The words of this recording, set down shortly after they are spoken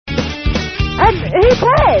Who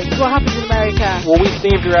cares what happens in America? Well, we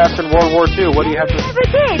saved your ass in World War II. What do you have to... You never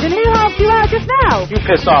did, and who helped you out just now? You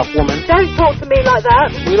piss off, woman. Don't talk to me like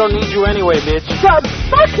that. We don't need you anyway, bitch.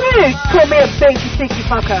 Fuck you! Call me a binky cheeky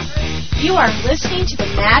fucker. You are listening to the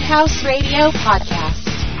Madhouse Radio Podcast.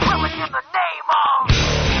 Killing in the name of...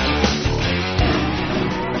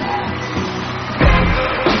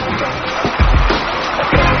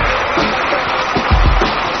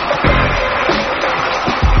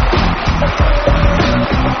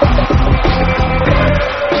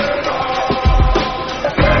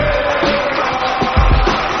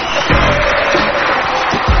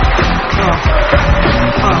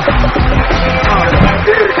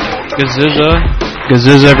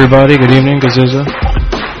 Gaziza, everybody. Good evening, Gaziza.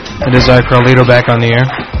 It is I, Carlito, back on the air.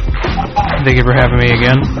 Thank you for having me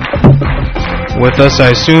again. With us,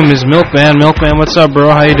 I assume, is Milkman. Milkman, what's up, bro?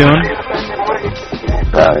 How you doing?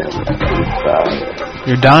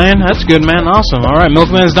 You're dying? That's good, man. Awesome. All right,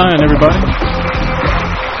 Milkman's dying, everybody.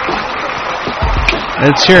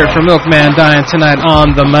 Let's hear it for Milkman dying tonight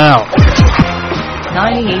on the Mouth.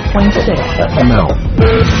 98.6 at the Mouth.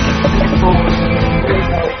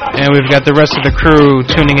 And we've got the rest of the crew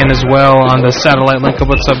tuning in as well on the satellite link.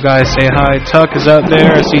 What's up, guys? Say hi. Tuck is out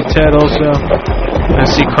there. I see Ted also. I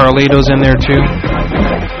see Carlito's in there, too.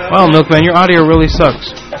 Wow, Milkman, your audio really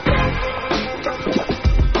sucks.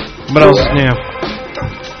 What else? Yeah.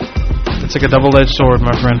 It's like a double-edged sword,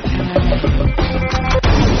 my friend.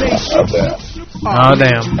 Oh,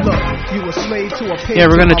 damn. Yeah,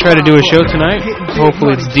 we're going to try to do a show tonight.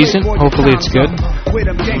 Hopefully it's decent. Hopefully it's good.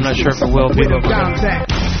 I'm not sure if it will be, but we're going to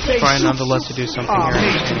try nonetheless to do something here.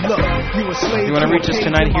 If you want to reach us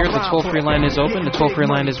tonight here, the toll-free line is open. The toll-free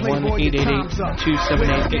line is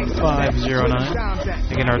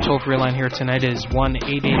 1-888-278-8509. Again, our toll-free line here tonight is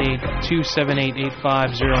 1-888-278-8509.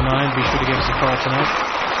 Be sure to give us a call tonight.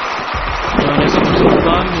 Join us for some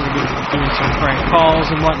fun. We'll be doing some prank calls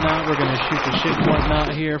and whatnot. We're going to shoot the shit and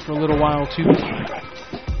whatnot here for a little while, too.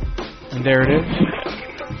 And there it is.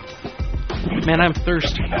 Man, I'm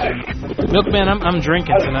thirsty. Milkman, I'm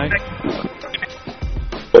drinking tonight.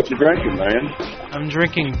 What you drinking, man? I'm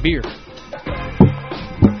drinking beer.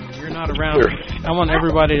 You're not around. I want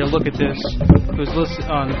everybody to look at this who's listening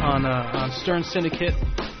on Stern Syndicate,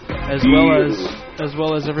 as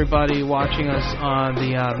well as everybody watching us on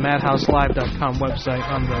the madhouselive.com website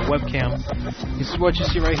on the webcam. What you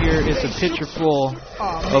see right here is a pitcher full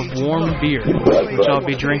of warm beer, which I'll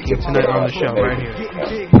be drinking tonight on the show right here.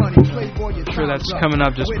 I'm sure that's coming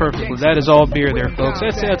up just perfectly. That is all beer there, folks.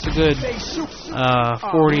 That's a good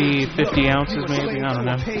 40, 50 ounces maybe. I don't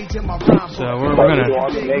know. So we're gonna.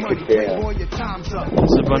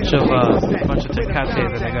 It's a bunch of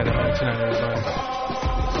Tecate that I got in here tonight, everybody.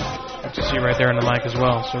 You see right there on the mic as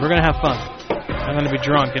well. So we're going to have fun. I'm going to be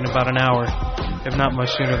drunk in about an hour, if not much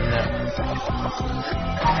sooner than that.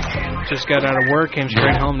 Just got out of work, came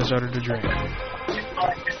straight home and started to drink.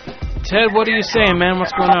 Ted, what are you saying, man?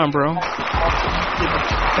 What's going on, bro?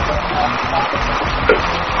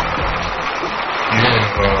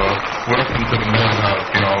 Welcome to the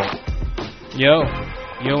Madhouse, y'all.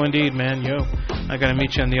 Yo indeed, man, yo. I gotta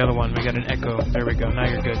meet you on the other one. We got an echo. There we go. Now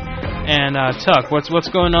you're good. And Tuck, what's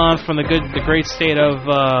going on from the great state of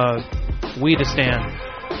Weedistan?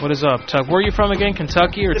 What is up, Tuck? Where are you from again?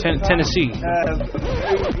 Kentucky or Tennessee?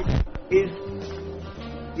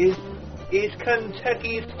 Is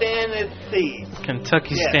Kentucky Tennessee?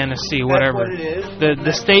 Kentucky, yes, Tennessee, whatever. That's what it is.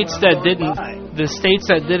 The states that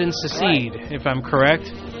didn't secede, if I'm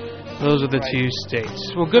correct. Those are the two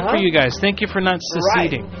states. Well, good for you guys. Thank you for not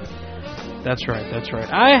seceding. Right. That's right.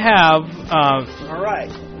 I have...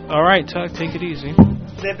 All right, Tuck, take it easy.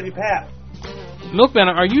 Deputy Pat. Milkman,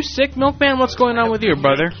 are you sick, Milkman? What's going on with you,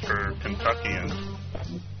 brother? For Kentuckians.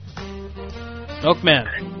 Milkman,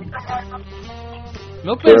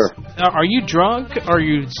 Sure. are you drunk? Are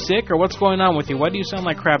you sick? Or what's going on with you? Why do you sound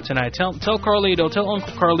like crap tonight? Tell Carlito, tell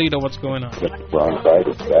Uncle Carlito what's going on.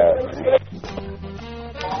 Bronchitis bad.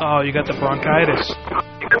 Oh, you got the bronchitis.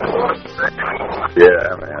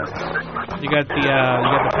 Yeah, man. You got the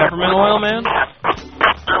peppermint oil, man?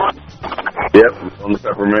 Yep, on the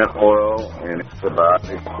peppermint oil and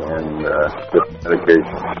antibiotics and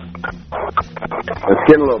medication. It's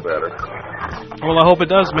getting a little better. Well, I hope it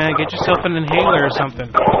does, man. Get yourself an inhaler or something.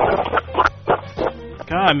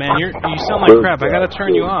 God, man, you sound like crap. I gotta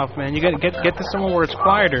turn you off, man. You gotta get to somewhere where it's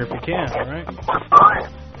quieter if you can, all right?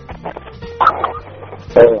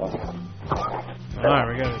 All right,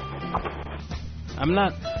 we got it. I'm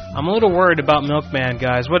a little worried about Milkman,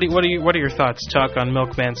 guys. What are your thoughts, Chuck, on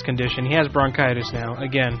Milkman's condition? He has bronchitis now,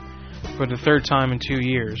 again, for the third time in 2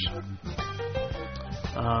 years.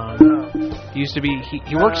 He used to be.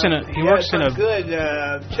 He works in a. He works in a good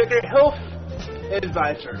chicken health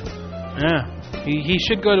advisor. Yeah. He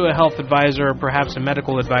should go to a health advisor, or perhaps a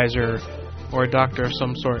medical advisor, or a doctor of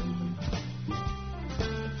some sort.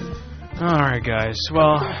 All right, guys.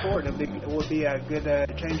 Well, it would be a good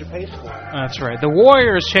change of pace for him. That's right. The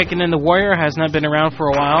Warrior is checking in. The Warrior has not been around for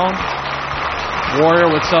a while.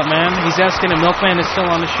 Warrior, what's up, man? He's asking if Milkman is still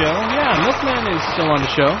on the show. Yeah, Milkman is still on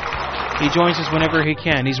the show. He joins us whenever he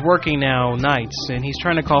can. He's working now nights, and he's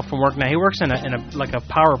trying to call from work now. He works in a like a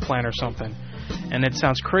power plant or something, and it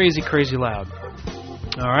sounds crazy, crazy loud.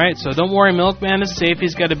 All right, so don't worry, Milkman is safe.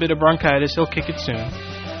 He's got a bit of bronchitis. He'll kick it soon.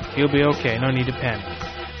 He'll be okay. No need to panic.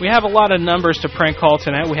 We have a lot of numbers to prank call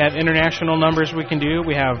tonight. We have international numbers we can do.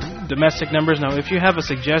 We have domestic numbers. Now, if you have a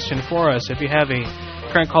suggestion for us, if you have a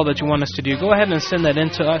prank call that you want us to do, go ahead and send that in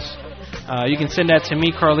to us. You can send that to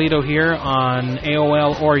me, Carlito, here on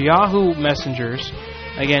AOL or Yahoo Messengers.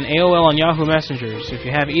 Again, AOL on Yahoo Messengers. If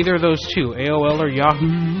you have either of those two, AOL or Yahoo,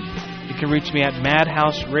 you can reach me at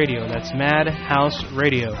Madhouse Radio. That's Madhouse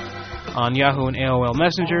Radio on Yahoo and AOL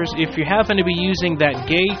Messengers. If you happen to be using that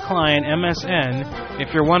gay client, MSN,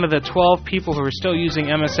 if you're one of the 12 people who are still using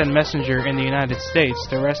MSN Messenger in the United States,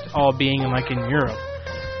 the rest all being like in Europe,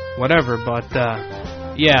 whatever, but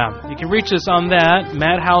yeah, you can reach us on that,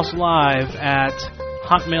 madhouselive at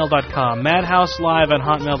hotmail.com, madhouselive at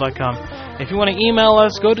hotmail.com. If you want to email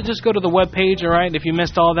us, just go to the webpage, all right? If you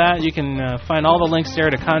missed all that, you can find all the links there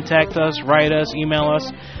to contact us, write us, email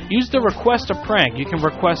us. Use the request a prank. You can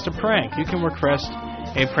request a prank. You can request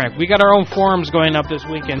a prank. We got our own forums going up this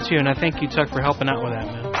weekend, too, and I thank you, Tuck, for helping out with that,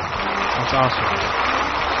 man. That's awesome.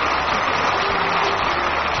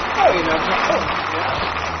 Oh, you know,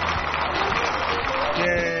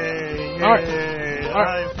 Yay! All right.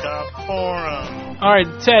 I've got forum. All right,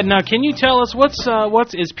 Ted. Now, can you tell us what's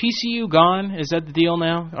is PCU gone? Is that the deal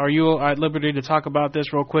now? Are you at liberty to talk about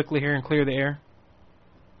this real quickly here and clear the air?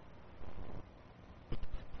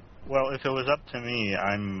 Well, if it was up to me,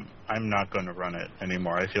 I'm not going to run it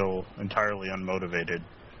anymore. I feel entirely unmotivated.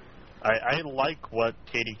 I like what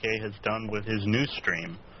KDK has done with his news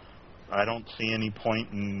stream. I don't see any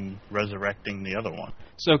point in resurrecting the other one.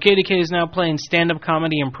 So KDK is now playing stand-up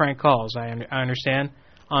comedy and prank calls. I understand,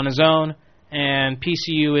 on his own. And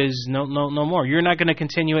PCU is no more. You're not going to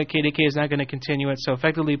continue it. KDK is not going to continue it. So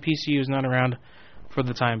effectively, PCU is not around for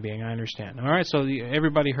the time being. I understand. All right, so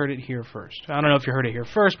everybody heard it here first. I don't know if you heard it here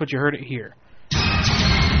first, but you heard it here.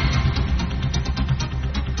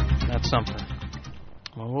 That's something.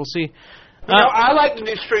 Well, we'll see. I like the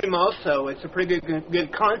new stream also. It's a pretty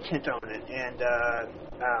good content on it, and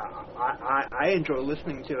I enjoy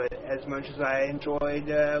listening to it as much as I enjoyed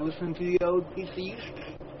listening to the old PCU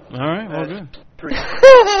stream. All right, well, good.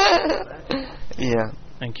 Yeah.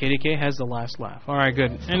 And KDK has the last laugh. All right,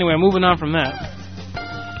 good. Anyway, moving on from that.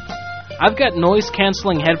 I've got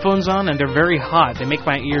noise-canceling headphones on, and they're very hot. They make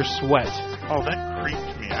my ears sweat. Oh, that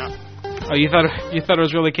creeped me out. Oh, you thought it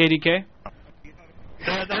was really KDK?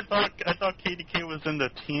 I thought KDK was in the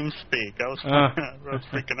TeamSpeak. I was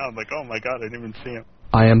freaking out. Like, oh my god, I didn't even see him.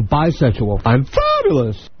 I am bisexual. I'm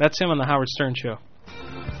fabulous. That's him on the Howard Stern show.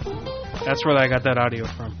 That's where I got that audio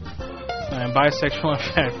from. I am bisexual and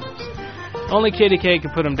fabulous. Only KDK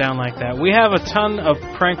can put him down like that. We have a ton of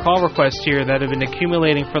prank call requests here that have been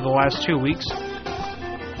accumulating for the last 2 weeks.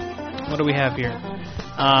 What do we have here?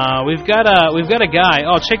 We've got a guy.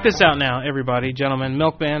 Oh, check this out now, everybody, gentlemen.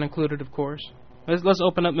 Milkman included, of course. Let's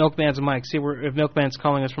open up Milkman's mic. See if Milkman's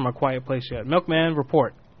calling us from a quiet place yet. Milkman,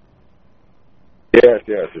 report. Yes.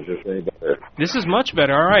 Is this any better? This is much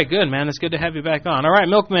better. All right, good, man. It's good to have you back on. All right,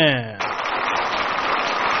 Milkman.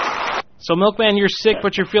 So, Milkman, you're sick,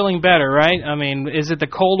 but you're feeling better, right? I mean, is it the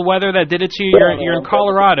cold weather that did it to you? You're in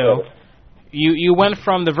Colorado. You went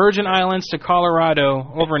from the Virgin Islands to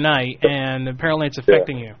Colorado overnight, and apparently it's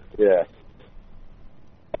affecting you. Yeah.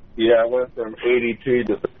 Yeah, I went from 82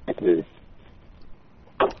 to 62.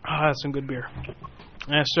 Ah, that's some good beer.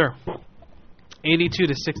 Yes, sir. 82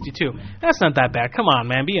 to 62. That's not that bad. Come on,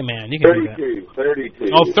 man. Be a man. You can do that.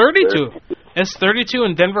 32. Oh, 32. It's 32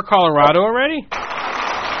 in Denver, Colorado already?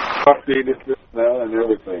 Snow and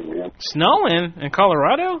everything, man. Snowing in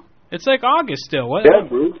Colorado? It's like August still. What? Yeah,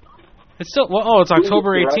 Bruce. It's still. Well, oh, it's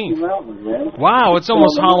October 18th. Wow, it's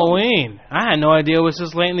almost Halloween. I had no idea it was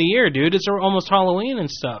this late in the year, dude. It's almost Halloween and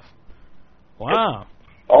stuff. Wow.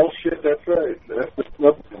 Oh shit, that's right.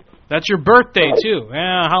 That's your birthday too.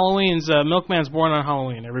 Yeah, Halloween's Milkman's born on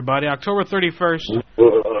Halloween. Everybody, October 31st.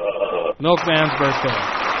 Milkman's birthday.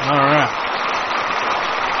 All right.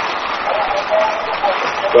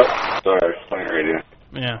 Sorry, playing radio.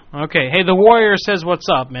 Yeah. Okay. Hey, the Warrior says what's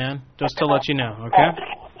up, man. Just to let you know. Okay.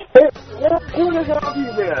 Hey, who the hell have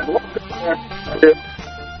you been?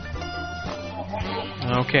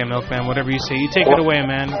 Okay, Milkman. Whatever you say, you take it away,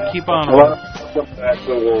 man. Keep on.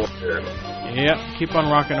 Yeah, keep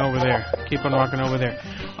on rocking over there. Keep on rocking over there.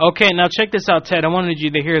 Okay, now check this out, Ted. I wanted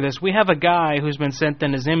you to hear this. We have a guy who's been sent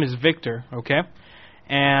in. His name is Victor, okay?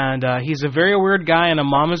 And he's a very weird guy and a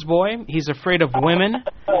mama's boy. He's afraid of women.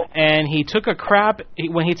 And he took a crap.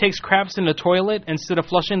 When he takes craps in the toilet, instead of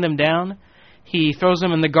flushing them down, he throws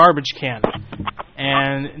them in the garbage can.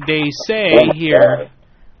 And they say here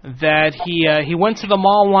that he went to the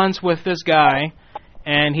mall once with this guy,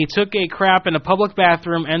 and he took a crap in a public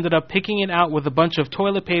bathroom, ended up picking it out with a bunch of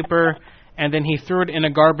toilet paper, and then he threw it in a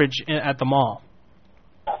garbage at the mall.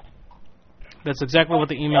 That's exactly what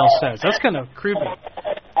the email says. That's kind of creepy.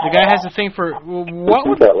 The guy has a thing for... What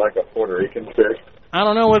would that, like a Puerto Rican fish? I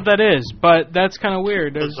don't know what that is, but that's kind of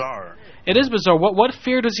weird. Bizarre. It is bizarre. What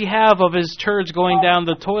fear does he have of his turds going down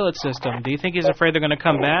the toilet system? Do you think he's afraid they're going to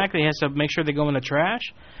come back? He has to make sure they go in the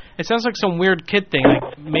trash? It sounds like some weird kid thing.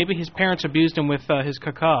 Like maybe his parents abused him with his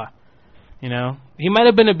caca. You know, he might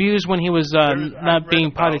have been abused when he was not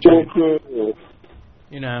being potty trained.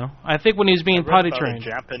 You know, I think when he was being potty trained. A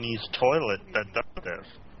Japanese toilet that does this.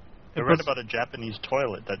 I read about a Japanese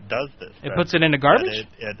toilet that does this. It puts it in the garbage?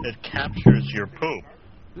 It captures your poop.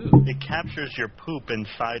 Ooh. It captures your poop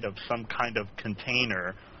inside of some kind of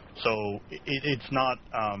container, so it's not.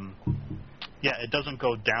 It doesn't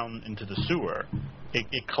go down into the sewer.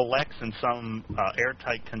 It collects in some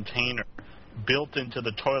airtight container built into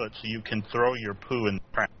the toilet, so you can throw your poo in the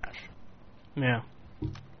trash. Yeah.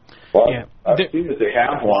 Well, yeah. I've seen that they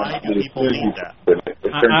have one. Why do people need that?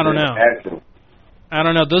 I don't know. I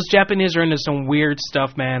don't know. Those Japanese are into some weird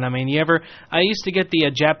stuff, man. I mean, I used to get the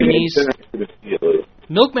Japanese...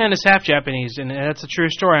 Milkman is half Japanese, and that's a true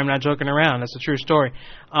story. I'm not joking around. That's a true story.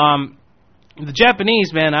 The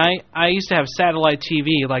Japanese, man, I used to have satellite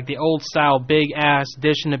TV, like the old-style big-ass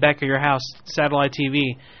dish in the back of your house, satellite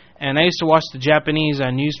TV. And I used to watch the Japanese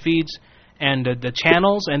news feeds and the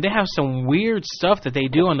channels, and they have some weird stuff that they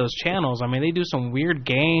do on those channels. I mean, they do some weird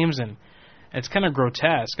games, and it's kind of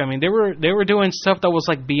grotesque. I mean, they were doing stuff that was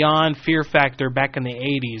like beyond Fear Factor back in the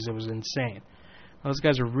 80s. It was insane. Those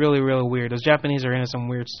guys are really, really weird. Those Japanese are into some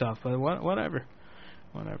weird stuff, but whatever.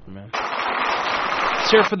 Whatever, man.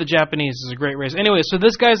 Let's hear it for the Japanese. It's a great race. Anyway, so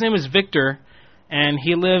this guy's name is Victor, and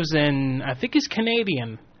he lives in, I think he's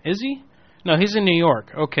Canadian. Is he? No, he's in New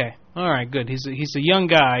York. Okay. All right, good. He's a young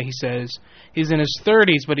guy, he says. He's in his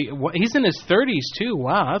 30s, but he's in his 30s, too.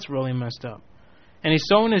 Wow, that's really messed up. And he's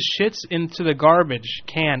throwing his shits into the garbage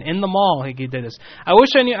can in the mall. He did this. I wish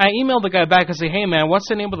I knew. I emailed the guy back and say, hey, man, what's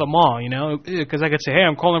the name of the mall, you know? Because I could say, hey,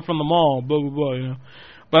 I'm calling from the mall, blah, blah, blah, you know.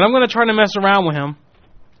 But I'm going to try to mess around with him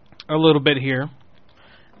a little bit here.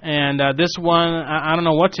 And this one, I don't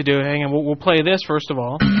know what to do. Hang on, we'll play this first of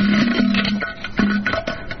all.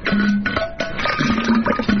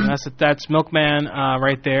 That's Milkman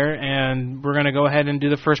right there. And we're going to go ahead and do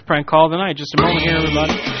the first prank call of the night. Just a moment here,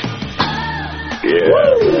 everybody. Yeah.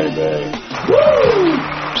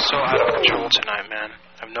 I'm so out of control tonight, man.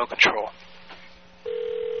 I have no control.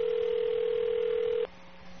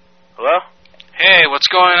 Hello? Hey, what's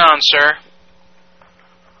going on, sir?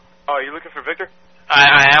 Oh, are you looking for Victor?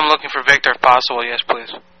 I am looking for Victor, if possible. Yes, please.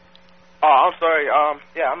 Oh, I'm sorry.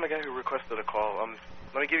 Yeah, I'm the guy who requested a call.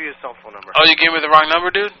 Let me give you his cell phone number. Oh, you gave me the wrong number,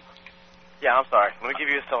 dude? Yeah, I'm sorry. Let me give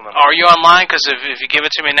you his cell number. Oh, are you online? Because if you give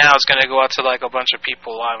it to me now, it's going to go out to, like, a bunch of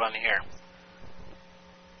people live on here.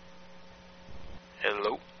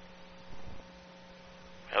 Hello?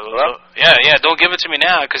 Hello? Yeah, don't give it to me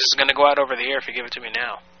now, because it's going to go out over the air if you give it to me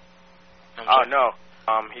now. Oh, no.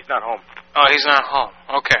 He's not home. Oh, he's not home.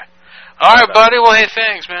 Okay. All right, buddy. Well, hey,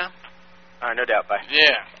 thanks, man. All right, no doubt. Bye.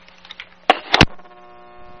 Yeah.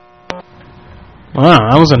 Wow,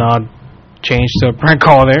 that was an odd change to a prank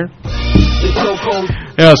call there.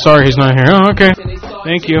 Yeah, sorry he's not here. Oh, okay.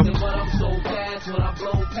 Thank you.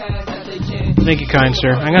 Thank you, kind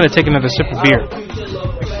sir. I'm going to take another sip of beer.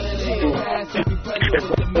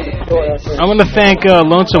 I want to thank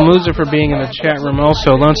Lonesome Loser for being in the chat room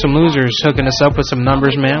also. Lonesome Loser's hooking us up with some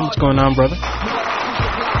numbers, man. What's going on, brother?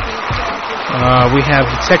 We have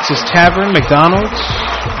the Texas Tavern, McDonald's,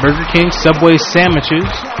 Burger King, Subway sandwiches.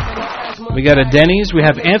 We got a Denny's. We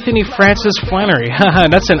have Anthony Francis Flannery.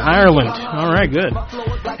 That's in Ireland. All right, good.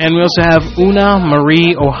 And we also have Una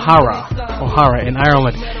Marie O'Hara in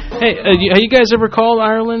Ireland. Hey, have you guys ever called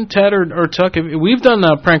Ireland, Ted or Tuck? We've done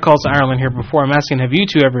prank calls to Ireland here before. I'm asking, have you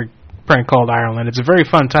two ever prank called Ireland? It's a very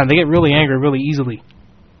fun time. They get really angry really easily.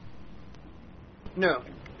 No.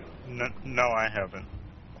 No, I haven't.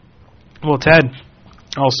 Well, Ted,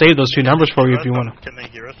 I'll save those 2 numbers for you if you want to. Can they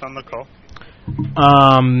hear us on the call?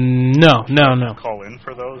 No. Call in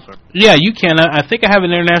for those? Or? Yeah, you can. I think I have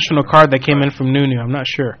an international card that came in from Nunu. I'm not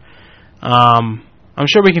sure. I'm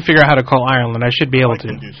sure we can figure out how to call Ireland. I should be able to.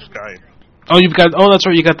 I can do Skype. Oh, that's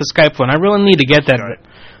right. You got the Skype phone. I really need to get that. But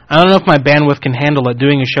I don't know if my bandwidth can handle it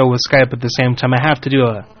doing a show with Skype at the same time. I have to do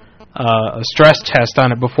a stress test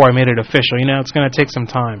on it before I made it official. You know, it's going to take some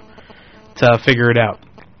time to figure it out.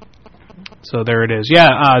 So there it is.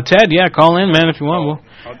 Yeah, Ted, call in, man, if you want.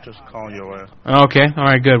 I'll just call you later. Okay, all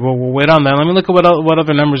right, good. We'll wait on that. Let me look at what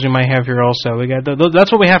other numbers we might have here also. We got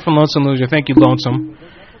that's what we have from Lonesome Loser. Thank you, Lonesome.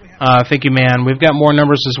 Thank you, man. We've got more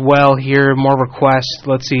numbers as well here, more requests.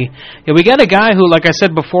 Let's see. Yeah, we got a guy who, like I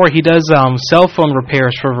said before, he does cell phone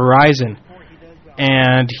repairs for Verizon,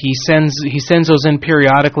 and he sends those in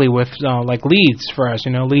periodically with like leads for us.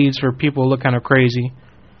 You know, leads for people who look kind of crazy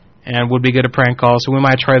and would be good at prank calls. So we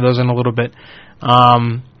might try those in a little bit.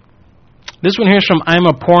 This one here is from I'm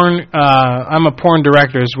a porn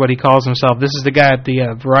director is what he calls himself. This is the guy at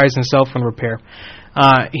the Verizon cell phone repair.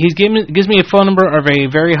 He gives me a phone number of a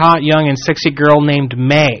very hot, young, and sexy girl named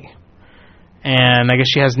May. And I guess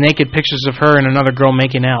she has naked pictures of her and another girl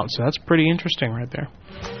making out. So that's pretty interesting right there.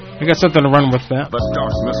 We got something to run with that.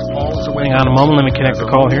 Hang on a moment. Let me connect the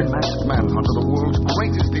call here. The world's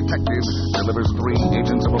greatest detective delivers 3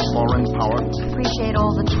 agents of a foreign power. Appreciate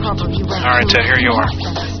all the trouble you went All right, Ted, here you are.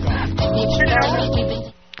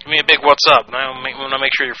 Give me a big what's up. I want to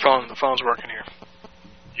make sure the phone's working here.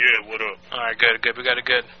 Yeah, what up? All right, good. We got a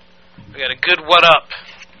good what up.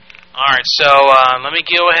 All right, so let me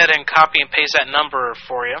go ahead and copy and paste that number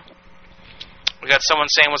for you. We got someone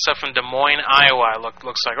saying what's up from Des Moines, Iowa.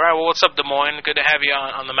 Looks like. All right, well, what's up, Des Moines? Good to have you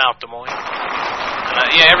on the mouth, Des Moines.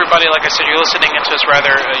 Yeah, everybody, like I said, you're listening to us,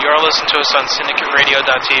 you are listening to us on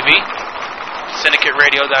syndicateradio.tv.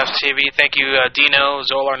 Syndicateradio.tv. Thank you, Dino,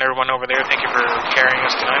 Zolar, and everyone over there. Thank you for carrying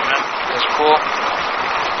us tonight, man. You guys are cool.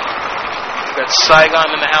 We got Saigon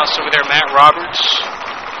in the house over there, Matt Roberts.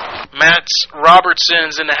 Matt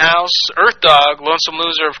Robertson's in the house. Earth Dog, Lonesome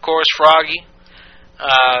Loser, of course, Froggy.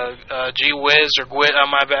 G Wiz or Gwit,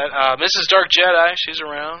 my bad. Mrs. Dark Jedi, she's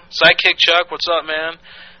around. Sidekick Chuck, what's up, man?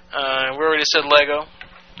 We already said Lego.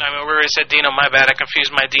 We already said Dino, my bad. I confused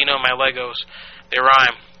my Dino and my Legos. They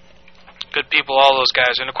rhyme. Good people, all those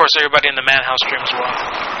guys. And, of course, everybody in the Madhouse stream as well.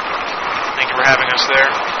 Thank you for having us there.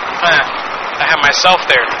 I have myself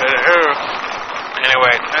there.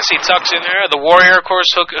 Anyway, I see Tuck's in there. The Warrior, of course,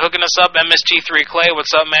 hooking us up. MSG3 Clay,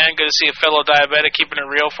 what's up, man? Good to see a fellow diabetic keeping it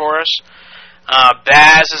real for us.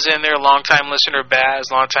 Baz is in there, long-time listener Baz,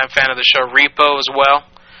 long-time fan of the show. Repo as well.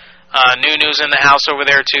 Nunu's in the house over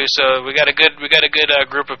there too. So we got a good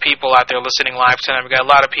group of people out there listening live tonight. We got a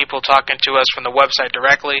lot of people talking to us from the website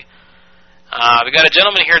directly. We got a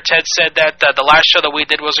gentleman here. Ted said that the last show that we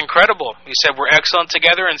did was incredible. He said we're excellent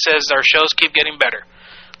together and says our shows keep getting better.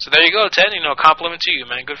 So there you go, Ted. You know, compliment to you,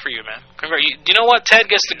 man. Good for you, man. Congrats. You know what? Ted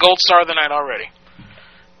gets the gold star of the night already.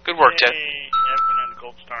 Good work, Ted. Never been a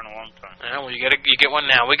gold star in a long time. Yeah, well, you get one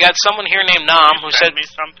now. We got someone here named Nam who said me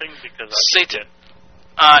something because Satan.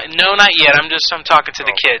 No, not yet. I'm talking to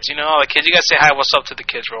the kids. You know, all the kids. You gotta say hi, what's up to the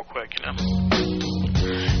kids, real quick. You know,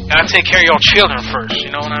 gotta take care of your children first. You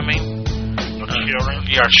know what I mean?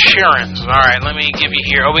 Your children. All right, let me give you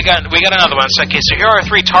here. Oh, we got another one. So, okay, so here are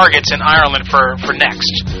 3 targets in Ireland for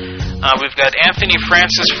next. We've got Anthony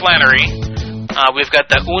Francis Flannery. We've got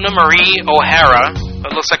the Una Marie O'Hara.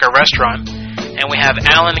 It looks like a restaurant. And we have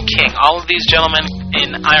Alan King. All of these gentlemen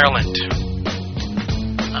in Ireland.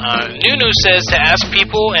 Nunu says to ask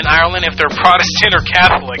people in Ireland if they're Protestant or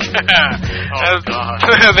Catholic. Oh, God.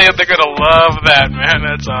 They're going to love that, man.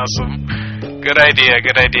 That's awesome. Good idea.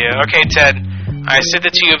 Okay, Ted. I sent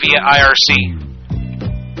it to you via IRC.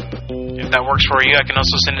 If that works for you, I can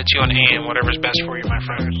also send it to you on AM, whatever's best for you, my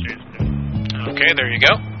friend. Okay, there you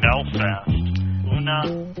go. Belfast. Una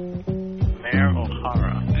Mayor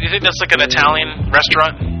O'Hara. Do you think that's like an Italian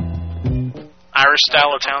restaurant?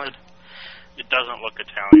 Irish-style Italian? It doesn't look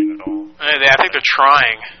Italian at all. I think they're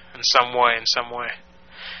trying in some way.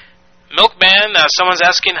 Milkman, someone's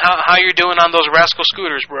asking how you're doing on those Rascal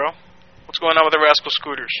scooters, bro. What's going on with the Rascal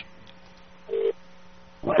scooters?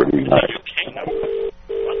 Pretty nice.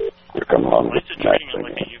 They're coming along with the nice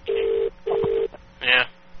thing. Yeah.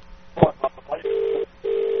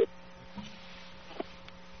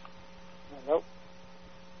 Hello.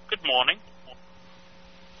 Good morning.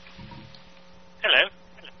 Hello.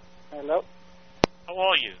 Hello. How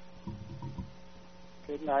are you?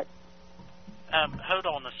 Good night. Hold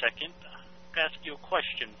on a second. I'll ask you a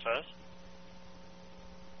question first.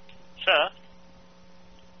 Sir?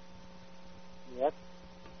 Yes.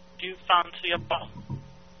 Do you fancy a bomb?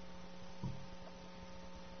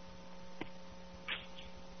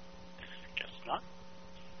 Guess not.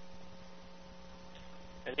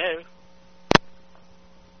 Hello?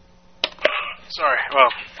 Sorry,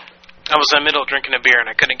 well, I was in the middle of drinking a beer and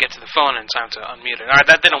I couldn't get to the phone in time to unmute it. Alright,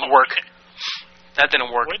 that didn't work. That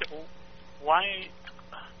didn't work. Wait, why...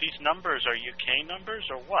 These numbers are UK numbers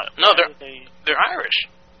or what? No, they're Irish.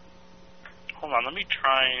 Hold on, let me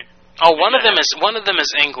try... Oh, one of them is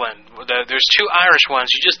England. There's two Irish ones.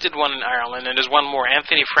 You just did one in Ireland, and there's one more.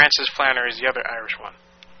 Anthony Francis Flannery is the other Irish one.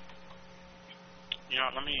 You know,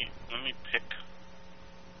 let me pick...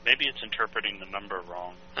 Maybe it's interpreting the number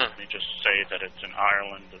wrong. Let me just say that it's in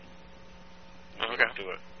Ireland and do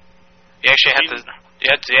it. You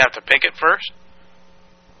actually have to pick it first?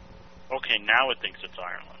 Okay, now it thinks it's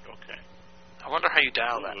Ireland. Okay. I wonder how you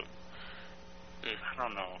dial that. I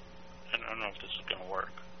don't know. I don't know if this is going to work.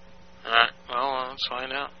 Alright, well, let's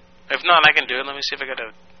find out. If not, I can do it. Let me see if I got a...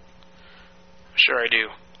 I'm sure I do.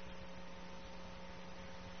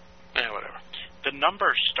 Yeah, whatever. The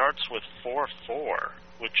number starts with 44,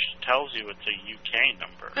 which tells you it's a UK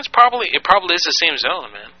number. It probably is the same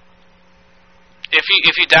zone, man.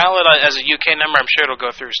 If you dial it as a UK number, I'm sure it'll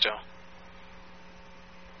go through still.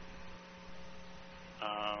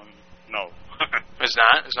 No. It's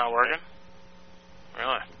not? It's not working?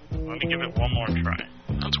 Really? Let me give it one more try.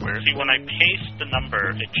 That's weird. See, when I paste the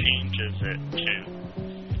number, it changes it to...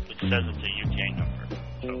 It says it's a UK number.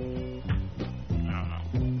 So, I don't know.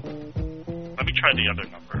 Let me try the other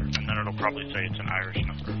number, and then it'll probably say it's an Irish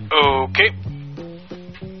number. Okay.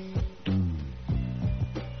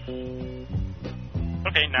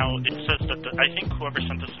 Okay, now it says that I think whoever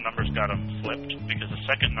sent us the numbers got them flipped, because the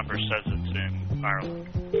second number says it's in Ireland.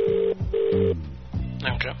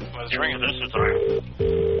 Okay. Well, it's ringing. This is Ireland.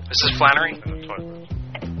 This is Flannery?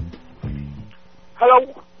 Hello?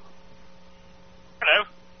 Hello?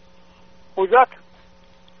 Who's that?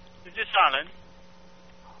 Is this Alan?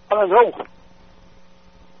 Alan who?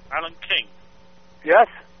 Alan King. Yes?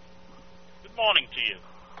 Good morning to you.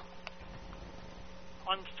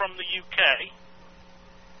 I'm from the UK.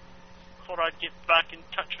 Thought I'd get back in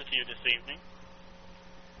touch with you this evening.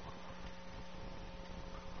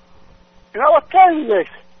 You know what time is this?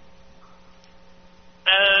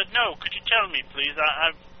 No, could you tell me, please?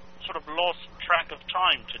 I've sort of lost track of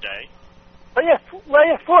time today. Where are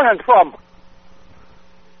you phoning from?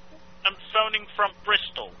 I'm phoning from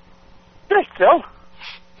Bristol. Bristol?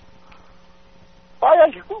 Why are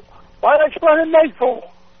you phoning me for?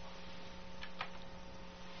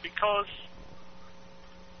 Because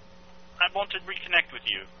I want to reconnect with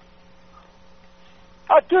you.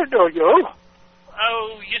 I do know you.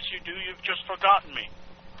 Oh, yes you do. You've just forgotten me.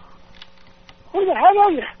 Who the hell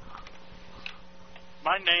are you?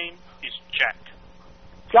 My name is Jack.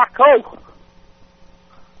 Jack who?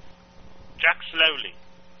 Jack Slowly.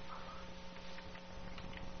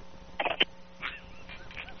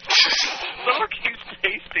 Someone keeps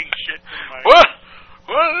pasting shit in my... What?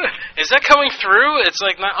 What? Is that coming through? It's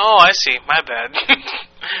like not... Oh, I see. My bad.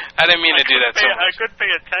 I didn't mean to do that so much. I couldn't pay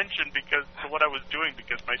attention to what I was doing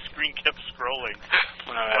because my screen kept scrolling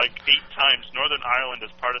like 8 times. Northern Ireland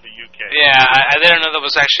is part of the UK. Yeah, I didn't know that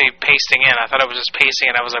was actually pasting in. I thought it was just pasting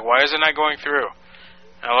in. I was like, why is it not going through?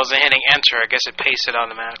 I wasn't hitting enter. I guess it pasted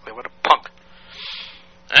automatically. What a punk.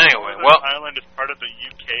 Anyway, Northern Ireland is part of the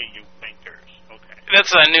UK, you wankers. Okay. That's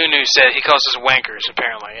what Nunu said. He calls us wankers,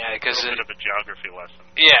 apparently. Yeah, because a bit of a geography lesson.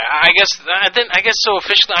 Yeah, I guess so.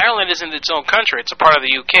 Officially, Ireland isn't its own country. It's a part of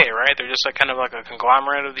the UK, right? They're just kind of like a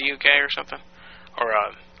conglomerate of the UK or something, or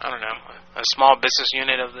I don't know, a small business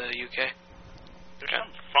unit of the UK. There's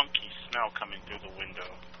some funky smell coming through the window.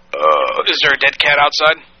 Is there a dead cat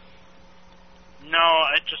outside? No,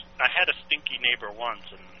 I had a stinky neighbor once,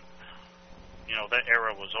 and that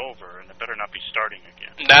era was over, and it better not be starting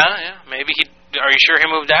again. Nah, yeah, maybe he. Are you sure he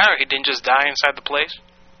moved out, or he didn't just die inside the place?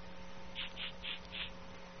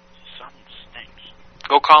 Something stinks.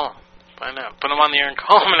 Go call him. Find out. Put him on the air and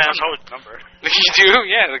call him and I ask don't know him. his number. You do?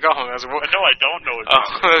 Yeah, call him. No, I don't know his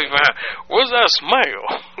number. What's that smell?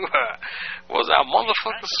 What's that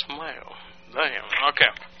motherfucking smell? Damn.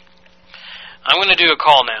 Okay. I'm going to do a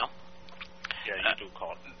call now. Yeah, you do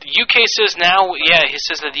call. The UK says now, he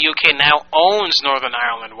says that the UK now owns Northern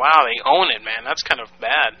Ireland. Wow, they own it, man. That's kind of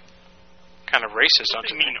bad. Kind of racist, don't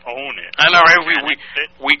you mean own it? I know, right?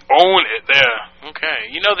 We own it there. Okay.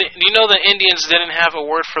 You know the Indians didn't have a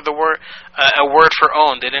word for a word for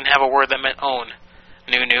own. They didn't have a word that meant own.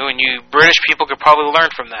 New, and you British people could probably learn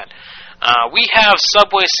from that. We have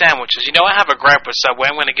Subway sandwiches. You know, I have a gripe with Subway.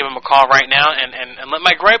 I'm going to give them a call right now and let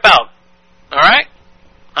my gripe out. All right?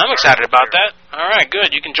 I'm excited about that. All right,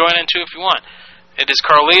 good. You can join in, too, if you want. It is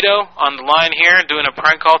Carlito on the line here doing a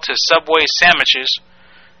prank call to Subway sandwiches.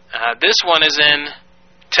 This one is in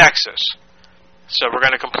Texas, so we're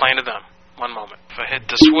going to complain to them. One moment. If I hit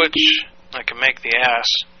the switch, I can make the ass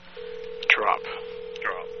drop.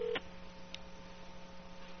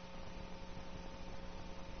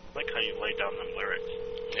 I like how you lay down them lyrics.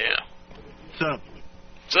 Yeah. What's up?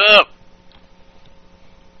 What's up?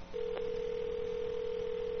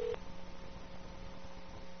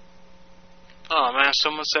 Oh, man,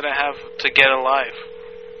 someone said I have to get a life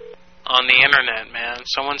on the internet, man.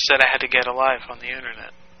 Someone said I had to get a life on the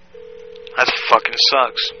internet. That fucking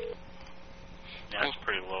sucks. Yeah, it's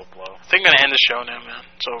pretty low blow. I think I'm going to end the show now, man.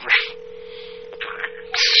 It's over.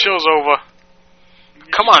 Show's over.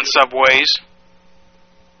 Come on, Subways.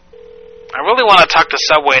 I really want to talk to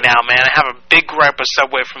Subway now, man. I have a big gripe with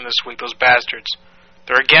Subway from this week, those bastards.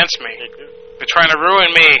 They're against me. They're trying to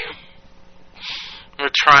ruin me. They're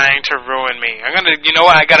trying to ruin me. You know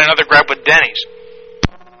what? I got another gripe with Denny's.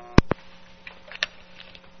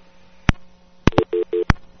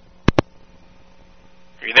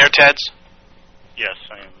 Are you there, Teds? Yes,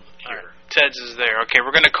 I am here. Right. Teds is there. Okay,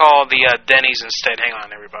 we're going to call the Denny's instead. Hang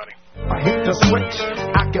on, everybody. I hit the switch,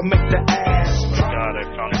 I can make the ass. God, I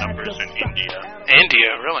found numbers in India. India,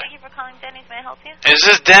 really? Thank you for calling Denny's. May I help you? Is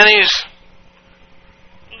this Denny's?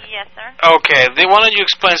 Yes, sir. Okay, why don't you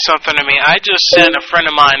explain something to me? I just sent a friend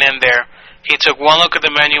of mine in there. He took one look at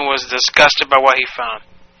the menu and was disgusted by what he found.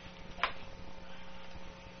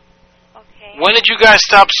 Okay. When did you guys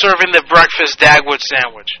stop serving the breakfast Dagwood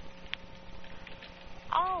sandwich?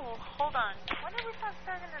 Oh, hold on. When did we stop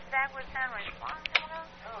serving the Dagwood sandwich? Long time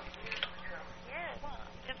ago?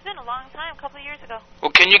 Yeah. It's been a long time, a couple of years ago.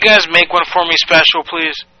 Well, can you guys make one for me special,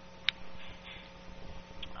 please?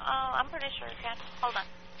 Oh, I'm pretty sure you can. Hold on.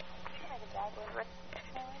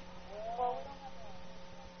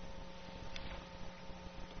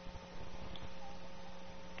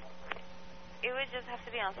 It would just have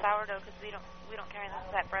to be on sourdough because we don't carry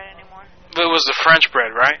that bread anymore. But it was the French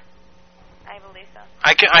bread, right? I believe so.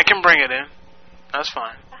 I can bring it in. That's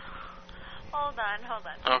fine. Hold on.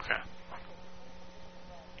 Okay.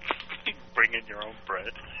 Bring in your own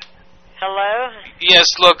bread. Hello? Yes,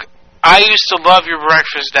 look, I used to love your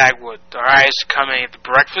breakfast Dagwood. Alright, I used to come and eat the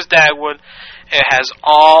breakfast Dagwood. It has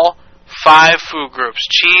all 5 food groups.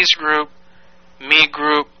 Cheese group, meat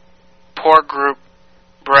group, pork group,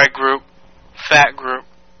 bread group, fat group,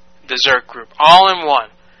 dessert group. All in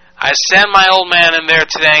one. I sent my old man in there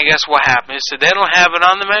today, and guess what happened? He said they don't have it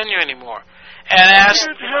on the menu anymore. Asked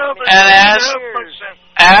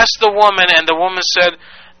the woman, and the woman said,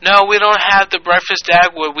 no, we don't have the breakfast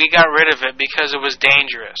Dagwood. We got rid of it because it was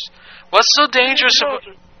dangerous. What's so dangerous about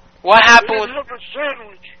it? What happened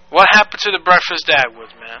to the breakfast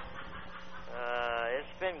Dagwoods, man?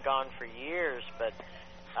 It's been gone for years, but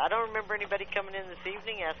I don't remember anybody coming in this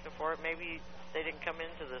evening asking for it. Maybe they didn't come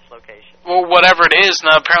into this location. Well, whatever it is,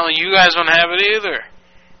 now apparently you guys don't have it either.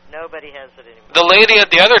 Nobody has it anymore. The lady at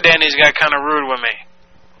the other Denny's got kind of rude with me.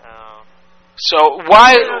 Oh. So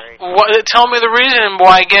why tell me the reason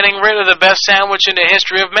why getting rid of the best sandwich in the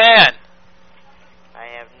history of man. I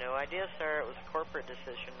have no idea, sir. It was a corporate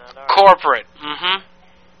decision, not ours. Corporate. Mm-hmm.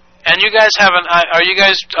 And you guys haven't, are you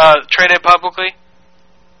guys traded publicly?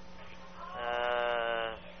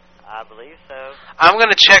 I believe so. I'm going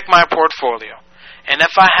to check my portfolio. And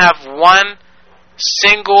if I have one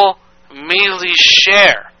single measly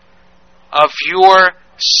share of your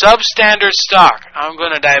substandard stock, I'm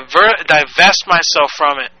going to divest myself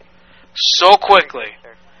from it so quickly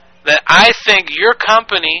that I think your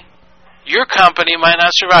company might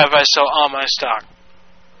not survive if I sell all my stock.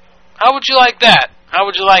 How would you like that? How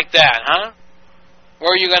would you like that, huh?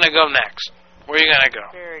 Where are you going to go next? Where are you going to go?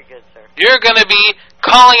 Very good, sir. You're going to be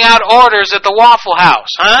calling out orders at the Waffle House,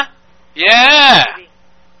 huh? Yeah.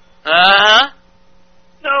 Uh-huh.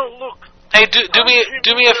 No, look. Hey, do me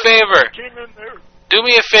a favor. Do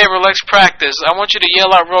me a favor. Let's practice. I want you to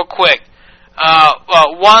yell out real quick.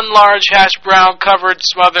 1 large hash brown covered,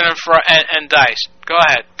 smothered, and diced. Go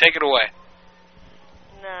ahead. Take it away.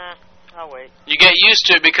 Nah, I'll wait. You get used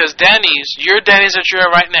to it because Denny's, your Denny's that you're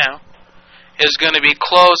at right now, is going to be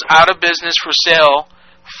closed, out of business, for sale,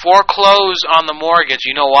 foreclosed on the mortgage.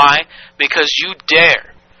 You know why? Because you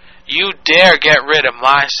dare get rid of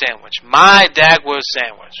my sandwich, my Dagwood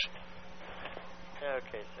sandwich.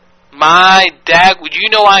 Okay, sir. My Dagwood. You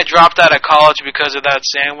know I dropped out of college because of that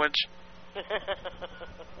sandwich.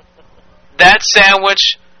 That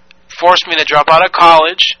sandwich forced me to drop out of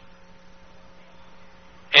college.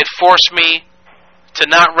 It forced me to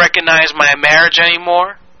not recognize my marriage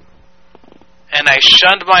anymore. And I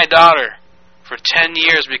shunned my daughter for 10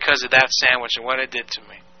 years because of that sandwich and what it did to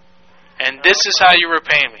me. And this is how you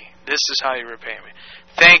repay me. This is how you repay me.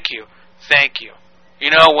 Thank you. Thank you.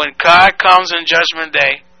 You know, when God comes in Judgment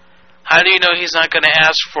Day, how do you know He's not going to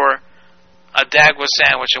ask for a Dagwood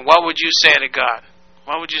sandwich? And what would you say to God?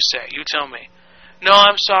 What would you say? You tell me. No,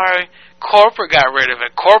 I'm sorry. Corporate got rid of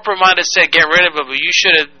it. Corporate might have said get rid of it, but you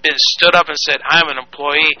should have been stood up and said, I'm an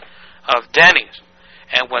employee of Denny's.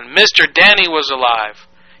 And when Mr. Denny was alive,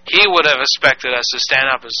 he would have expected us to stand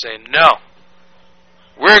up and say, no,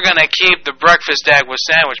 we're going to keep the breakfast Dagwood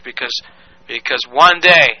sandwich because one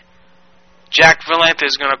day Jack Valente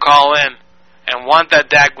is going to call in and want that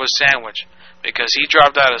Dagwood sandwich because he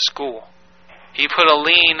dropped out of school. He put a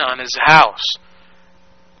lien on his house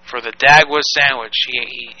for the Dagwood sandwich.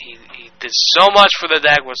 He did so much for the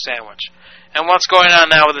Dagwood sandwich. And what's going on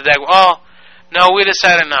now with the Dagwood? Oh, no, we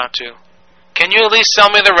decided not to. Can you at least tell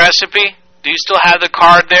me the recipe? Do you still have the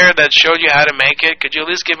card there that showed you how to make it? Could you at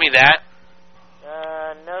least give me that?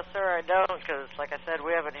 No, sir, I don't, because, like I said,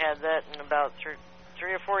 we haven't had that in about 3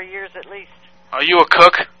 or 4 years at least. Are you a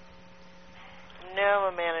cook? No,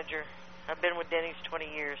 I'm a manager. I've been with Denny's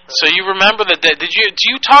 20 years. So you remember the day? Do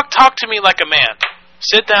you talk to me like a man?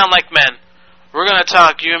 Sit down like men. We're going to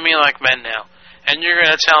talk, you and me, like men now. And you're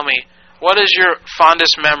going to tell me, what is your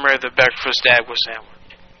fondest memory of the breakfast Dagwood sandwich?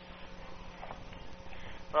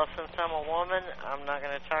 Well, since I'm a woman, I'm not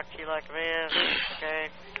going to talk to you like a man,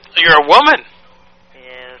 okay? You're a woman?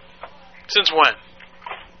 Yes. Since when?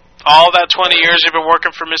 All that 20 years you've been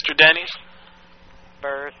working for Mr. Denny's?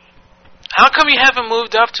 Birth. How come you haven't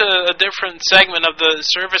moved up to a different segment of the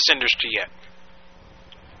service industry yet?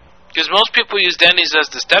 Because most people use Denny's as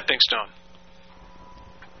the stepping stone.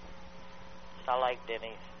 I like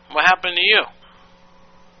Denny's. What happened to you?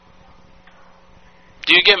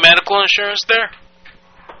 Do you get medical insurance there?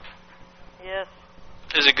 Yes.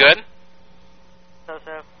 Is it good? So.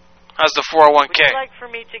 How's the 401k? Would you like for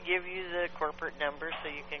me to give you the corporate number so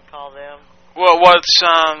you can call them? Well, what's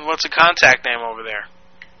a contact name over there?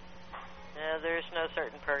 There's no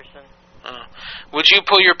certain person. Would you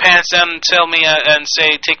pull your pants down and tell me and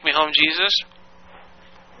say, "Take me home, Jesus"?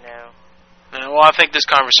 No. Well, I think this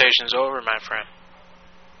conversation's over, my friend.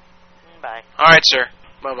 Bye. All right, sir.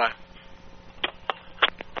 Bye-bye.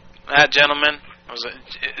 That gentleman was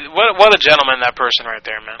what a gentleman, that person right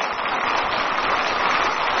there, man.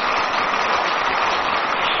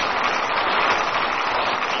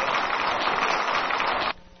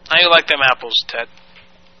 How you like them apples, Ted?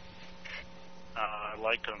 I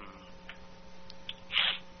like them.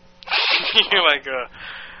 You're like,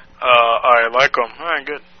 I like them. All right,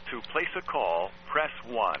 good. To place a call, press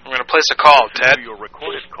 1. I'm going to place a call, Ted. To your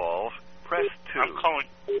recorded calls, press 2. I'm calling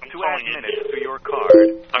minutes to your card.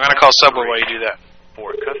 I'm going to call Subway while you do that.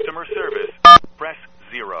 For customer service, press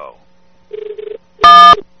 0.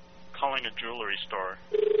 Calling a jewelry store.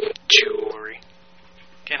 Jewelry.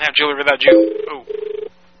 Can't have jewelry without you. Oh.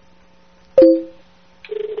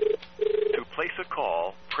 To place a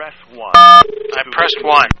call, press 1. I pressed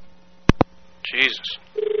 1. Jesus.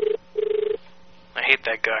 I hate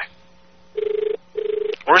that guy.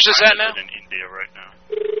 Where's this at now? In India right now.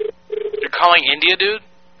 You're calling India, dude?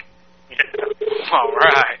 Yeah. All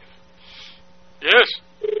right. Yes.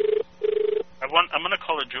 I'm going to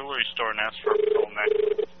call a jewelry store and ask for a pearl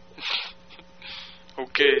necklace.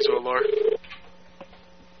 Okay, Zolar.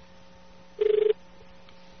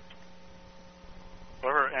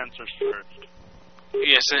 Whoever answers first.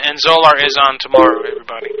 Yes, and Zolar is on tomorrow,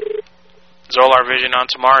 everybody. Zolar Vision on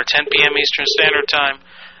tomorrow, 10 p.m. Eastern Standard Time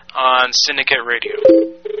on Syndicate Radio.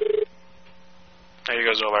 There you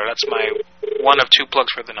go, Zolar. That's my one of 2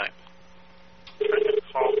 plugs for the night.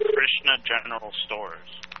 It's called Krishna General Stores.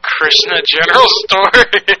 Krishna General Store?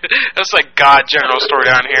 That's like God General Store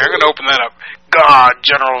down here. I'm going to open that up. God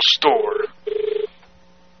General Store.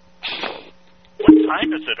 What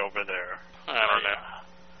time is it over there? I don't know.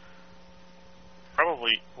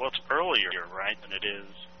 Probably, it's earlier, right, than it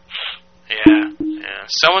is. Yeah.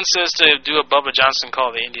 Someone says to do a Bubba Johnson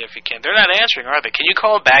call to India if you can. They're not answering, are they? Can you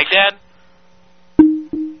call Baghdad?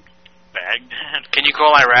 Baghdad? Can you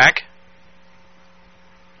call Iraq?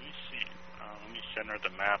 Let me see. Let me send her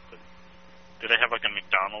the map. Do they have like a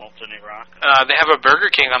McDonald's in Iraq? They have a Burger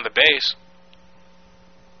King on the base.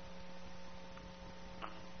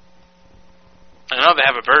 I know they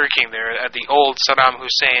have a Burger King there at the old Saddam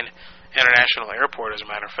Hussein International Airport, as a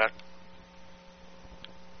matter of fact.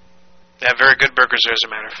 They have very good burgers there, as a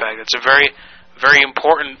matter of fact. It's a very, very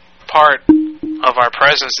important part of our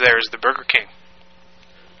presence there is the Burger King.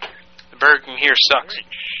 The Burger King here sucks.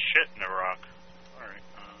 Shit in Iraq. Alright.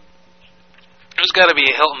 There's got to be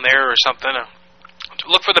a Hilton there or something.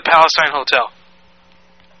 Look for the Palestine Hotel.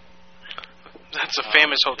 That's a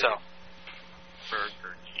famous hotel.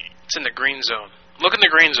 Burger King. It's in the green zone. Look in the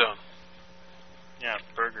green zone. Yeah,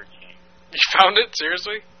 Burger King. You found it?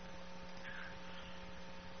 Seriously?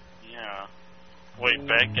 Yeah. Wait,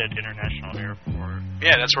 Baghdad International Airport.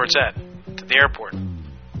 Yeah, that's where it's at. The airport.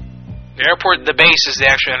 The airport, the base is the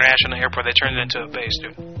actual international airport. They turned it into a base,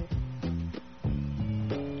 dude.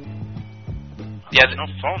 Yeah. There's no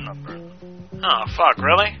phone number. Oh, fuck,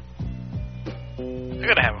 really? I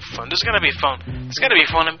gotta have a phone. There's gotta be phone. There's gotta be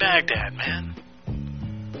phone in Baghdad, man.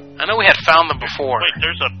 I know we had found them before. Wait,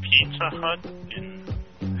 there's a Pizza Hut in...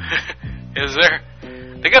 Is there?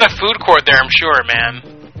 They got a food court there, I'm sure, man.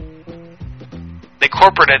 They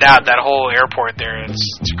corporated out that whole airport there.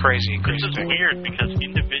 It's crazy, crazy. This is weird because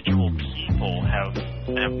individual people have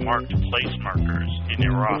marked place markers in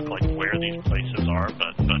Iraq, like where these places are,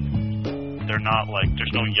 but they're not like,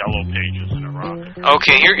 there's no yellow pages in Iraq.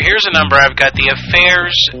 Okay, here's a number. I've got the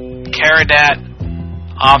Affairs Caradat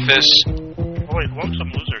office. Oh wait,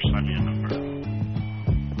 Lonesome Loser sent me a number.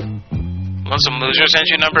 Lonesome Loser sent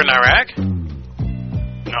you a number in Iraq?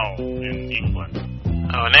 No, in England.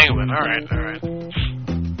 Oh, in England. All right.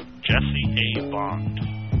 Jesse A. Bond.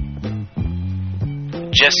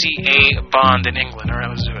 Jesse A. Bond in England. All right,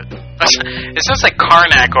 let's do it. It sounds like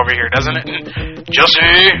Karnak over here, doesn't it?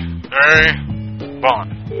 Jesse A.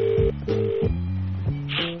 Bond.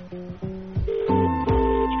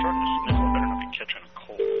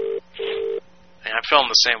 Man, I'm feeling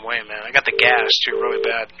the same way, man. I got the gas, too, really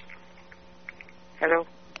bad. Hello?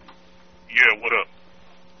 Yeah, what up?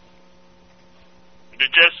 Is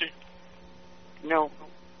it Jesse? No.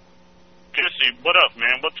 Jesse, what up,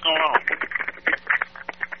 man? What's going on?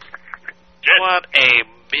 Jesse. What a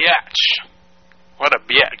bitch. What a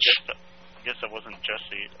bitch. I guess that wasn't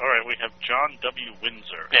Jesse. All right, we have John W.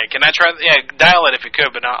 Windsor. Yeah, can I try? Yeah, dial it if you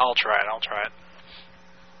could, but I'll try it. I'll try it.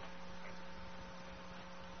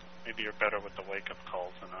 Maybe you're better with the wake-up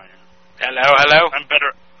calls than I am. Hello?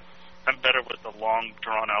 I'm better with the long,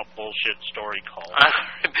 drawn-out bullshit story calls.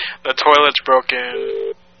 The toilet's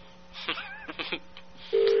broken.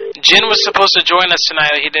 Jin was supposed to join us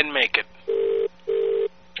tonight. He didn't make it. Oh.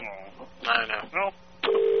 I know. Well,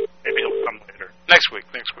 maybe he'll come later. Next week.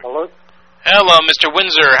 Hello? Hello, Mr.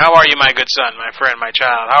 Windsor. How are you, my good son, my friend, my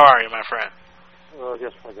child? How are you, my friend? Oh,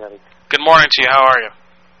 just forget it. Good morning to you. How are you?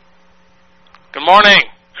 Good morning.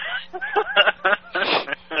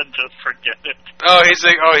 Just forget it. Oh, he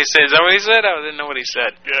said, is that what he said? I didn't know what he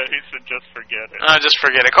said. Yeah, he said just forget it. Just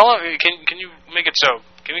forget it. Call him. Can you make it so?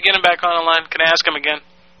 Can we get him back on the line? Can I ask him again?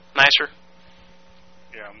 Nicer?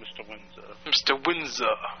 Yeah, Mr. Windsor. Mr.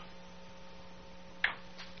 Windsor.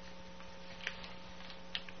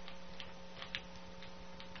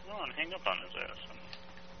 Come on, hang up on his ass.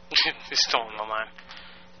 He's still on the line.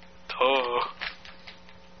 Oh.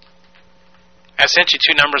 I sent you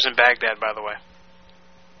 2 numbers in Baghdad, by the way.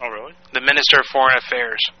 Oh, really? The Minister of Foreign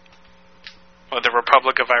Affairs of the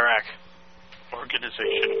Republic of Iraq.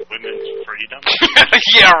 Organization of Women's Freedom?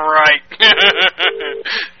 Yeah, right.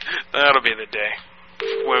 That'll be the day.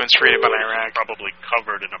 Women's freedom in Iraq. Probably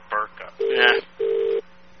covered in a burqa. Yeah.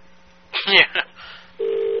 Yeah.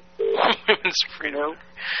 Women's freedom.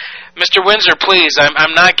 Mr. Windsor, please,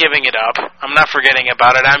 I'm not giving it up. I'm not forgetting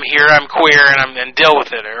about it. I'm here, I'm queer, and deal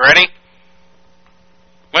with it. Ready?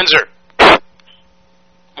 Windsor.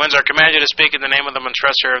 Windsor, I command you to speak in the name of the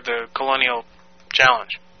Montressor of the Colonial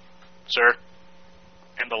Challenge. Sir?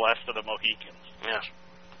 And the last of the Mohicans. Yes.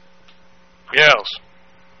 Yes.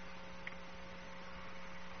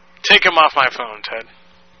 Take him off my phone, Ted.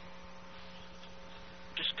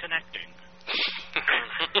 Disconnecting.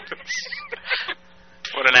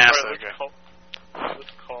 What an ass that guy.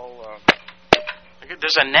 Let's call,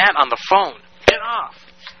 There's a gnat on the phone. Get off.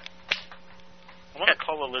 I want to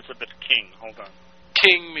call Elizabeth King. Hold on.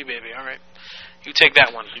 King me, baby. All right. You take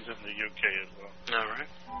that one. She's in the UK as well. All right.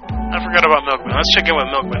 I forgot about Milkman. Let's check in with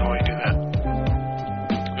Milkman while you do that.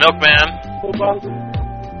 Milkman.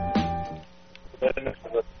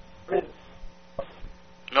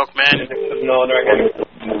 Milkman.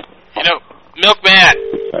 You know, Milkman.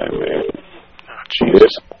 Oh,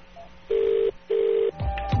 Jesus.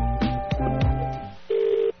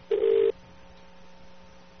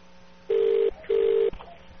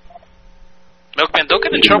 Milkman, don't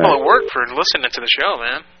get in trouble at work for listening to the show,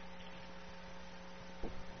 man.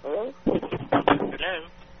 Hello? Hello?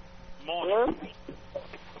 Morning. Hello?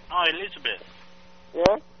 Hi, Elizabeth.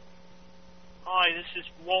 Yeah? Hi, this is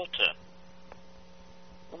Walter.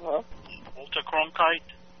 Uh-huh. Walter Cronkite.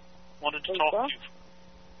 Wanted to talk to you.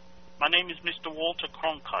 My name is Mr. Walter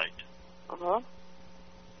Cronkite. Uh-huh.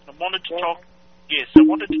 I wanted to talk Yes, I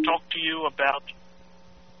wanted to talk to you about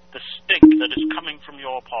the stink that is coming from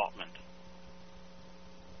your apartment.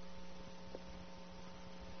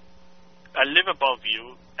 I live above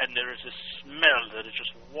you, and there is a smell that is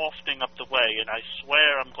just wafting up the way, and I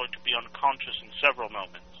swear I'm going to be unconscious in several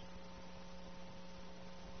moments.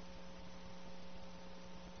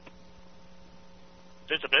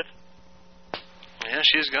 Elizabeth? Yeah,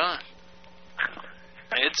 she's gone.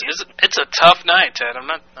 It's a tough night, Ted. I'm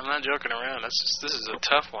not joking around. This is a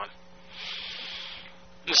tough one.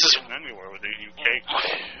 This is anywhere with the UK.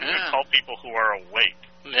 You can call people who are awake.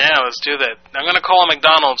 Yeah, let's do that. I'm gonna call a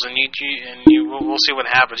McDonald's and we'll see what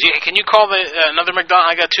happens. Yeah, can you call another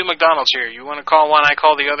McDonald's? I got 2 McDonald's here. You want to call one? I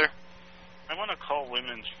call the other. I want to call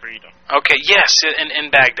Women's Freedom. Okay. Yes,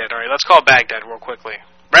 in Baghdad. All right. Let's call Baghdad real quickly.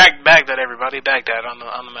 Baghdad, everybody. Baghdad on the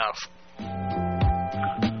mouth.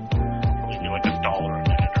 Maybe like $1 a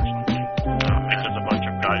minute or something. Because a bunch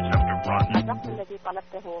of guys have to run.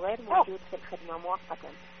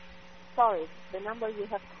 Sorry, the number you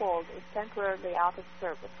have called is temporarily out of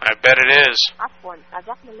service. I bet it is. Because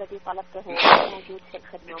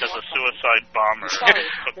of suicide bombers. Sorry,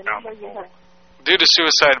 the number you have... Due to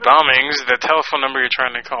suicide bombings, the telephone number you're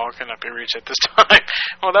trying to call cannot be reached at this time.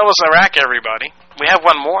 Well, that was Iraq, everybody. We have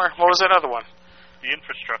one more. What was that other one? The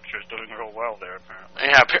infrastructure is doing real well there, apparently.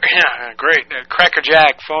 Yeah, great. Cracker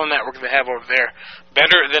Jack phone network they have over there.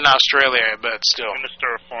 Better than Australia, I bet, still.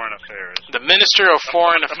 Minister of Foreign Affairs. The Minister of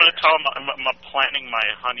Foreign Affairs. I'm going to tell him I'm planning my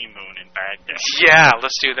honeymoon in Baghdad. Yeah,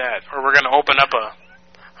 let's do that. Or we're going to open up a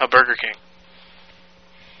Burger King.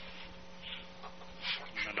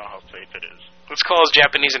 I don't know how safe it is. Let's call his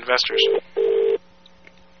Japanese investors.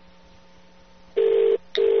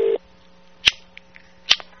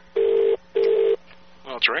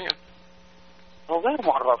 Oh, it's ringing. غير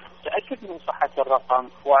معرف. تأكد من صحة الرقم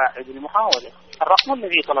وأعد المحاولة. الرقم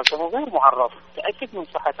الذي طلبته غير معرف. تأكد من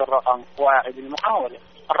صحة الرقم وأعد المحاولة.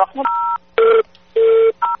 الرقم.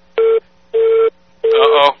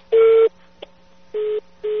 Uh-oh.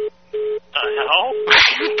 Hell?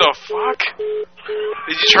 What the fuck?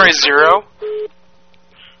 Did you try 0?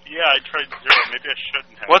 Yeah, I tried 0. Maybe I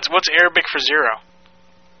shouldn't have. What's Arabic for 0?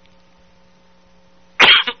 I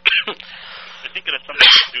think it has something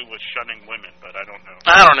to do with shunning women, but I don't know.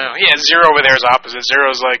 I don't know. Yeah, 0 over there is opposite. 0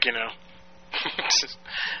 is like, 0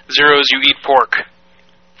 is you eat pork.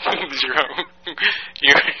 0.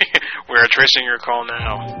 We're tracing your call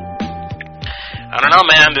now. I don't know,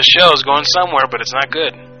 man. The show is going somewhere, but it's not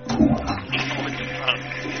good.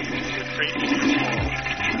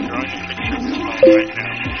 Right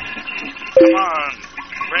now. Come on,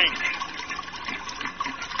 ring.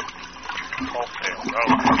 Call failed. Oh,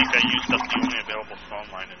 I think I used up the only available phone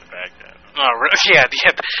line in the Baghdad. Oh, really? Yeah.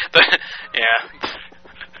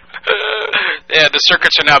 Yeah, the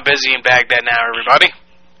circuits are now busy in Baghdad now, everybody.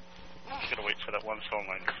 I'm going to wait for that one phone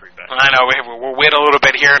line to free back. I know. We'll wait a little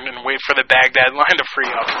bit here and then wait for the Baghdad line to free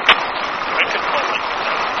up. I could call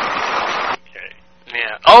okay.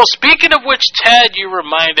 Yeah. Oh, speaking of which, Ted, you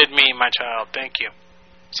reminded me, my child. Thank you.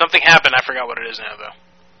 Something happened. I forgot what it is now, though.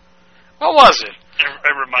 What was it?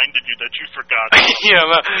 I reminded you that you forgot.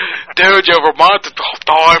 Dude, you reminded.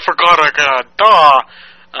 I forgot again.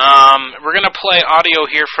 We're gonna play audio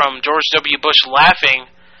here from George W. Bush laughing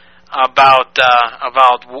about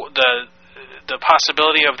the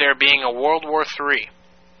possibility of there being a World War III.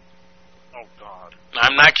 Oh God!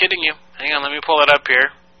 I'm not kidding you. Hang on, let me pull it up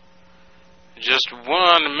here. Just 1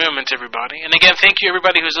 moment, everybody. And again, thank you,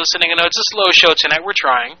 everybody who's listening. I know it's a slow show tonight. We're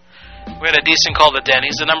trying. We had a decent call to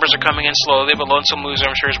Denny's. The numbers are coming in slowly, but Lonesome Loser,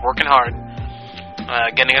 I'm sure, is working hard.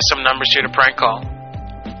 Getting us some numbers here to prank call.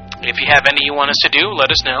 If you have any you want us to do,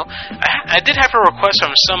 let us know. I did have a request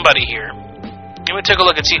from somebody here. Let me take a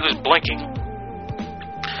look and see who's blinking.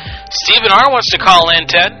 Stephen R. wants to call in,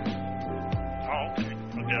 Ted. Oh, okay.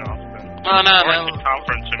 I'll get off then. Oh, no.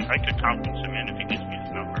 I could conference him in if he gives me his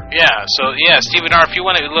number. Yeah, so, Stephen R., if you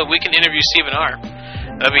want to, look, we can interview Stephen R.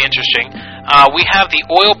 That'd be interesting. We have the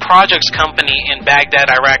Oil Projects Company in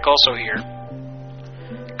Baghdad, Iraq, also here.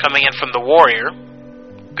 Coming in from the Warrior.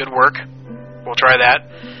 Good work. We'll try that.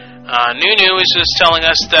 Nunu is just telling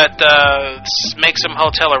us that make some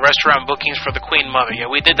hotel or restaurant bookings for the Queen Mother. Yeah,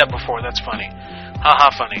 we did that before. That's funny.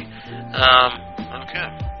 Haha, funny. Okay.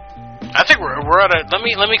 I think we're at a...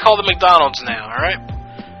 Let me call the McDonald's now, all right?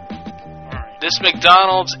 This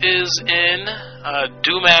McDonald's is in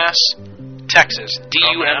Dumas, Texas.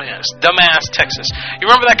 D-U-M-S. Dumas, Texas. You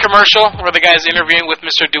remember that commercial where the guy's interviewing with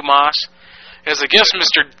Mr. Dumas? He's like, yes,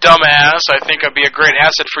 Mr. Dumbass, I think I'd be a great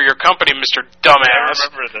asset for your company, Mr. Dumbass. I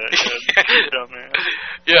remember that. Yeah, Dumbass.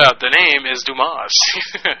 Yeah, the name is Dumas.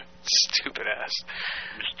 Stupid ass.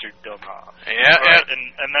 Mr. Dumbass. Yeah, right,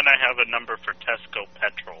 and then I have a number for Tesco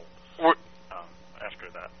Petrol.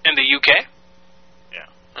 After that. In the UK? Yeah.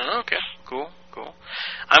 Oh, okay. Cool.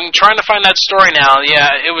 I'm trying to find that story now.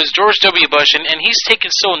 Yeah, it was George W. Bush, and he's taken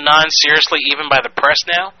so non-seriously even by the press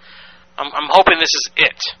now. I'm hoping this is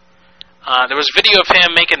it. There was video of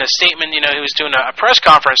him making a statement. He was doing a press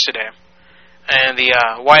conference today in the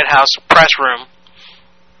White House press room,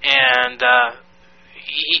 and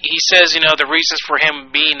he says, the reasons for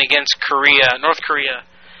him being against North Korea,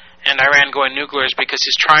 and Iran going nuclear is because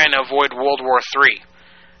he's trying to avoid World War III.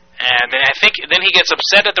 And then I think he gets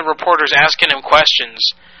upset at the reporters asking him questions,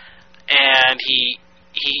 and he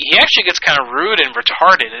actually gets kind of rude and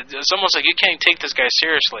retarded. It's almost like you can't take this guy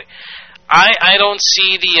seriously. I don't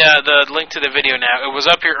see the link to the video now. It was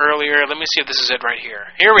up here earlier. Let me see if this is it right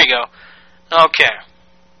here. Here we go. Okay.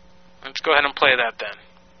 Let's go ahead and play that then.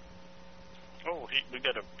 Oh, we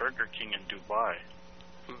got a Burger King in Dubai.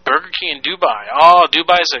 Burger King in Dubai. Oh,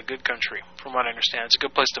 Dubai is a good country, from what I understand. It's a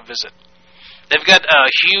good place to visit. They've got a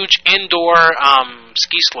huge indoor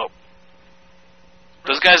ski slope.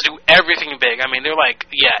 Those guys do everything big. I mean, they're like,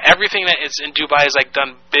 everything that is in Dubai is like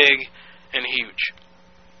done big and huge.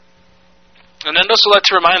 And then also like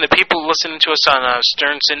to remind the people listening to us on on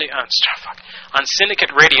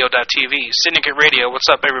SyndicateRadio.tv. Syndicate Radio, what's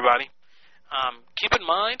up, everybody? Keep in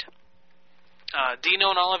mind, Dino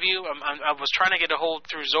and all of you, I was trying to get a hold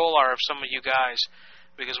through Zolar of some of you guys,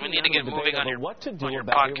 because we need to get moving on your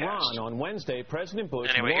podcast. Iran. On Wednesday, President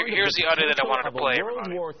Bush anyway, here's the audio that I wanted to play,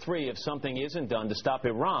 everybody. World War III if something isn't done to stop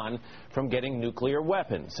Iran from getting nuclear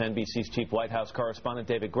weapons. NBC's chief White House correspondent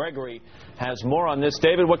David Gregory has more on this.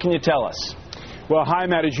 David, what can you tell us? Well, hi,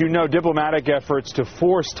 Matt. As you know, diplomatic efforts to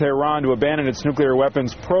force Tehran to abandon its nuclear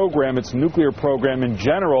weapons program, its nuclear program in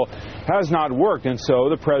general, has not worked, and so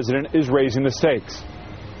the president is raising the stakes.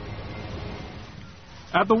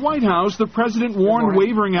 At the White House, the president warned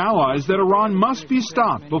wavering allies that Iran must be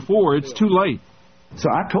stopped before it's too late. So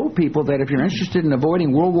I told people that if you're interested in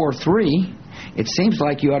avoiding World War III, it seems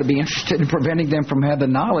like you ought to be interested in preventing them from having the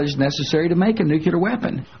knowledge necessary to make a nuclear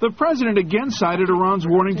weapon. The president again cited Iran's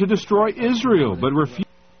warning to destroy Israel, but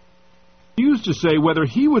refused to say whether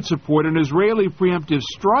he would support an Israeli preemptive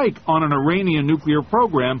strike on an Iranian nuclear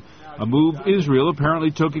program, a move Israel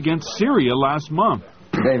apparently took against Syria last month.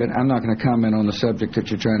 David, I'm not going to comment on the subject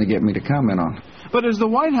that you're trying to get me to comment on. But as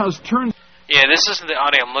the White House turned... Yeah, this isn't the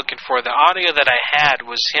audio I'm looking for. The audio that I had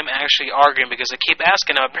was him actually arguing, because I keep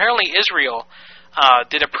asking him. Apparently Israel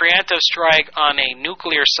did a preemptive strike on a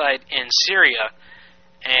nuclear site in Syria,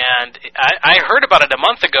 and I heard about it a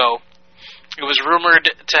month ago. It was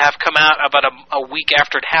rumored to have come out about a week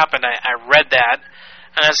after it happened. I read that,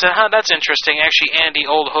 and I said, that's interesting. Actually, Andy,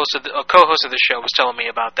 co-host of the show, was telling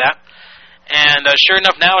me about that. And sure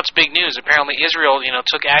enough, now it's big news. Apparently Israel,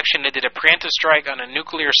 took action. They did a preemptive strike on a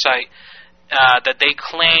nuclear site that they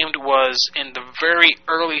claimed was in the very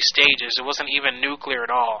early stages. It wasn't even nuclear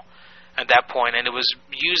at all at that point, and it was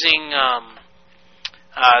using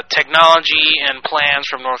technology and plans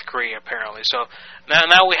from North Korea, apparently. So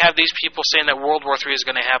now we have these people saying that World War III is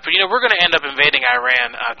going to happen. We're going to end up invading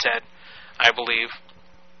Iran, Ted, I believe.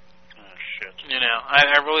 Oh, shit.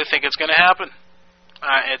 I really think it's going to happen.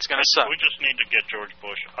 It's going to suck. We just need to get George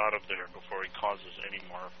Bush out of there before he causes any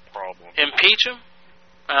more problems. Impeach him?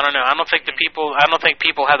 I don't know. I don't think people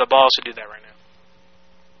have the balls to do that right now.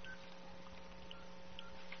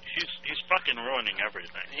 He's fucking ruining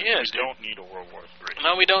everything. He is. We don't need a World War III.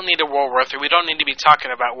 No, we don't need a World War III. We don't need to be talking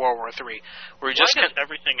about World War III. Why does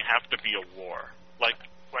everything have to be a war? Like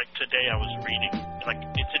today I was reading,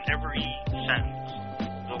 it's in every sentence.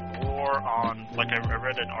 The war on, I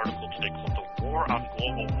read an article today called The War on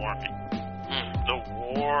Global Warming. The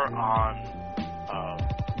war on,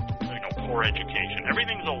 poor education.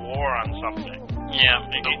 Everything's a war on something. Yeah.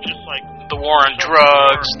 It's just like... The war on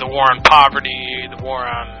drugs, the war on poverty, the war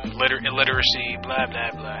on illiteracy, blah,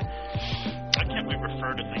 blah, blah. Why can't we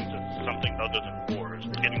refer to things as something other than wars?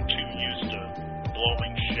 We're getting too used to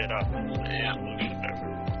blowing shit up as the solution ever.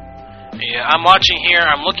 Yeah, I'm watching here.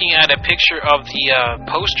 I'm looking at a picture of the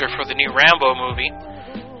poster for the new Rambo movie.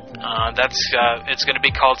 It's going to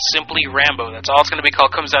be called Simply Rambo. That's all it's going to be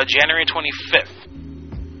called. Comes out January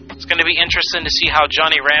 25th. It's going to be interesting to see how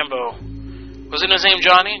Johnny Rambo... Wasn't his name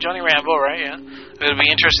Johnny? Johnny Rambo, right? Yeah. It'll be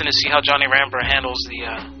interesting to see how Johnny Rambo handles the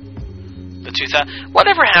 2000...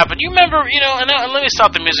 Whatever happened? You remember, and let me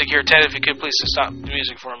stop the music here, Ted, if you could please stop the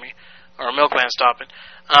music for me. Or Milkman, stop it.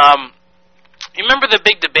 You remember the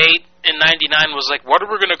big debate in 99 was like, what are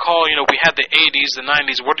we going to call, we had the 80s, the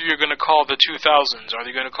 90s, what are you going to call the 2000s? Are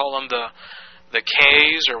they going to call them the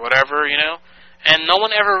Ks or whatever, And no one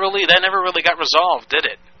ever really, that never really got resolved, did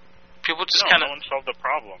it? People just kind of... No one solved the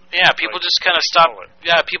problem. Yeah, people just kind of stopped...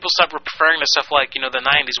 Yeah, people stopped referring to stuff like, the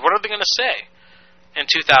 90s. What are they going to say in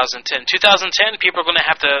 2010? 2010, people are going to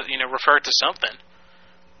have to, refer to something.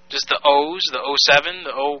 Just the O's, the 07,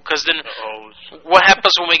 the O... Because then... The O's. What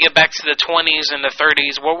happens when we get back to the 20s and the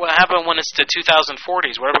 30s? What will happen when it's the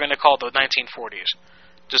 2040s? What are we going to call the 1940s?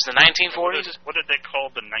 Just the 1940s? What did they call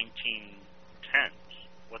the 1910s?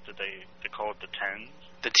 What did they call it, the 10s?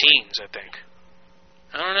 The teens, I think.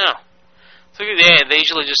 I don't know. So yeah, they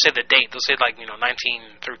usually just say the date. They'll say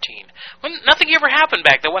 1913. When nothing ever happened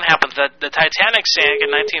back then. What happened? The Titanic sank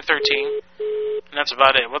in 1913, and that's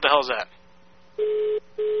about it. What the hell is that?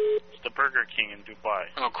 It's the Burger King in Dubai.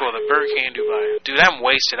 Oh, cool. The Burger King in Dubai. Dude, I'm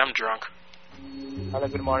wasted. I'm drunk. Hello,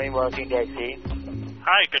 good morning, working taxi.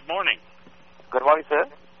 Hi, good morning. Good morning, sir.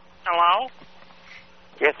 Hello?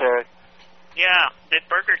 Yes, sir. Yeah, the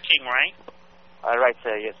Burger King, right? All right,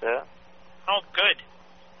 sir. Yes, sir. Oh, good.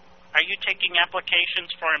 Are you taking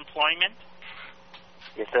applications for employment?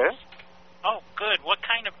 Yes, sir. Oh, good. What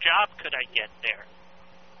kind of job could I get there?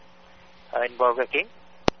 In Burger King?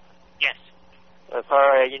 Yes.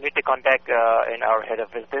 Sir, you need to contact in our head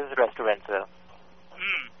office. This is restaurant, sir.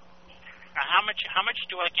 How much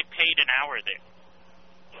do I get paid an hour there?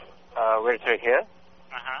 Where, sir? Here?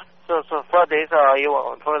 Uh-huh. So for this,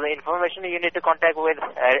 for the information, you need to contact with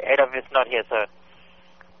head office, not here, sir.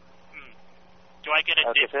 Do I get a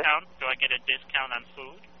discount? Sir? Do I get a discount on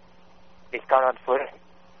food? Discount on food?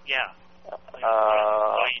 Yeah.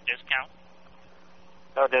 Employee discount?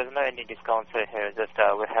 No, there's no any discounts here. Just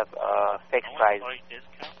we have fixed price. Employee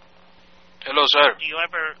discount? Hello, sir. Do you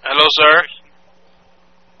ever? Hello, sir.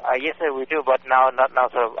 Yes, sir, we do, but not now,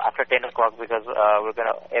 sir. After 10 o'clock, because we're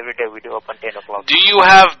gonna every day we do open 10 o'clock. Do you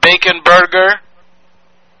have bacon burger?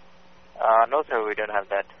 No, sir, we don't have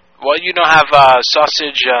that. Well, you don't have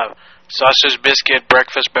sausage biscuit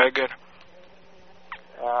breakfast burger?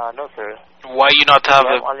 No, sir. Why you not have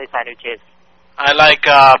we have only sandwiches. I like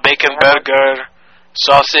bacon burger,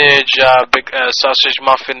 sausage sausage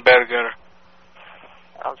muffin burger.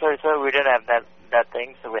 I'm sorry, sir, we don't have that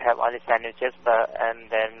thing, so we have only sandwiches,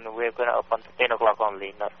 and then we're gonna open 10 o'clock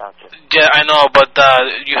only, not now, sir. Yeah, I know, but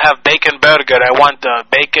you have bacon burger. I want the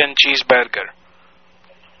bacon cheeseburger.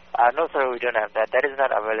 No, sir, we don't have that. That is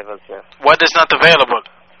not available, sir. What is not available?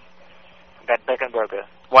 That bacon burger.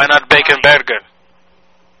 Why not bacon burger?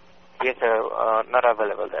 Yes, sir, not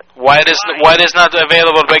available that. Why is not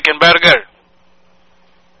available bacon burger?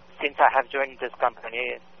 Since I have joined this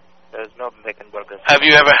company, there's no bacon burger. Have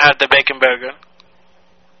you ever had the bacon burger?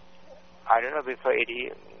 I don't know, before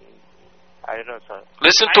 80, I don't know, sir.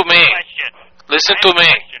 Listen to me. Listen to me.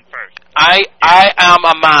 I am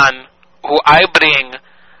a man who I bring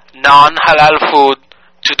non-halal food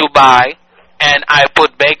to Dubai, and I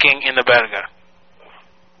put bacon in the burger.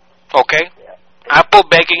 Okay? I put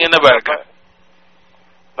bacon in the burger.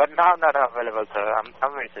 But now not available, sir. I'm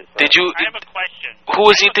very sorry, sir. I have a question. Who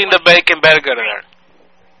is eating the bacon burger there?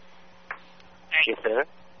 Yes, sir.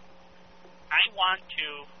 I want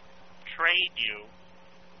to trade you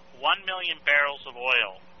 1 million barrels of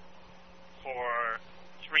oil for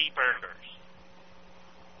 3 burgers.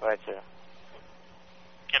 Right, sir.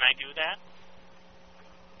 Can I do that?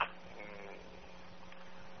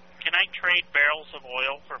 Can I trade barrels of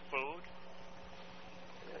oil for food?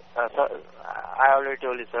 Sir, I already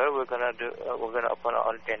told you, sir. We're gonna open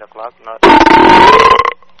on 10 o'clock. Not.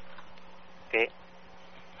 Okay.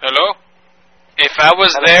 Hello. If I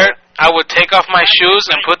was there, I would take off my shoes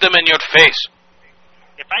and put them in your face.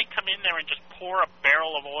 If I come in there and just pour a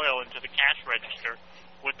barrel of oil into the cash register,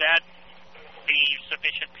 would that be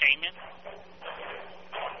sufficient payment?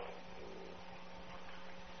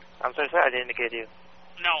 I'm sorry, sir. I didn't get you.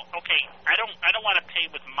 No. Okay. I don't want to pay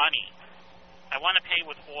with money. I want to pay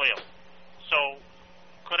with oil. So,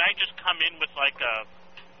 could I just come in with like a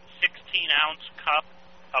 16-ounce cup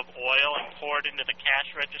of oil and pour it into the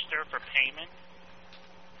cash register for payment?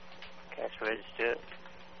 Cash register.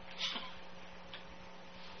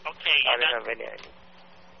 Okay. I don't have any idea.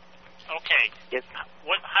 Okay. Yes.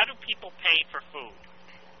 How do people pay for food?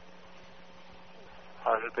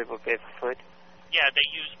 How do people pay for food? Yeah, they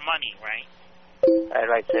use money, right?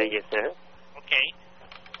 Right, sir. Yes, sir. Okay.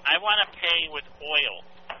 I want to pay with oil.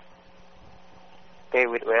 Pay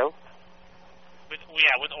with oil? With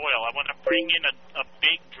oil. I want to bring in a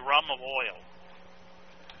big drum of oil.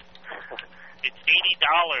 It's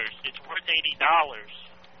 $80. It's worth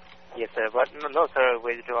 $80. Yes, sir. But no, sir.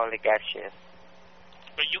 We do only cashier.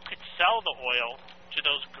 But you could sell the oil to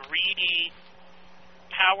those greedy,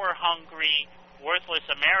 power-hungry worthless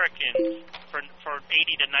Americans for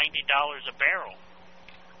 $80 to $90 a barrel.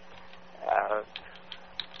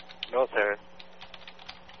 No, sir.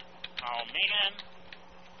 Oh, man.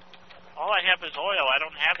 All I have is oil. I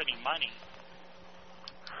don't have any money.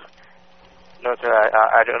 No, sir.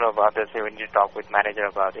 I don't know about this. We need to talk with manager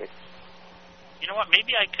about it. You know what?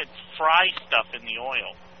 Maybe I could fry stuff in the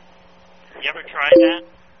oil. You ever try that?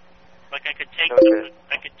 Like I could take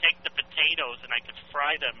the potatoes and I could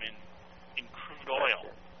fry them in crude oil.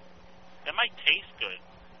 That might taste good.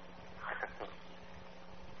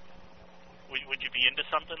 Would you be into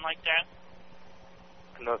something like that?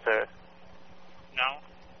 No, sir. No?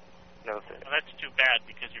 No, sir. Well, that's too bad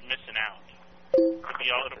because you're missing out.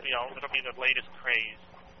 It'll be the latest craze.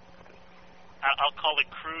 I'll call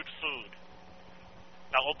it crude food.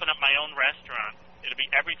 I'll open up my own restaurant.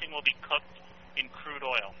 Everything will be cooked in crude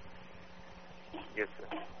oil. Yes,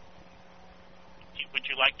 sir. Would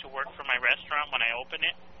you like to work for my restaurant when I open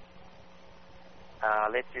it?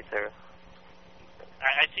 Let's see, sir.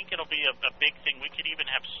 I think it'll be a big thing. We could even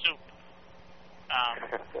have soup.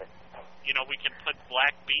 You know, we can put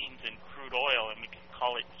black beans in crude oil and we can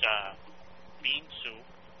call it bean soup.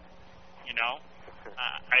 You know,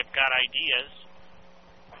 I've got ideas.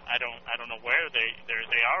 I don't know where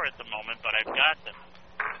they are at the moment, but I've got them.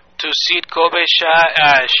 Tusit Kobe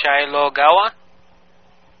Shailogawa?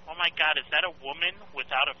 Oh my God, is that a woman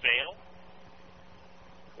without a veil?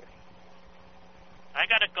 I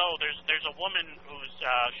gotta go. There's a woman who's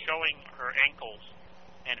showing her ankles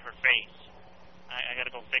and her face. I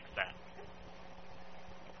gotta go fix that.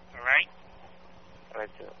 All right. All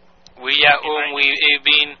right, sir. We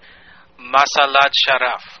ibn masalat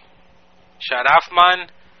sharaf. Sharaf man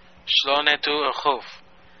shlonetu khuf.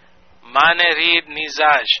 Mane rid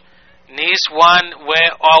nizaj. Niswan we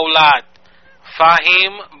aulad.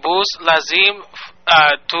 Fahim bus lazim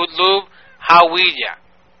tudlub hawiya.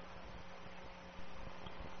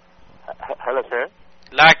 Hello, sir.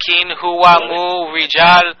 Lakin huwa mu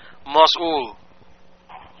rijal mas'ul.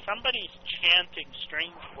 Somebody's chanting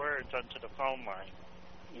strange words onto the phone line.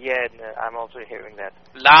 Yeah, I'm also hearing that.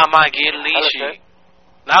 Lama Gilishi.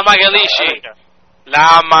 Lama Gilishi.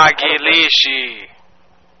 Lama Gilishi.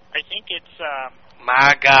 I think it's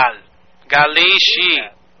Magal. Galishi.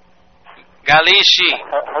 Galishi.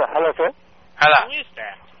 Hello, sir. Hello. Who is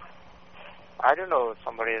that? I don't know.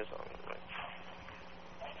 Somebody is.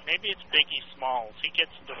 Maybe it's Biggie Smalls. He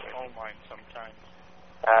gets the phone line sometimes.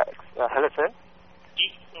 Hello, sir.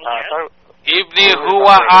 Yes? Ibni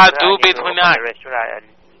huwa adu bithunak.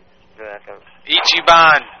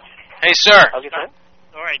 Ichiban. Hey, sir. Okay, sir.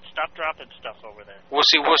 All right, stop dropping stuff over there.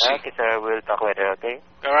 Wussy. Okay, sir. We'll talk later, okay?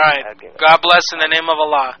 All right. Okay. God bless in the name of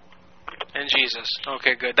Allah and Jesus.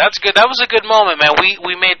 Okay, good. That's good. That was a good moment, man.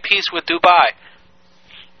 We made peace with Dubai.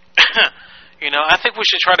 You know, I think we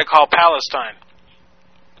should try to call Palestine.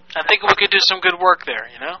 I think we could do some good work there,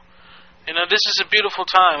 you know? You know, this is a beautiful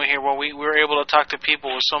time here where we were able to talk to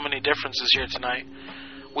people with so many differences here tonight.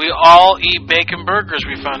 We all eat bacon burgers,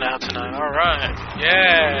 we found out tonight. All right.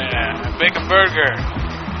 Yeah. Bacon burger.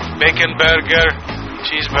 Bacon burger.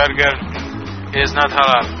 Cheeseburger is not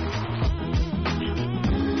halal.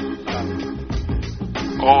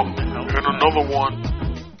 Oh, and another one.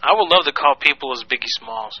 I would love to call people as Biggie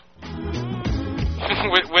Smalls.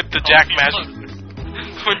 with the Jack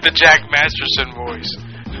with the Jack Masterson voice.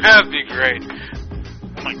 That'd be great.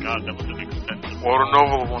 Oh my God, that was an expensive What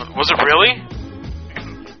another one. Was it really?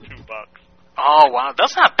 $2. Oh wow,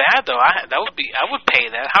 that's not bad though. I would pay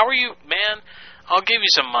that. How are you, man? I'll give you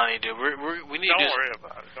some money, dude. We need to. Don't worry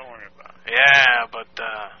about it. Yeah, but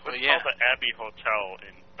It's yeah. called the Abbey Hotel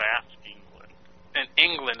in Bath, England. In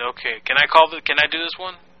England, okay. Can I do this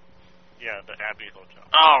one? Yeah, the Abbey Hotel.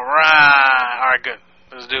 All right, good.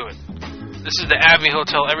 Let's do it. This is the Abbey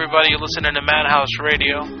Hotel. Everybody, you're listening to Madhouse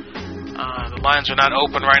Radio. The lines are not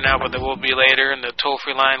open right now, but they will be later, and the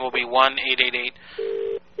toll-free line will be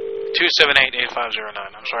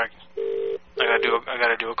 1-888-278-8509. I'm sorry. I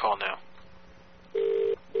gotta do a call now.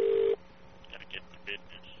 Gotta get to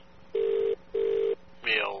business.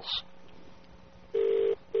 Meals.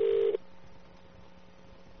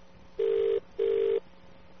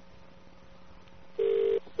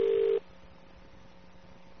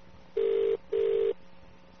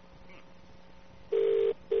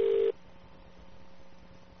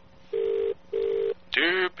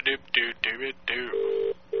 Doop-doop-doop-doop-doop.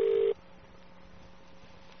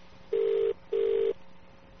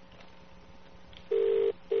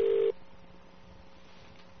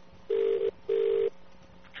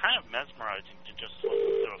 Kind of mesmerizing to just listen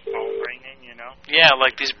to a phone ringing, you know? Yeah,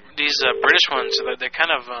 like these British ones. They're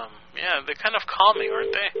kind of they're kind of calming,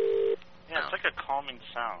 aren't they? Yeah, it's like a calming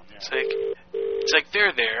sound. Yeah. It's like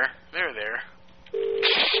they're there. They're there.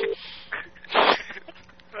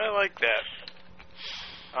 I like that.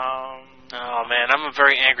 Oh man, I'm a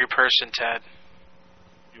very angry person, Ted.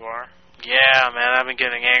 You are? Yeah, man, I've been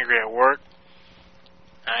getting angry at work.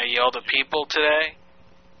 I yelled at people today.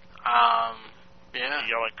 Yeah. You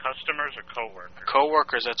yell at customers or coworkers?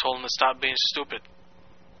 Coworkers. I told them to stop being stupid.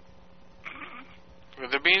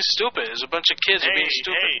 They're being stupid. There's a bunch of kids who are being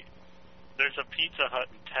stupid. Hey, there's a Pizza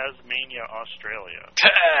Hut in Tasmania, Australia.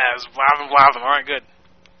 Wow. All right, good.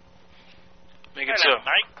 Make it so.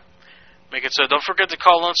 Make it so. Don't forget to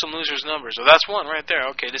call Lonesome Losers numbers. So that's one right there.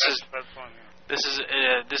 Okay, this is one.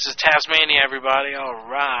 Yeah. This is Tasmania, everybody. All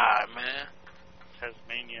right, man.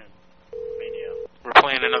 Tasmania. We're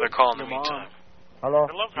playing another call in the meantime. Hello.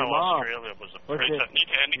 I love how Australia was a place that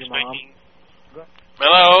needed expecting.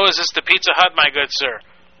 Hello, is this the Pizza Hut, my good sir?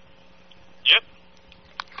 Yep.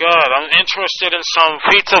 Good. I'm interested in some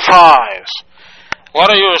pizza fries. What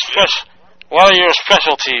are your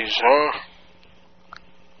specialties, sir?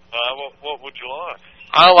 What would you like?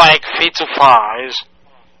 I like pizza fries.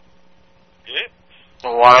 Yeah.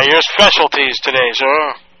 What are your specialties today,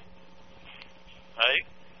 sir? Hey.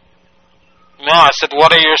 No, I said,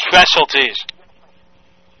 what are your specialties?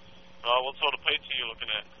 What sort of pizza are you looking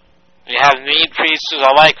at? You have meat pizzas.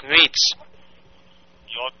 I like meats.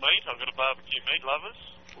 You like meat? I've got a barbecue meat lovers.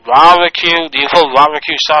 Barbecue? Do you put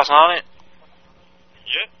barbecue sauce on it?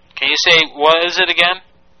 Yeah. Can you say, what is it again?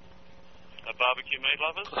 A barbecue meat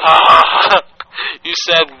lovers? You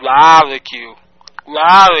said barbecue.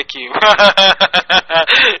 Barbecue.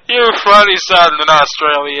 You're funny sounding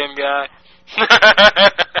Australian guy.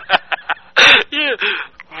 Yeah.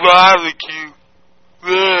 Barbecue.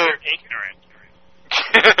 Ignorant.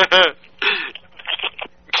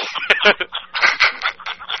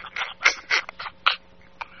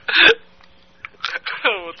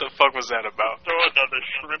 What the fuck was that about? Throw another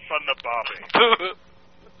shrimp on the barbie.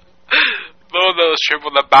 Throw another shrimp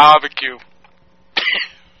on the barbecue.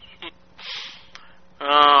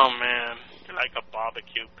 Oh, man. You like a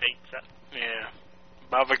barbecue pizza? Yeah.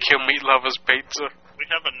 Barbecue meat lovers pizza. We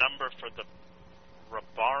have a number for the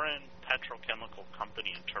Rabaran Petrochemical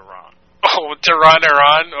Company in Tehran. Oh, Tehran,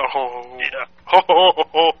 Iran? Oh. Yeah.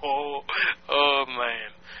 Oh,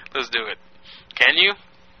 man. Let's do it. Can you?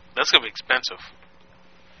 That's going to be expensive.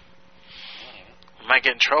 You might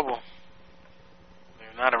get in trouble.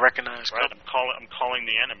 They're not a recognized company. I'm calling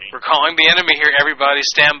the enemy. We're calling the enemy here, everybody.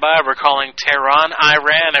 Stand by. We're calling Tehran,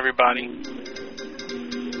 Iran, everybody.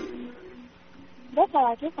 Hi,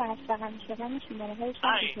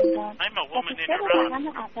 I'm a woman in Iran. I'm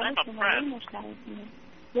a friend.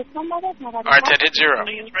 Alright, Ted, hit 0.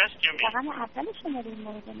 Please rescue me.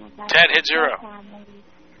 Ted, hit 0.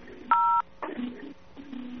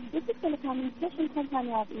 This is the communication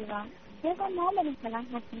company of Iran. They are normally Salam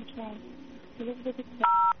Hassan train. Please visit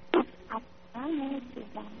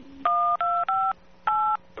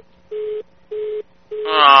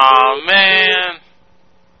Aw, man.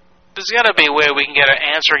 There's got to be a way we can get an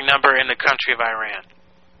answering number in the country of Iran.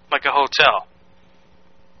 Like a hotel.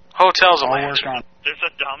 Hotels will answer. There's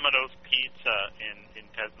a Domino's Pizza in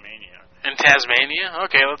Tasmania. In Tasmania?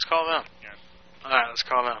 Okay, let's call them. Yeah. Alright, let's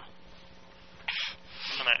call them.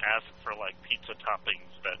 I'm going to ask for, like, pizza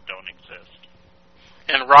toppings that don't exist.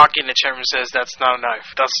 And Rocky in the chat room says, that's not a knife.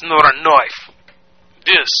 That's not a knife.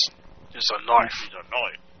 This is a knife. This is a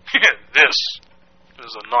knife. This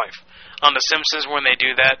is a knife. On The Simpsons, when they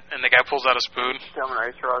do that, and the guy pulls out a spoon.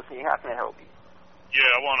 Domino's, Rosie, how can I help you? Yeah,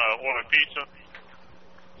 I want a pizza.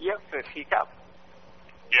 Yep, for pickup.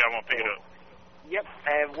 Yeah, I want pizza. Yep,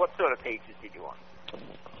 and what sort of pizzas did you want?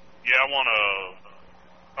 Yeah, I want to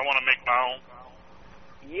make my own.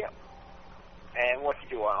 Yep. And what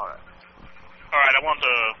did you want on it? Alright, I want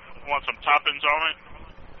some toppings on it.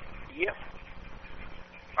 Yep.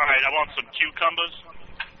 Alright, I want some cucumbers.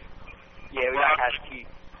 Yeah, we don't have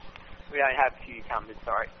cucumbers,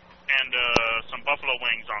 sorry. And some buffalo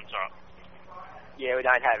wings on top. Yeah, we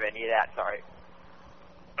don't have any of that, sorry.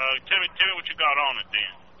 Tell me what you got on it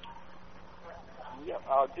then. Yep,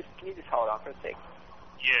 can you just hold on for a sec?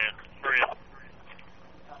 Yeah, hurry up.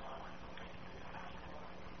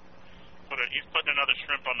 He's putting another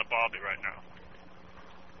shrimp on the barbie right now.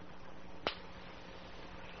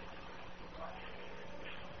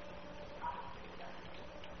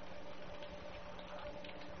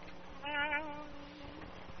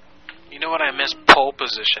 You know what I miss? Pole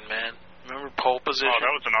position, man. Remember pole position? Oh,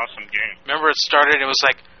 that was an awesome game. Remember it started, it was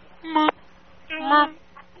like...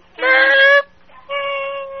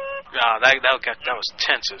 that was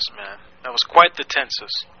tenses, man. That was quite the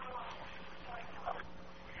tenses.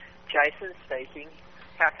 Jason speaking.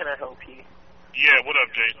 How can I help you? Yeah, what up,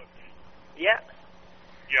 Jason? Yeah.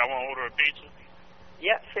 Yeah, I want to order a pizza.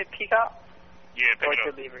 Yeah, for pick up? Yeah, pick or it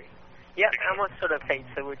up. delivery? Yeah, and what sort of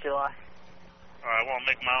pizza would you like? I want to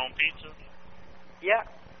make my own pizza. Yeah.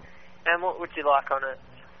 And what would you like on it?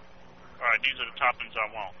 Alright, these are the toppings I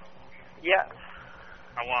want. Yeah.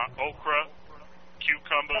 I want okra,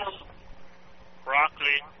 cucumbers,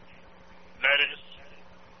 broccoli, lettuce,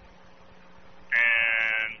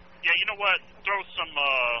 and yeah, you know what? Throw some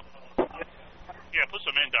put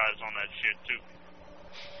some endives on that shit too.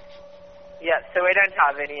 Yeah, so we don't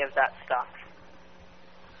have any of that stuff.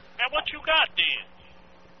 Now what you got then?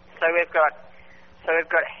 So we've got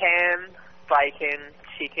ham, bacon,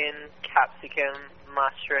 chicken, capsicum,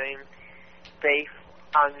 mushroom, beef,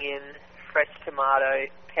 onion, fresh tomato,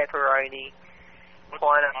 pepperoni,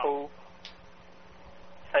 pineapple.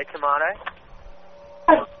 So tomato?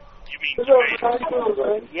 You mean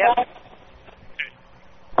tomato? Yep.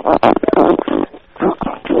 Oh,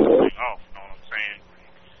 no, I'm saying.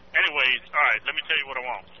 Anyways, alright, let me tell you what I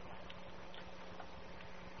want.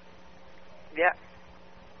 Yep.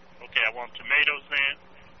 Okay, I want tomatoes then.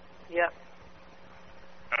 Yep.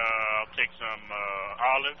 I'll take some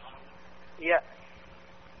olives. Yep.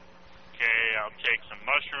 Okay, I'll take some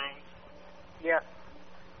mushrooms. Yep.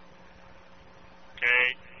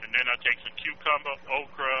 Okay, and then I'll take some cucumber,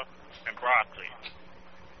 okra, and broccoli.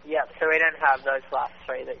 Yep, so we don't have those last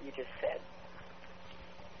three that you just said.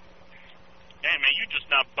 Hey, man, you just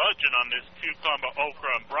not budging on this cucumber,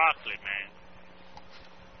 okra, and broccoli, man.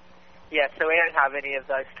 Yeah, so we don't have any of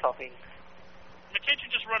those toppings. Now, can't you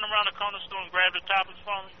just run around the corner store and grab the toppings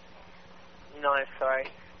for me? No, sorry.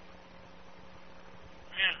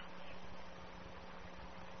 Yeah.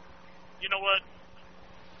 You know what?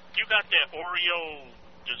 You got that Oreo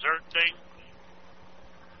dessert thing?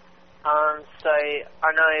 So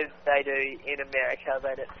I know they do in America,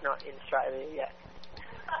 but it's not in Australia yet.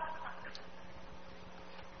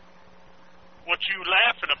 What you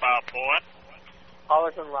laughing about, boy? I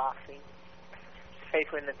wasn't laughing.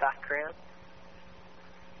 People in the background.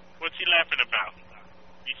 What's he laughing about?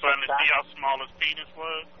 You finally see how small his penis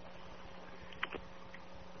was?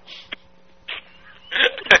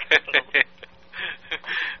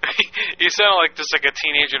 You sound like just like a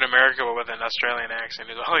teenager in America but with an Australian accent.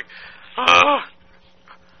 He's all like, oh,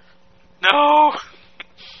 no.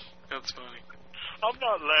 That's funny. I'm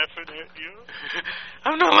not laughing at you.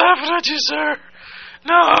 I'm not laughing at you, sir.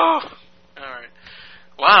 No. All right.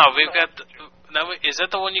 Wow, we've got. Is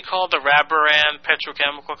that the one you called the Rabaran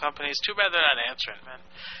Petrochemical Company? It's too bad they're not answering, man.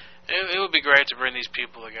 It would be great to bring these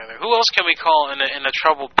people together. Who else can we call in a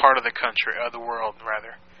troubled part of the country, or the world,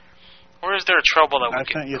 rather? Where is there a trouble that we can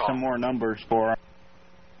call? I sent you some more numbers for.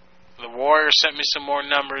 The Warrior sent me some more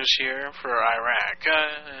numbers here for Iraq.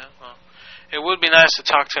 Well, it would be nice to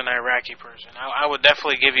talk to an Iraqi person. I would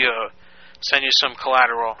definitely send you some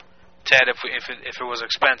collateral, Ted, if it was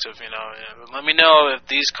expensive. You know, let me know if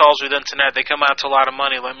these calls are done tonight. They come out to a lot of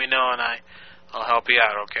money. Let me know, and I'll help you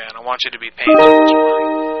out. Okay, I don't want you to be paying too much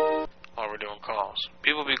money while we're doing calls.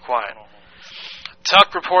 People, be quiet.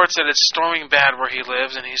 Tuck reports that it's storming bad where he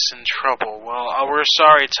lives and he's in trouble. Well, we're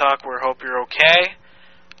sorry, Tuck. We hope you're okay.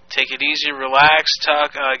 Take it easy, relax,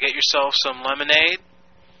 Tuck. Get yourself some lemonade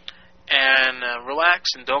and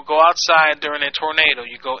relax, and don't go outside during a tornado.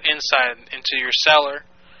 You go inside into your cellar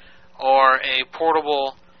or a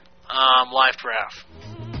portable life raft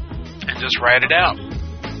and just ride it out.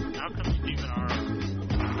 How come Stephen R?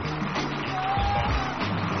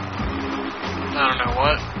 I don't know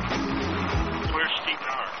what. Where's Stephen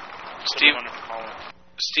R? Stephen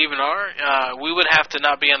R? We would have to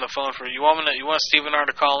not be on the phone for you. You want Stephen R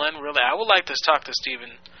to call in? Really? I would like to talk to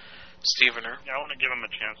Stephener. Yeah, I want to give him a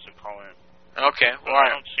chance to call in. Okay, but all right.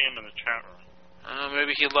 I don't see him in the chat room.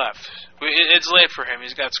 Maybe he left. It's late for him.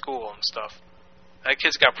 He's got school and stuff. That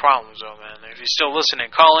kid's got problems, though, man. If you're still listening,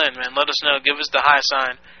 call in, man. Let us know. Give us the high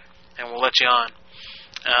sign, and we'll let you on.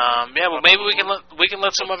 Yeah, well, maybe we can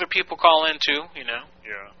let some other people call in too. You know.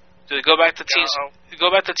 Yeah. Go back to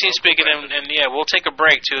TeamSpeak and yeah, we'll take a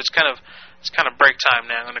break too. It's kind of break time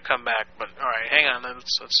now. I'm going to come back, but all right, hang on.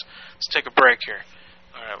 Let's take a break here.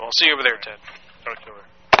 All right, well, I'll see you over there, Ted. Talk to her.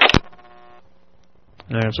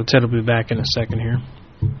 All right, so Ted will be back in a second here.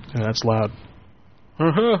 Oh, that's loud.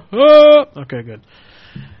 Okay, good.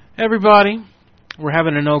 Everybody, we're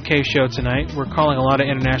having an okay show tonight. We're calling a lot of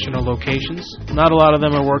international locations. Not a lot of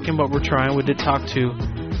them are working, but we're trying. We did talk to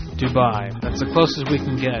Dubai. That's the closest we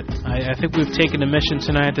can get. I think we've taken a mission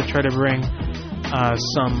tonight to try to bring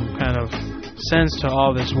some kind of sense to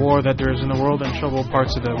all this war that there is in the world and troubled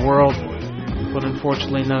parts of the world. But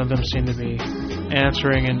unfortunately, none of them seem to be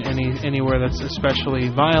answering in anywhere that's especially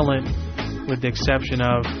violent, with the exception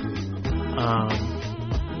of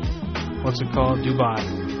what's it called, Dubai.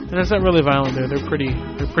 And it's not really violent there. They're pretty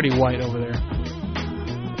white over there.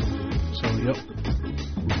 So yep.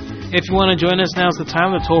 If you want to join us, now's the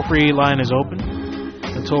time. The toll-free line is open.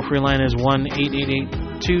 The toll-free line is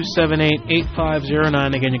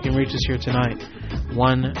 1-888-278-8509. Again, you can reach us here tonight.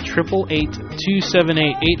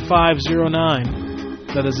 1-888-278-8509.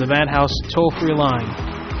 That is the Madhouse toll-free line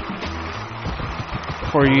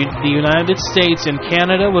for the United States and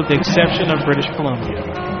Canada, with the exception of British Columbia.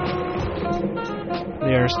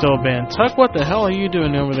 They are still banned. Tuck, what the hell are you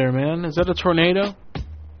doing over there, man? Is that a tornado?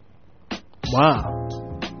 Wow.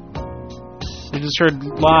 We just heard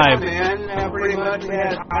live. Yeah, man, pretty much we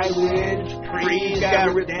had high winds, trees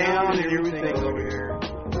got ripped down, and everything over here.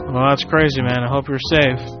 Well, that's crazy, man. I hope you're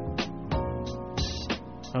safe.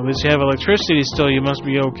 At least you have electricity still. You must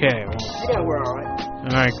be okay. Yeah, we're all right.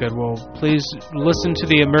 All right, good. Well, please listen to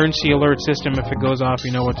the emergency alert system. If it goes off,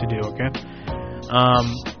 you know what to do, okay?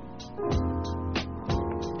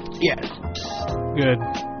 Yes. Good.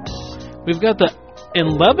 We've got the... In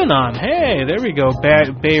Lebanon. Hey, there we go.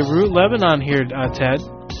 Beirut, Lebanon here, Ted.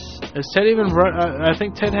 Is Ted even... I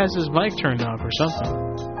think Ted has his mic turned off or something.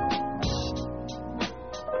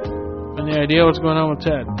 Any idea what's going on with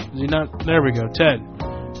Ted? Is he not... There we go. Ted.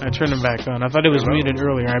 I turned him back on. I thought it was muted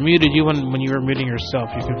earlier. I muted you when you were muting yourself.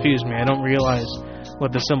 You confused me. I don't realize what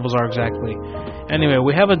the symbols are exactly. Anyway,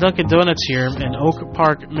 we have a Dunkin' Donuts here in Oak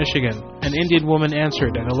Park, Michigan. An Indian woman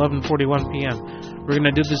answered at 11:41 p.m. We're going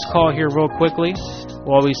to do this call here real quickly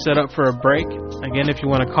while we set up for a break. Again, if you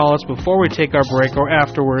want to call us before we take our break or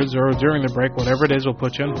afterwards or during the break, whatever it is, we'll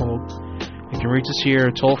put you on hold. You can reach us here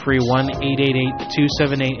toll-free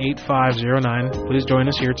 1-888-278-8509. Please join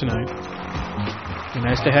us here tonight. Be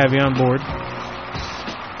nice to have you on board.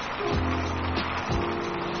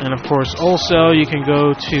 And of course, also, you can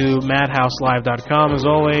go to madhouselive.com as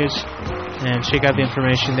always and check out the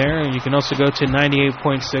information there. And you can also go to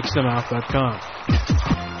 98.6themouth.com.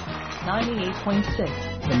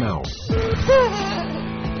 98.6 The Mouth.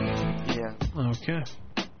 Yeah. Okay.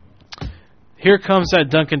 Here comes that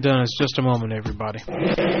Dunkin' Donuts. Just a moment, everybody.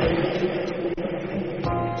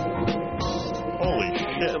 Holy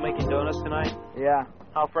shit. Still making donuts tonight? Yeah.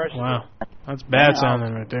 How fresh? Wow. That's bad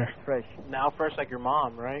sounding right there. Fresh. Now fresh like your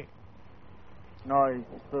mom, right? No,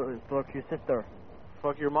 it's like your sister.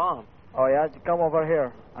 Fuck your mom. Oh, yeah? Come over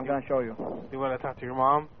here. I'm going to show you. You want to talk to your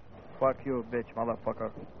mom? Fuck you, bitch,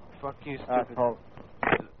 motherfucker. Fuck you, stupid. Asshole.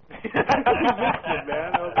 Man,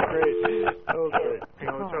 that was great. That was great. Hang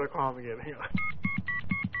on, let's try to call him again. Hang on.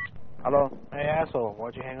 Hello? Hey, asshole,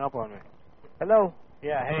 why'd you hang up on me? Hello?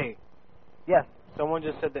 Yeah, hey. Yes. Someone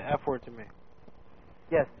just said the F word to me.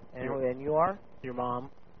 Yes. And you are? Your mom.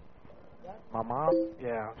 My mom?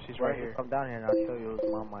 Yeah, she's right here. Come down here and I'll show you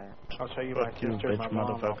who's mom I am. I'll show you my sister and my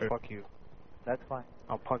mom. I'll fuck you. That's fine.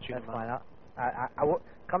 I'll punch you in the mouth. I will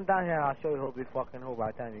come down here and I'll show you who'll be fucking who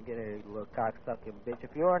by the time you get here, you little cocksucking bitch.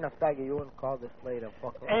 If you weren't a faggot, you wouldn't call this lady a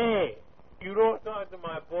fucker. Hey, you don't talk to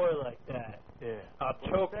my boy like that. Yeah. I'll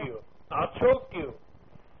choke you. I'll choke you.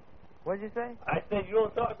 What'd you say? I said you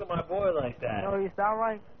don't talk to my boy like that. No, you sound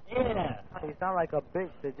like? Yeah. You sound like a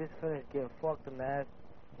bitch that just finished getting fucked in the ass.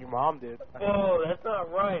 Your mom did. Oh, that's not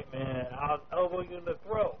right, man. I'll elbow you in the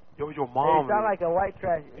throat. Yo, your mom. You sound like a white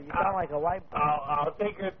trash. You sound like a white. I'll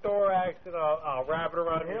take your thorax and I'll wrap it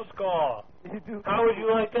around your skull. How would you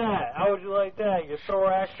like that? How would you like that? Your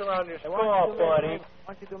thorax around your skull, buddy. Why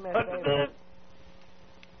don't you do me a favor?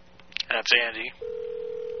 That's Andy.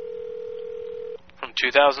 From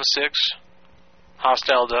 2006,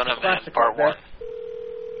 Hostile Donut Man, Part 1.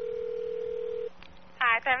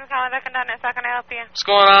 Hi, thanks for calling Dunkin' Donuts. How can I help you? What's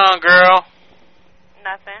going on, girl?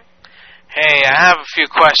 Nothing. Hey, I have a few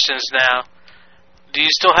questions now. Do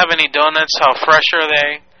you still have any donuts? How fresh are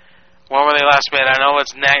they? When were they last made? I know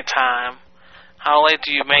it's nighttime. How late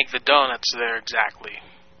do you make the donuts there exactly?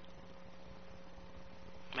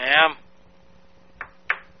 Ma'am?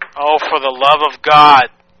 Oh, for the love of God.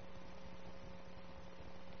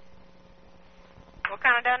 What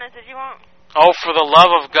kind of donuts did you want? Oh, for the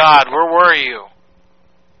love of God, where were you?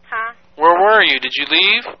 Huh? Where were you? Did you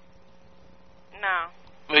leave? No.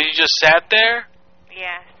 Well, you just sat there?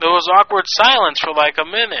 Yes. There was awkward silence for like a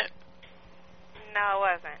minute. No, it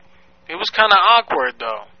wasn't. It was kind of awkward,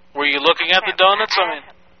 though. Were you looking at the donuts? I mean,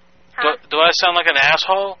 huh? do I sound like an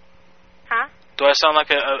asshole? Huh? Do I sound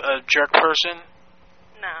like a jerk person?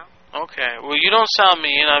 No. Okay. Well, you don't sound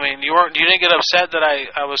mean. I mean, you didn't get upset that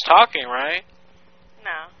I was talking, right?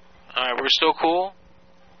 No. All right, we're still cool?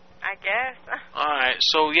 I guess. All right.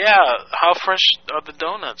 So, yeah, how fresh are the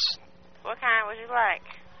donuts? What kind would you like?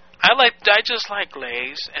 I just like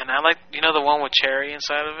glaze, and I like, you know, the one with cherry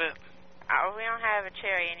inside of it? Oh, we don't have a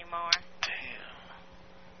cherry anymore. Damn.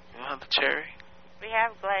 You don't have the cherry? We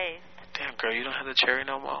have glaze. Damn, girl, you don't have the cherry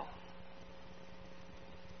no more?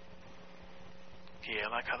 Yeah, I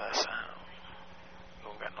like how that sounds. You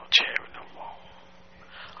don't got no cherry no more.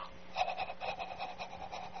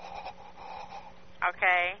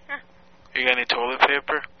 Okay. You got any toilet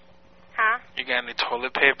paper? Huh? You got any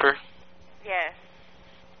toilet paper? Yes.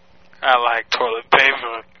 I like toilet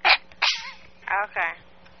paper. Okay.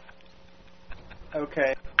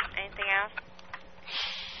 Okay. Anything else?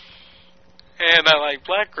 And I like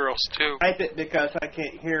black girls, too. Type it because I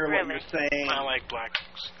can't hear what you're saying. I like black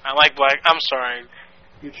girls. I'm sorry.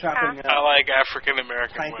 You're chopping up. I like African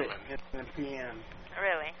American Type women. it in the PM.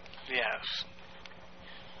 Really? Yes.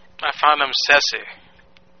 I found them sassy.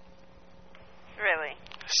 Really?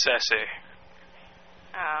 Sassy.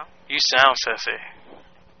 Oh. You sound sassy.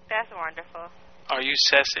 That's wonderful. Are you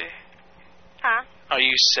sassy? Huh? Are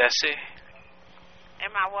you sassy?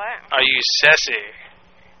 Am I what? Are you sassy?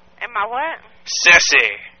 Am I what?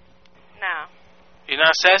 Sassy. No. You're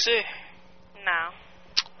not sassy? No.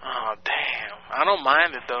 Oh, damn. I don't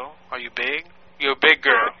mind it, though. Are you big? You're a big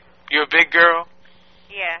girl. You're a big girl?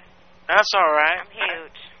 Yeah. That's all right. I'm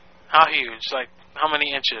huge. How huge? Like, how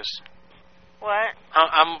many inches? What?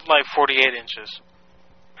 I'm like 48 inches.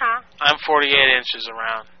 Huh? I'm 48 inches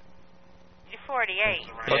around. You're 48.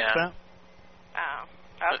 Yeah. Oh.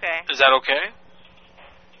 Okay. Is that okay?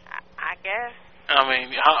 I guess. I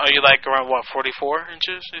mean, are you like around, what, 44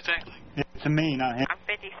 inches, you think? To me, not him. I'm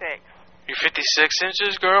 56. You're 56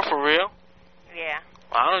 inches, girl, for real? Yeah.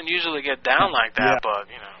 Well, I don't usually get down like that, but,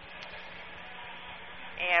 you know.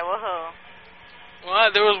 Yeah, woohoo.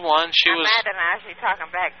 Well, there was one. I'm mad that I'm actually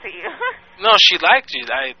talking back to you. No, she liked you.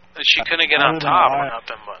 She couldn't get on top or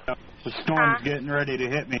nothing, but... The storm's getting ready to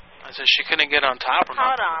hit me. I said she couldn't get on top or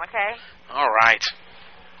Hold nothing. on, okay? All right.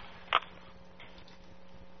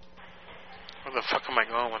 Where the fuck am I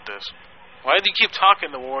going with this? Why do you keep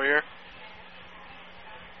talking, the warrior?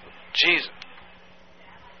 Jesus.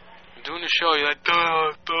 I'm doing the show. You're like,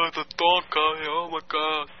 the dog out here. Oh my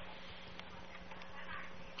god.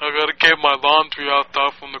 I gotta get my laundry out there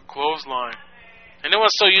from the clothesline. Anyone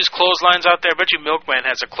still use clotheslines out there? I bet you Milkman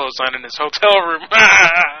has a clothesline in his hotel room.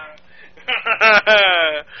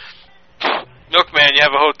 Milkman, you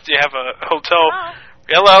have a hotel.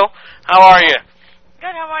 Hello. How are you?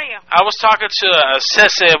 Good, how are you? I was talking to a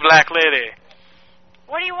sissy black lady.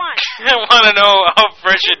 What do you want? I want to know how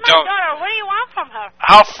fresh She's your my donuts. daughter. What do you want from her?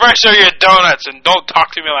 How fresh are your donuts? And don't talk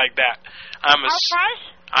to me like that. How fresh?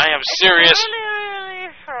 I am It's serious. really, really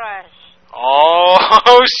fresh. Oh,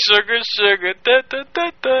 sugar, da da da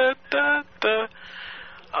da da da.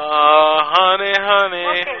 Honey.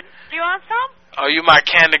 Okay, do you want some? Are you my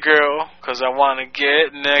candy girl? 'Cause I want to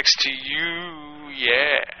get next to you,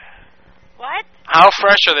 yeah. What? How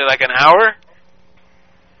fresh are they? Like an hour?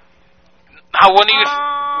 When do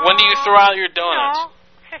you throw out your donuts? No,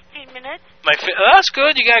 15 minutes. Like that's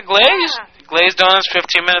good. You got glaze. Yeah. Glazed donuts,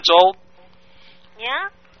 15 minutes old. Yeah.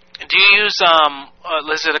 Do you use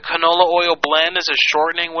is it a canola oil blend as a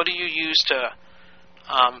shortening? What do you use to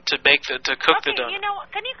cook the donut? You know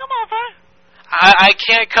what? Can you come over? I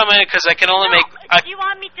can't come in because I can only make. Do you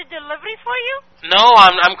want me to deliver it for you? No,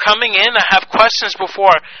 I'm coming in. I have questions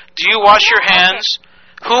before. Do you wash your hands?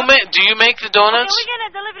 Do you make the donuts? Okay, we're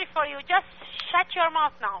gonna deliver it for you. Just shut your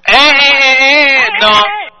mouth now. Hey, no.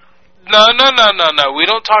 We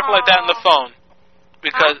don't talk like that on the phone.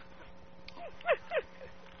 Because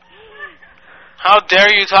how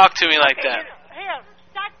dare you talk to me like that? Here,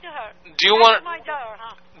 talk to her. Do you want? My daughter,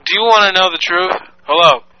 huh? Do you want to know the truth?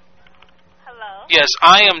 Hello. Hello. Yes,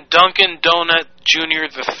 I am Dunkin' Donut Jr.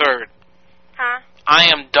 the Third. Huh? I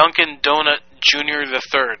am Dunkin' Donut Jr. the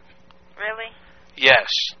Third. Really? Yes.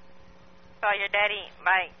 So your daddy,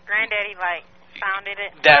 granddaddy, founded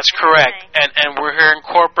it? That's correct. And we're here in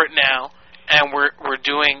corporate now, and we're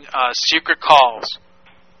doing secret calls.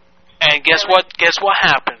 And guess what? Guess what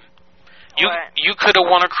happened? You could have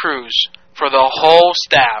won a cruise for the whole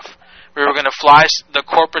staff. We were going to fly the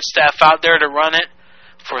corporate staff out there to run it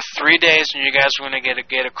for 3 days, and you guys were going to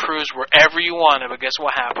get a cruise wherever you wanted. But guess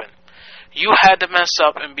what happened? You had to mess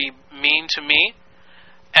up and be mean to me.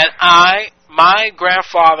 And my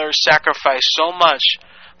grandfather sacrificed so much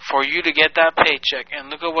for you to get that paycheck. And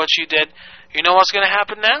look at what you did. You know what's going to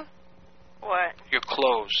happen now? What? You're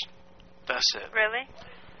closed. That's it. Really?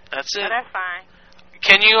 That's it. Oh, that's fine.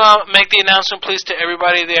 Can you make the announcement, please, to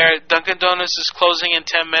everybody there? Dunkin' Donuts is closing in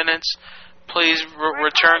 10 minutes. Please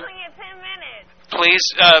return. Closing in 10 minutes. Please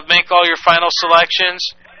make all your final selections.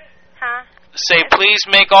 Huh? Say, please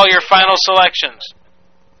make all your final selections.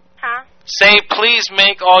 Huh? Say, please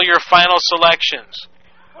make all your final selections.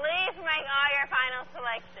 Please make all your final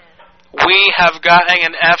selections. We have gotten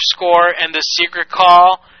an F score in the secret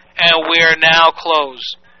call, and we are now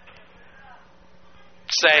closed.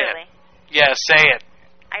 Say Really? it. Yeah, say it.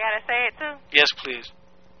 I gotta say it too? Yes, please.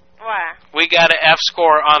 Why? We got an F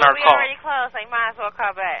score on our we call. already closed, so you might as well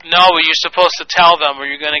call back. No, but you're supposed to tell them or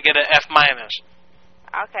you're going to get an F minus.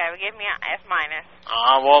 Okay, well, give me an F minus.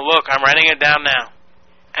 Well, look, I'm writing it down now.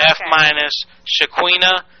 F minus,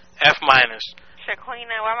 Shaquina, F minus.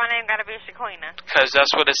 Shaquina, why my name gotta be Shaquina? Because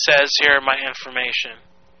that's what it says here in my information.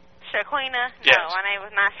 Shaquina? Yes. No, my name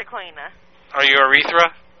was not Shaquina. Are you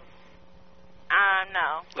Aretha?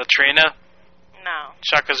 No. Latrina? No.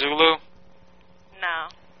 Shaka Zulu? No.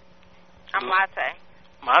 I'm Latte.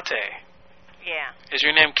 Mate? Yeah. Is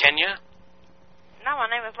your name Kenya? No, my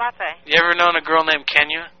name is Latte. You ever known a girl named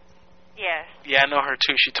Kenya? Yes. Yeah, I know her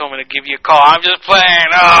too. She told me to give you a call. I'm just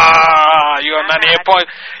playing. You are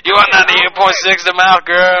 98.6 the mouth,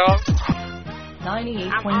 girl.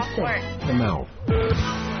 98.6 the mouth.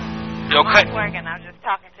 I'm off work and I'm just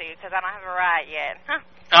talking to you because I don't have a ride yet.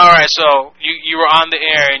 All right, so you were on the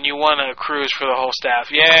air and you won a cruise for the whole staff.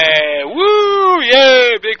 Yay! Woo!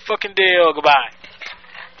 Yay! Big fucking deal. Goodbye.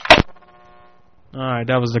 All right,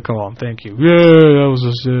 that was the call. Thank you. Yeah, that was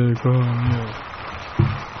a sick call. Yeah.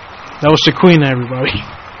 That was Shaquina, everybody.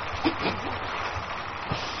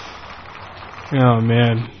 Oh,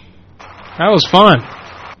 man. That was fun.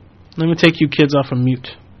 Let me take you kids off of mute.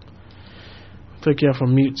 Take you off of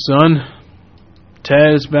mute, son.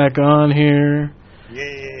 Ted's back on here.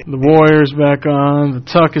 Yeah. The Warrior's back on. The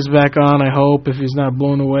Tuck is back on, I hope, if he's not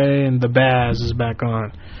blown away. And the Baz is back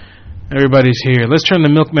on. Everybody's here. Let's turn the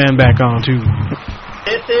Milkman back on, too.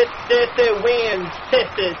 Sissy wins.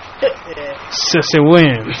 Sissy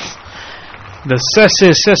wins. The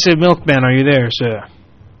Sissy Milkman, are you there, sir?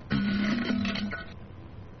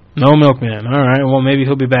 No Milkman. All right. Well, maybe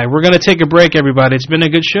he'll be back. We're gonna take a break, everybody. It's been a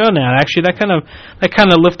good show now. Actually, that kind of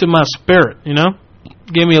lifted my spirit. You know,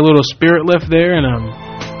 gave me a little spirit lift there, and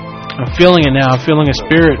I'm feeling it now. I'm feeling a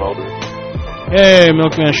spirit. Hey,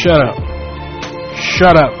 Milkman, shut up.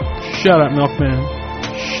 Shut up. Shut up, Milkman.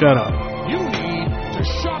 Shut up. You need to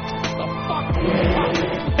shut the fuck up.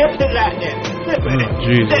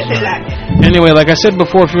 Jesus. Anyway, like I said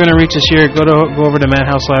before, if you want to reach us here, go over to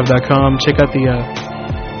madhouselive.com. Check out the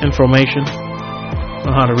information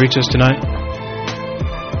on how to reach us tonight.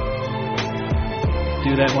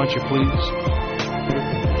 Do that, won't you, please?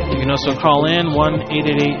 You can also call in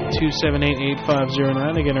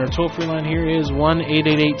 1-888-278-8509. Again, our toll-free line here is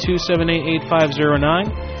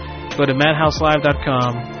 1-888-278-8509. Go to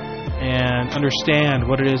madhouselive.com and understand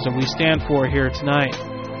what it is that we stand for here tonight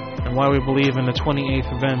and why we believe in the 28th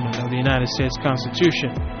Amendment of the United States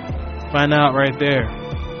Constitution. Find out right there.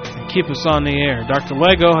 And keep us on the air. Dr.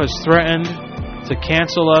 Lego has threatened to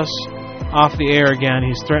cancel us off the air again.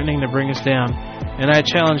 He's threatening to bring us down. And I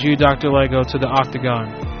challenge you, Dr. Lego, to the octagon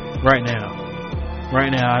right now.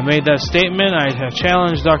 Right now. I made that statement. I have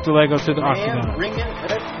challenged Dr. Lego to the octagon. Bringing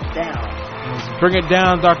us down. Bring it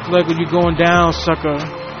down, Dr. Lego. You're going down, sucker.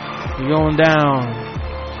 You're going down.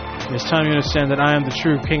 It's time you understand that I am the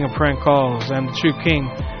true king of prank calls. I am the true king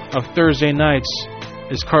of Thursday nights.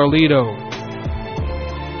 It's Carlito.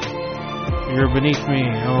 You're beneath me.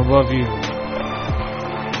 I'm above you.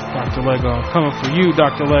 Dr. Lego. I'm coming for you,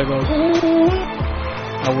 Dr. Lego.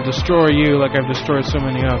 I will destroy you like I've destroyed so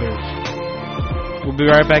many others. We'll be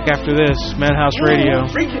right back after this. Madhouse Radio.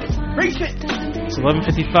 Preach it. Preach it. It's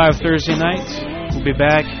 11:55 Thursday night. We'll be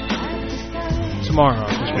back tomorrow.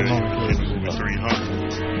 Just one moment, please.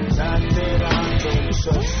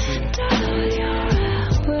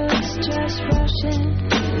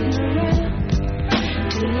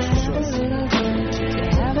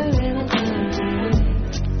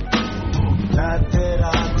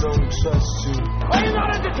 Are you not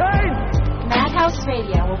entertained? Madhouse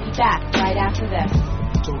Radio will be back right after this.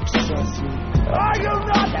 Are you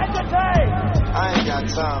not entertained? I ain't got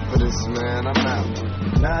time for this, man. I'm out.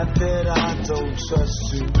 Not that I don't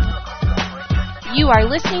trust you. You are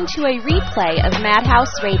listening to a replay of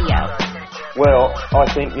Madhouse Radio. Well, I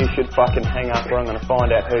think you should fucking hang up or I'm going to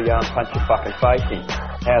find out who you are and punch your fucking face in.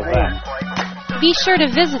 How's that? Be sure to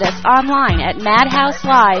visit us online at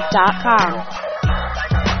madhouselive.com.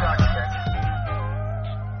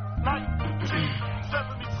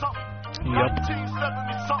 Yep.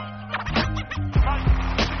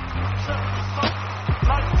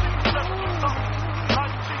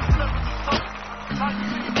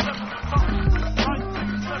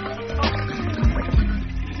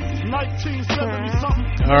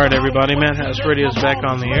 All right, everybody. Madhouse Radio's back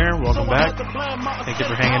on the air. Welcome back. Thank you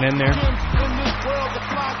for hanging in there.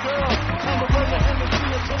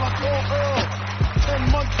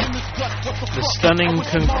 The stunning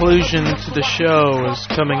conclusion to the show is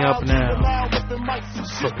coming up now.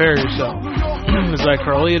 Prepare yourself. It's like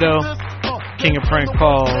Carlito, King of Prank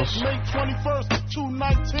Calls,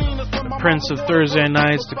 the Prince of Thursday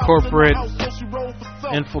Nights, the Corporate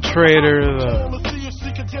Infiltrator,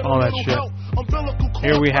 all that shit.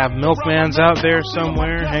 Here we have Milkman's out there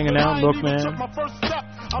somewhere, hanging out. Milkman.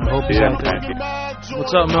 I hope he's out there. What's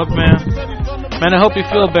up, Milkman? Man, I hope you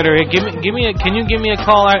feel better. Hey, can you give me a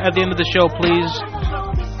call at the end of the show, please?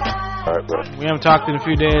 All right, bro. We haven't talked in a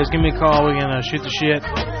few days. Give me a call. We can shoot the shit.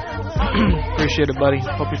 Appreciate it, buddy.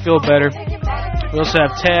 Hope you feel better. We also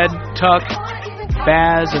have Ted, Tuck,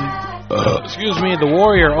 Baz, and excuse me, the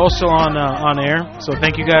Warrior also on air. So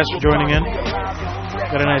thank you guys for joining in.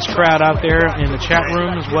 Got a nice crowd out there in the chat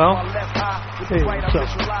room as well.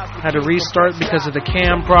 Had to restart because of the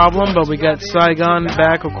cam problem, but we got Saigon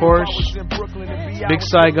back, of course. Big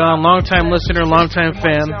Saigon, long-time listener, long-time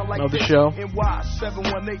fan of the show.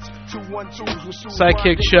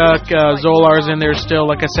 Sidekick Chuck, Zolar's in there still.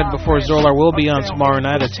 Like I said before, Zolar will be on tomorrow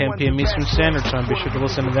night at 10 p.m. Eastern Standard Time. Be sure to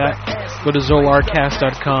listen to that. Go to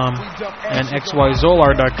zolarcast.com and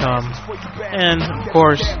xyzolar.com. And, of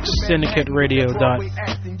course,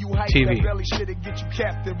 syndicateradio.tv.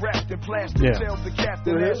 Yeah.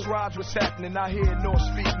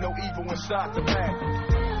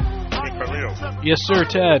 Yes, sir,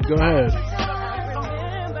 Ted. Go ahead.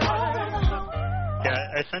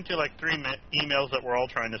 Yeah, I sent you like 3 emails that were all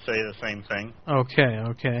trying to say the same thing. Okay.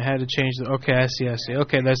 I had to change the... Okay, I see.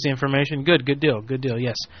 Okay, that's the information. Good deal,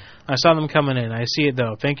 yes. I saw them coming in. I see it,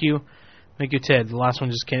 though. Thank you, Ted. The last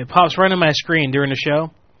one just came. It pops right on my screen during the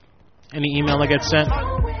show. Any email that gets sent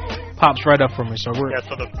pops right up for me. So we're... Yeah,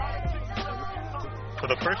 for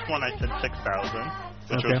the first one, I said 6,000,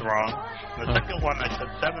 which was wrong. The second one, I said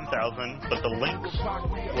 7,000, but the links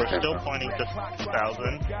were still pointing to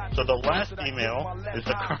 6,000. So the last email is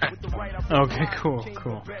the correct one. Okay, cool.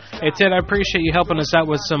 Hey, Ted, I appreciate you helping us out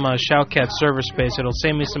with some Shoutcat server space. It'll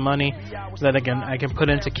save me some money so that I can put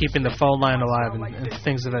into keeping the phone line alive and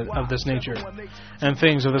things of this nature.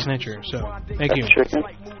 So, thank you.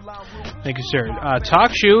 Thank you, sir.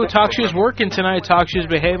 TalkShoe's working tonight. TalkShoe's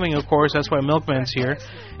behaving, of course. That's why Milkman's here.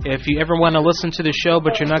 If you ever want to listen to the show,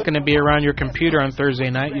 but you're not going to be around your computer on Thursday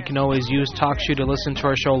night, you can always use TalkShoe to listen to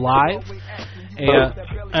our show live.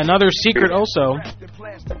 Another secret also.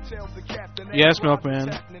 Yes, Milkman.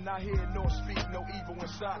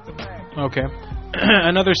 Okay.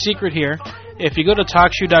 Another secret here. If you go to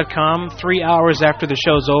TalkShoe.com 3 hours after the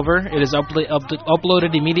show's over, it is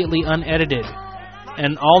uploaded immediately unedited.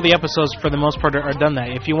 And all the episodes, for the most part, are done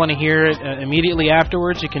that. If you want to hear it immediately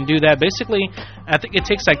afterwards, you can do that. Basically, I think it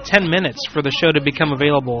takes like 10 minutes for the show to become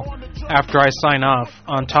available after I sign off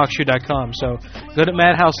on TalkShoe.com. So go to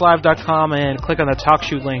MadhouseLive.com and click on the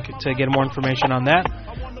TalkShoe link to get more information on that.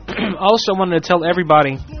 Also, wanted to tell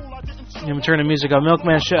everybody, turn the music off.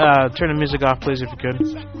 Milkman, turn the music off, please, if you could.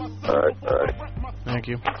 All right. Thank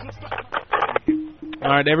you. All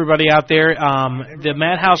right, everybody out there, the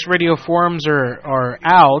Madhouse Radio forums are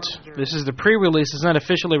out. This is the pre-release. It's not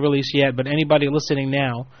officially released yet, but anybody listening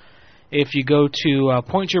now, if you go to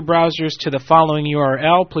point your browsers to the following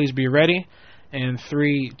URL, please be ready. And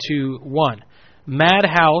 3, 2, 1.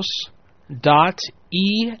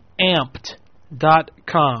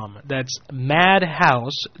 madhouse.eamped.com. That's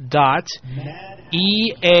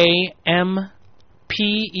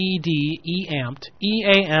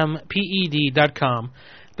madhouse.eamped.com.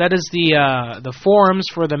 That is the forums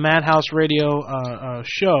for the Madhouse Radio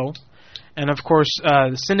show. And, of course,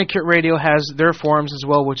 Syndicate Radio has their forums as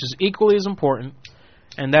well, which is equally as important.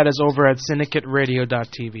 And that is over at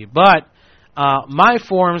syndicateradio.tv. But my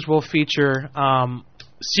forums will feature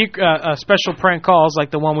special prank calls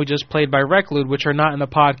like the one we just played by Reclude, which are not in the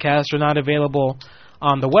podcast or not available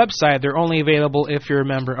on the website. They're only available if you're a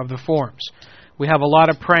member of the forums. We have a lot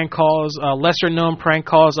of prank calls, lesser-known prank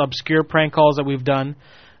calls, obscure prank calls that we've done.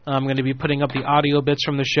 I'm going to be putting up the audio bits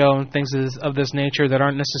from the show and things of this nature that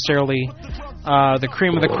aren't necessarily the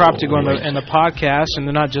cream of the crop to go in the podcast, and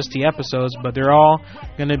they're not just the episodes, but they're all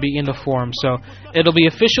going to be in the forum. So it'll be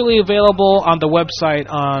officially available on the website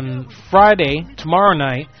on Friday, tomorrow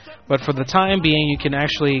night, but for the time being, you can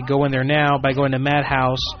actually go in there now by going to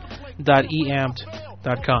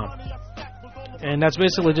madhouse.eamped.com. And that's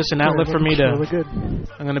basically just an outlet for me to...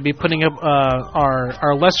 I'm going to be putting up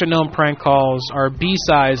our lesser-known prank calls, our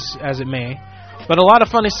B-sides, as it may. But a lot of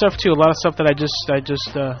funny stuff, too. A lot of stuff that I just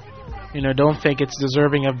don't think it's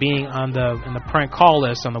deserving of being in the prank call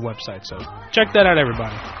list on the website. So check that out,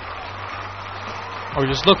 everybody. Or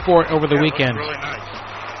just look for it over the weekend. Really nice.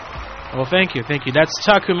 Well, thank you. That's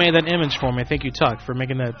Tuck who made that image for me. Thank you, Tuck, for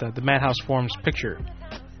making the Madhouse Forums picture.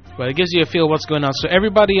 But it gives you a feel of what's going on. So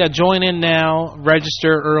everybody join in now.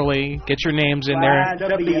 Register early. Get your names in there.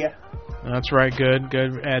 That's right. Good.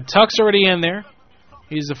 Tuck's already in there.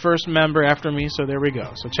 He's the first member after me, so there we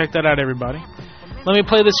go. So check that out, everybody. Let me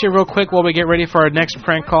play this here real quick while we get ready for our next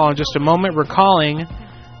prank call in just a moment. We're calling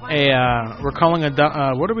what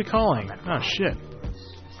are we calling? Oh, shit.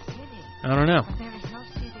 I don't know.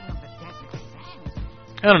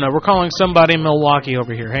 We're calling somebody in Milwaukee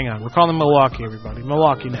over here. Hang on. We're calling Milwaukee, everybody.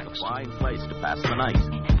 Milwaukee next. Fine place to pass the night.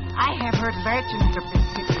 I have heard legends of this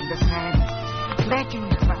city in the sand.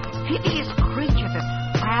 Legends of a hideous creature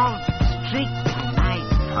that prowls the streets by night.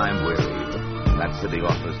 I'm weary. That city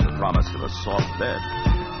offers the promise of a soft bed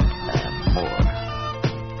and more.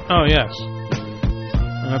 Oh, yes.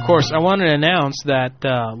 And, of course, I wanted to announce that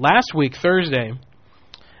last week, Thursday,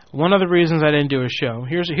 one of the reasons I didn't do a show,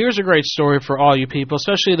 here's a great story for all you people,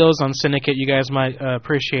 especially those on Syndicate. You guys might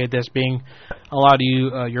appreciate this, being a lot of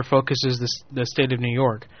you, your focus is the state of New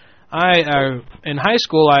York. In high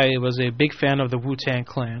school, I was a big fan of the Wu-Tang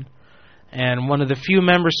Clan, and one of the few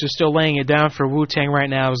members who's still laying it down for Wu-Tang right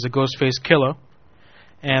now is the Ghostface Killah.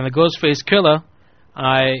 And the Ghostface Killah,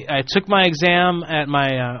 I took my exam at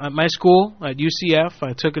my school at UCF.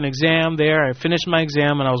 I took an exam there. I finished my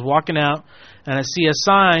exam, and I was walking out, and I see a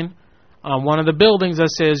sign on one of the buildings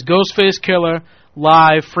that says Ghostface Killah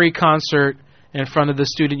live free concert in front of the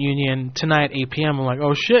Student Union tonight 8 p.m. I'm like,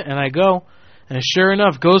 oh shit, and I go, and sure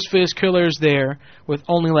enough, Ghostface Killah is there with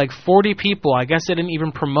only like 40 people. I guess they didn't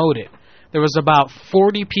even promote it. There was about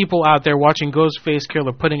 40 people out there watching Ghostface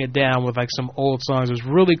Killah putting it down with like some old songs. It was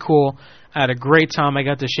really cool. I had a great time. I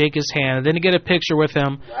got to shake his hand. I didn't get a picture with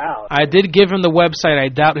him. Wow. I did give him the website. I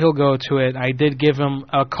doubt he'll go to it. I did give him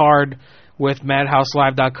a card with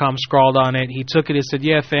madhouselive.com scrawled on it. He took it. He said,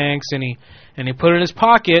 "Yeah, thanks," and he put it in his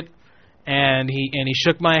pocket. And he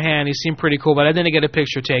shook my hand. He seemed pretty cool, but I didn't get a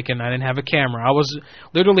picture taken. I didn't have a camera. I was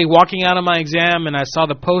literally walking out of my exam, and I saw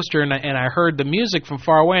the poster, and I heard the music from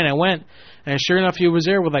far away, and I went, and sure enough, he was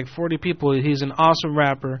there with like 40 people. He's an awesome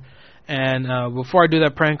rapper. And before I do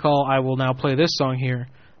that prank call, I will now play this song here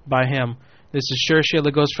by him. This is Sure Shit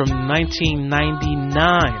that goes from 1999.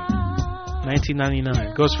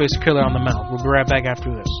 1999. Ghostface Killah on the Mouth. We'll be right back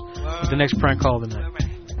after this with the next prank call of the night.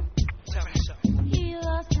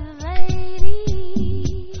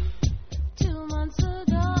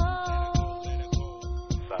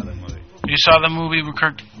 You saw the movie with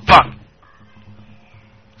Kirk?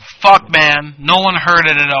 Fuck, man. No one heard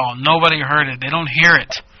it at all. Nobody heard it. They don't hear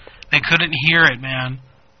it. They couldn't hear it, man.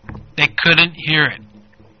 They couldn't hear it.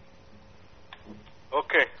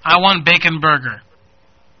 Okay. I want bacon burger.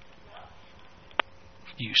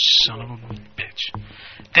 You son of a bitch.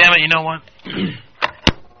 Damn it, you know what?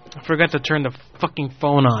 I forgot to turn the fucking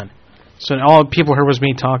phone on. So all people heard was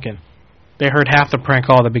me talking. They heard half the prank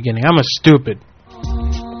call at the beginning. I'm a stupid.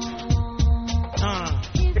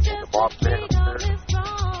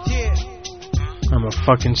 I'm a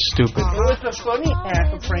fucking stupid. It was a funny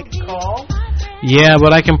half a prank call. Yeah,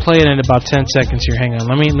 but I can play it in about 10 seconds here. Hang on.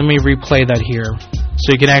 Let me replay that here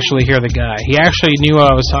so you can actually hear the guy. He actually knew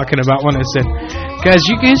what I was talking about when I said, guys,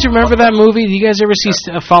 you guys remember that movie? Do you guys ever see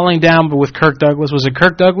Falling Down but with Kirk Douglas? Was it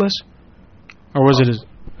Kirk Douglas? Or was it his...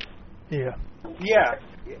 Yeah.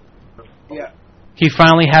 He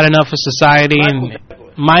finally had enough of society and...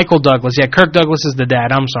 Michael Douglas. Yeah, Kirk Douglas is the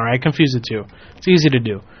dad. I'm sorry. I confused the two. It's easy to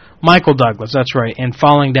do. Michael Douglas, that's right, and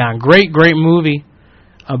Falling Down. Great movie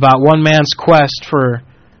about one man's quest for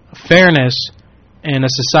fairness in a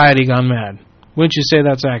society gone mad. Wouldn't you say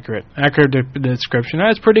that's accurate? Accurate description.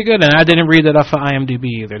 That's pretty good, and I didn't read that off of IMDb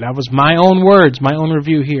either. That was my own words, my own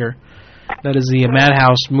review here. That is the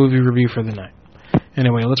Madhouse movie review for the night.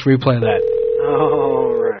 Anyway, let's replay that.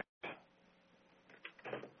 All right.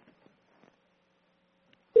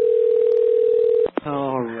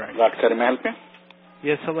 All right. What can I help you?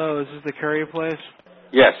 Yes, hello. Is this the Curry place?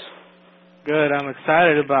 Yes. Good. I'm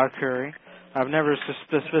excited about curry. I've never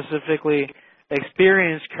specifically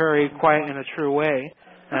experienced curry quite in a true way,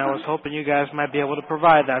 and I was hoping you guys might be able to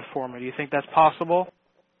provide that for me. Do you think that's possible?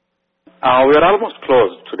 We're almost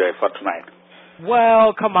closed today for tonight.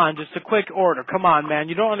 Well, come on, just a quick order. Come on, man.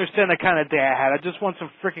 You don't understand the kind of day I had. I just want some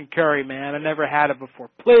freaking curry, man. I never had it before.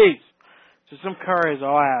 Please. Just some curry is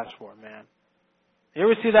all I ask for, man. You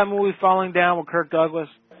ever see that movie Falling Down with Kirk Douglas?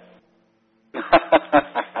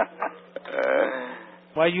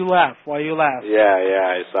 Why you laugh? Yeah,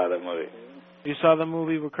 I saw the movie. You saw the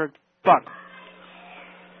movie with Kirk? Fuck,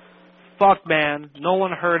 man. No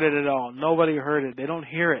one heard it at all. Nobody heard it. They don't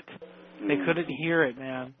hear it. They couldn't hear it,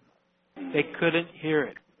 man. They couldn't hear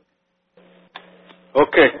it.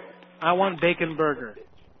 Okay. I want bacon burger.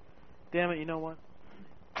 Damn it, you know what?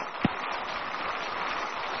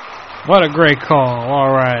 What a great call.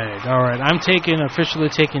 All right. I'm officially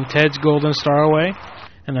taking Ted's golden star away,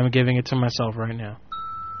 and I'm giving it to myself right now.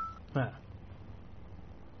 Ah.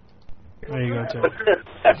 There you go, Ted.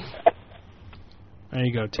 There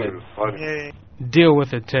you go, Ted. Deal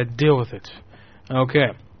with it, Ted. Deal with it.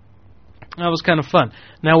 Okay. That was kind of fun.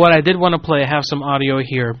 Now, what I did want to play, I have some audio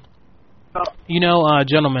here. You know,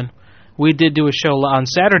 gentlemen, we did do a show on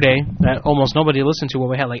Saturday that almost nobody listened to. Well,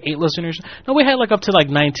 we had like 8 listeners. No, we had like up to like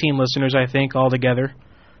 19 listeners, I think, all together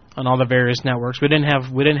on all the various networks. We didn't have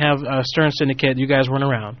Stern Syndicate. You guys weren't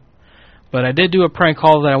around. But I did do a prank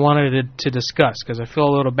call that I wanted to discuss because I feel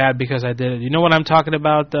a little bad because I did it. You know what I'm talking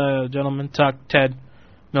about, gentlemen? Ted,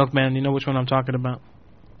 Milkman, you know which one I'm talking about?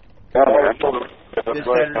 The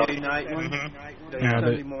Saturday night one? The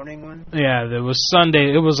Sunday morning one? Yeah, it was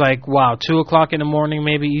Sunday. It was like, 2 o'clock in the morning,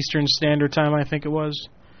 maybe Eastern Standard Time, I think it was.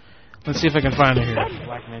 Let's see if I can find it here.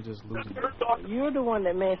 Black man just losing it. You're the one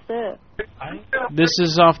that messed up. This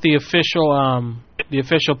is off the official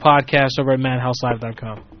podcast over at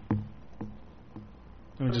madhouselive.com.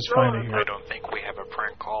 Let me just find it here. I don't think we have a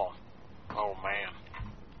prank call. Oh, man.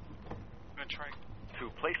 I'm going to try. To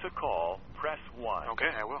place a call, press 1. Okay,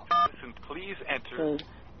 I will. Listen, please enter.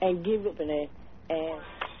 And give it an and.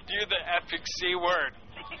 Do the epic C word.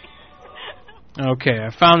 Okay, I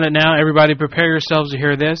found it now. Everybody prepare yourselves to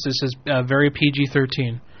hear this. This is very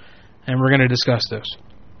PG-13, and we're going to discuss this.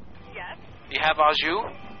 Yes. You have au jus?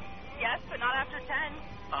 Yes, but not after 10.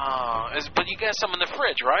 But you got some in the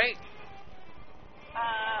fridge, right?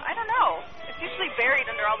 I don't know. It's usually buried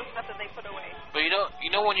under all the stuff that they put away. But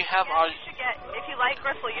you know when you have au jus. You should get, if you like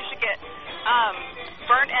gristle, you should get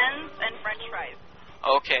burnt ends and French fries.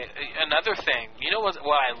 Okay, another thing. You know what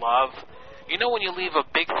I love? You know when you leave a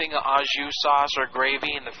big thing of au jus sauce or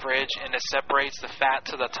gravy in the fridge and it separates the fat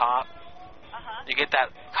to the top? Uh-huh. You get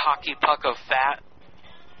that hockey puck of fat?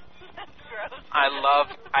 That's gross.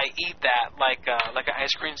 I eat that like an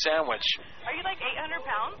ice cream sandwich. Are you like 800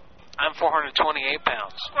 pounds? I'm 428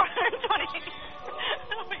 pounds. 428?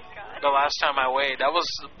 Oh my god. The last time I weighed, that was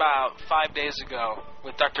about 5 days ago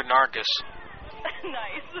with Dr. Narcus.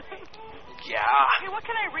 Nice. Yeah. Okay, what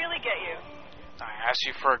can I really get you? I asked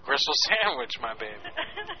you for a gristle sandwich, my baby.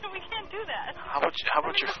 We can't do that. How about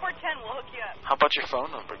your before 10, we'll hook you up. How about your phone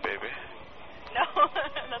number, baby? No,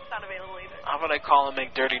 that's not available either. How about I call and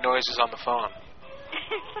make dirty noises on the phone?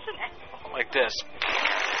 You're such an asshole. Like this.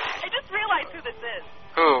 I just realized who this is.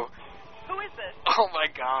 Who? Who is this? Oh my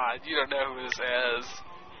god, you don't know who this is.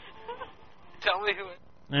 Tell me who it is.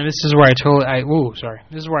 And this is where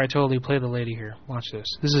This is where I totally play the lady here. Watch this.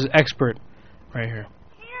 This is expert right here.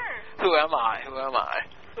 Who am I? Who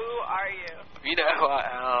are you? You know who I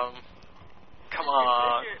am. Come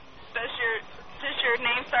on. Does your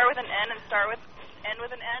name start with an N and end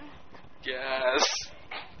with an N? Yes.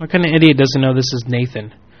 What kind of idiot doesn't know this is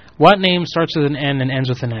Nathan? What name starts with an N and ends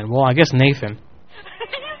with an N? Well, I guess Nathan.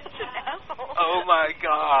 You're such an asshole. Oh my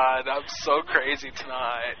god, I'm so crazy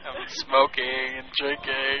tonight. I'm smoking and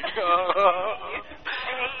drinking. I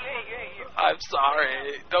hate you. I'm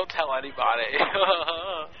sorry. Don't tell anybody.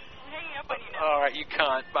 Hanging up on you now. Alright, you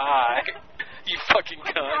cunt. Bye. You fucking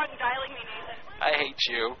cunt. You're on dialing me, Nathan. I hate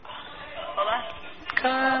you. Hold on.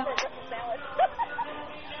 Cunt.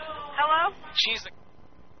 Hello? She's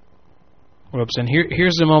Whoops, and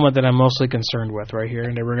here's the moment that I'm mostly concerned with right here,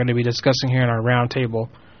 and that we're going to be discussing here in our round table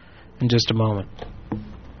in just a moment.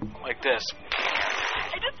 like this.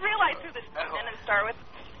 I just realized who this is and start with.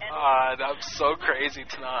 God, I'm so crazy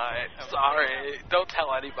tonight. I'm sorry. Don't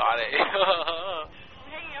tell anybody. I'm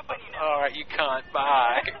hanging up on you now. Alright, you cunt.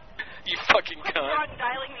 Bye. You fucking cunt. You're on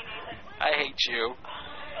dialing me, Nathan. I hate you.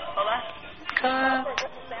 Hold on. Cunt.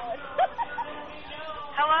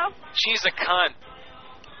 Hello? She's a cunt.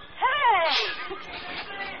 Hey!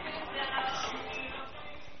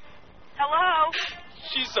 Hello?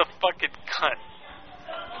 She's a fucking cunt.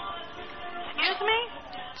 Excuse me?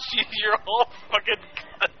 You're all fucking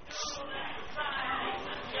cunts.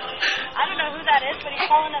 I don't know who that is, but he's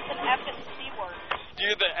calling us an effing C word.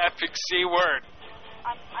 You're the epic C word.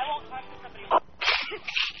 I won't talk to somebody.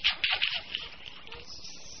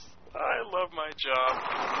 I love my job.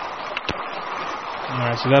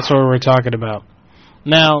 Alright, so that's what we're talking about.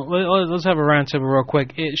 Now, let's have a roundtable real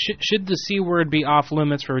quick. Should the C word be off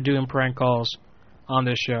limits for doing prank calls on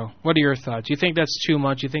this show? What are your thoughts? You think that's too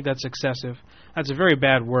much? You think that's excessive? That's a very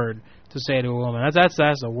bad word to say to a woman. That's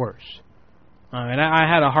the worst. And I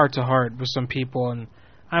had a heart-to-heart with some people, and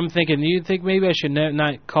I'm thinking, do you think maybe I should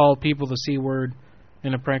not call people the C word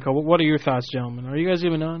in a prank call? What are your thoughts, gentlemen? Are you guys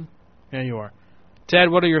even on? Yeah, you are. Ted,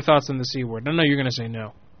 what are your thoughts on the C word? I know you're going to say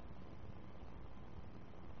no.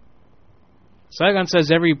 Saigon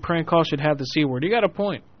says every prank call should have the C word. You got a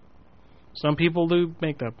point. Some people do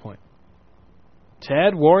make that point.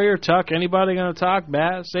 Ted, Warrior, Tuck, anybody going to talk?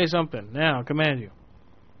 Bass, say something. Now, I command you.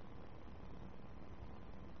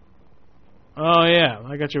 Oh, yeah.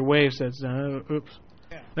 I got your wave sets down. Oops.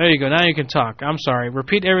 There you go. Now you can talk. I'm sorry.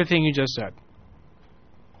 Repeat everything you just said.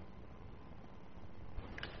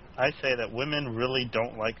 I say that women really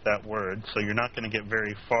don't like that word, so you're not going to get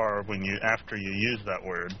very far after you use that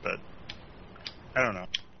word, but I don't know.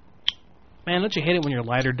 Man, don't you hate it when your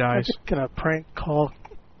lighter dies? I think in a prank call,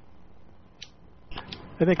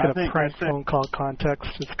 prank phone call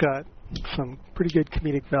context, it's got some pretty good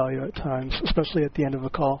comedic value at times, especially at the end of a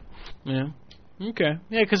call. Yeah. Okay.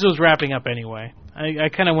 Yeah, because it was wrapping up anyway. I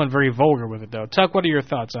kind of went very vulgar with it, though. Tuck, what are your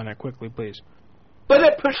thoughts on it, quickly, please? But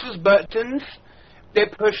it pushes buttons.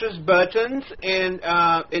 It pushes buttons, and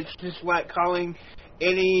it's just like calling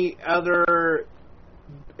any other,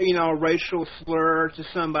 racial slur to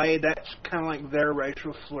somebody. That's kind of like their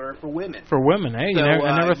racial slur for women. For women, hey? So,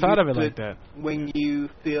 I never thought of it like that. When you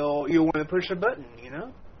feel you want to push a button,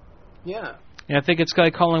 Yeah. Yeah, I think it's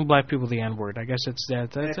like calling black people the N-word. I guess it's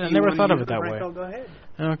that. I never thought of it that way. Go ahead.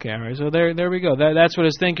 Okay, all right. So there we go. That's what I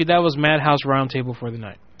was thinking. That was Madhouse Roundtable for the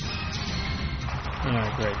night. All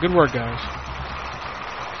right, great. Good work, guys.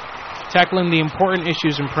 Tackling the important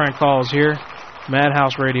issues in prank calls here.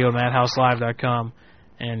 Madhouse Radio, MadhouseLive.com.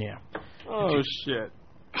 And yeah. Oh, shit.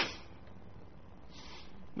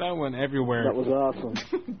 That went everywhere. That was awesome.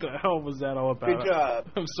 What the hell was that all about? Good job.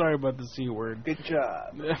 I'm sorry about the C word. Good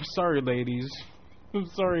job. I'm sorry, ladies. I'm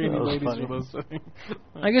sorry, any ladies funny. were listening.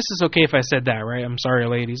 I guess it's okay if I said that, right? I'm sorry,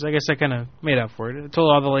 ladies. I guess I kind of made up for it. I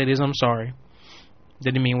told all the ladies I'm sorry.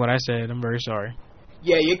 Didn't mean what I said. I'm very sorry.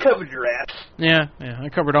 Yeah, you covered your ass. Yeah, I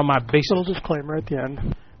covered all my bases. Little disclaimer at the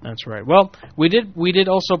end. That's right. Well, we did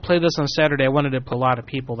also play this on Saturday. I wanted to put a lot of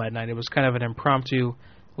people that night. It was kind of an impromptu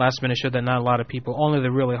last-minute show that not a lot of people, only the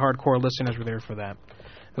really hardcore listeners were there for that.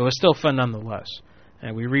 It was still fun nonetheless.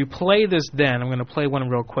 And we replay this then. I'm going to play one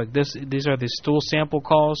real quick. These are the stool sample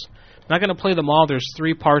calls. I'm not going to play them all. There's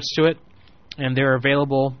 3 parts to it, and they're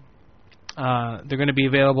available. They're going to be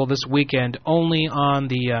available this weekend only on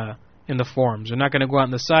the in the forums. They're not going to go out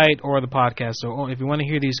on the site or the podcast. So if you want to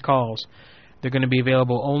hear these calls, they're going to be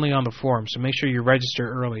available only on the forum. So make sure you register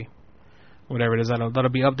early. Whatever it is, that'll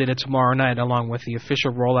be updated tomorrow night along with the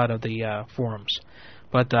official rollout of the forums.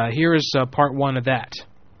 But here is part 1 of that.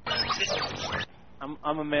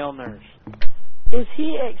 I'm a male nurse. Is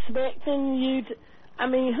he expecting you to? I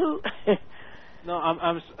mean, who? No,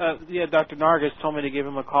 yeah. Dr. Nargis told me to give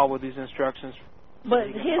him a call with these instructions. But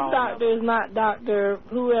his doctor is not Dr.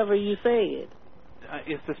 whoever you said.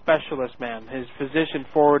 It's the specialist, ma'am. His physician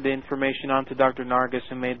forwarded the information on to Dr. Nargis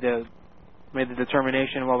and made the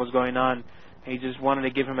determination of what was going on. He just wanted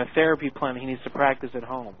to give him a therapy plan he needs to practice at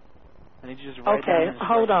home. And he just write down his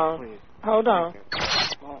hold on. please. Hold on.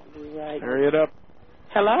 Hurry it up.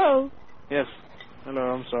 Hello? Yes. Hello,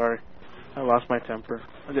 I'm sorry. I lost my temper.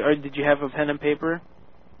 Did you have a pen and paper?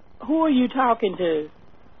 Who are you talking to?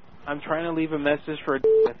 I'm trying to leave a message for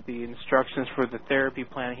the instructions for the therapy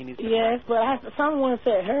plan he needs to Yes, but someone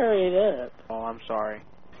said hurry it up. Oh, I'm sorry.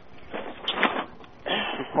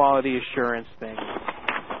 The quality assurance thing.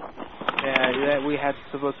 Yeah, we had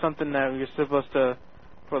something that you're supposed to,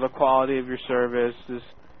 for the quality of your service, is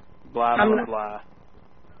blah, blah, blah.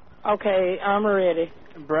 Okay, I'm ready.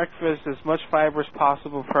 Breakfast, as much fiber as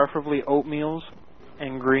possible, preferably oatmeals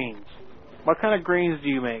and greens. What kind of greens do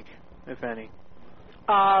you make, if any?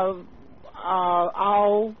 All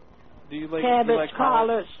do you like, cabbage,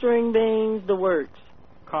 collards, string beans, the works.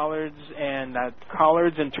 Collards and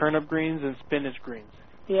turnip greens and spinach greens.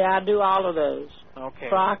 Yeah, I do all of those. Okay.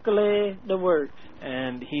 Broccoli, the works.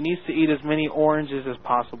 And he needs to eat as many oranges as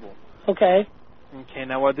possible. Okay. Okay,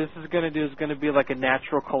 now what this is going to do is going to be like a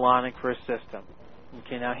natural colonic for his system.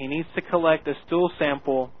 Okay, now he needs to collect a stool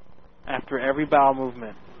sample after every bowel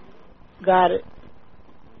movement. Got it.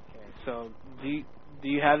 Okay, so do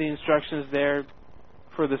you have the instructions there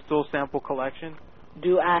for the stool sample collection?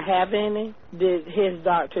 Do I have any? Did his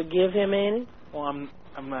doctor give him any? Well,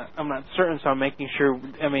 I'm not certain, so I'm making sure.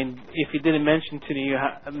 I mean, if he didn't mention it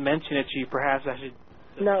to you, perhaps I should.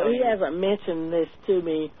 No, he hasn't mentioned this to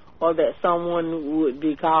me, or that someone would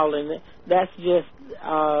be calling. That's just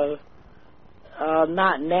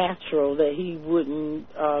not natural that he wouldn't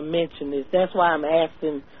mention this. That's why I'm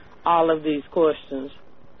asking all of these questions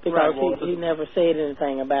because Right, well, he never said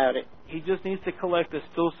anything about it. He just needs to collect a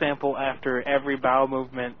stool sample after every bowel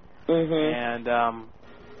movement, and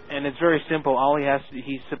it's very simple. All he has to,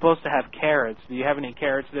 he's supposed to have carrots. Do you have any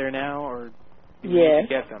carrots there now, or do you need to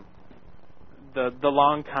get them? The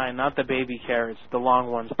long kind, not the baby carrots. The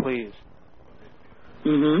long ones, please.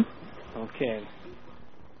 Okay.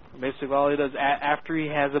 Basically, all he does after he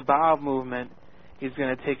has a bowel movement, he's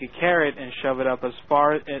going to take a carrot and shove it up as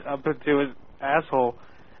far up into his asshole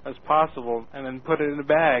as possible, and then put it in a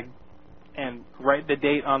bag and write the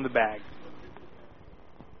date on the bag.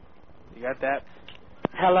 You got that?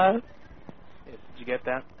 Hello? Yes, did you get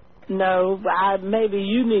that? No, but maybe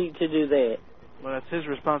you need to do that. Well, that's his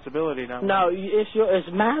responsibility now. No, it's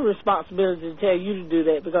my responsibility to tell you to do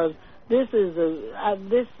that because this is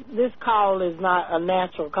this call is not a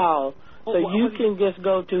natural call, so you can just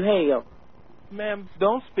go to hell. Ma'am,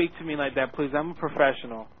 don't speak to me like that, please. I'm a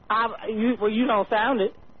professional. You don't sound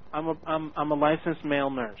it. I'm a licensed male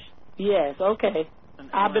nurse. Yes, okay.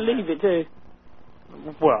 I believe it too.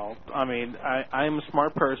 Well, I mean, I am a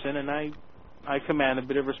smart person, and I command a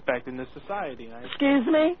bit of respect in this society. Excuse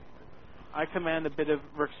me? I command a bit of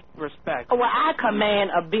respect. Well, I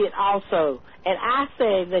command a bit also, and I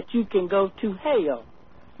said that you can go to hell.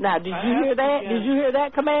 Now, did you hear that? Did you hear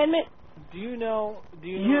that commandment? Do you know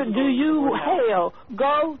hell,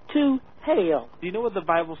 go to hell. Do you know what the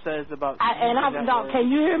Bible says about? Can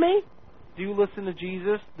you hear me? Do you listen to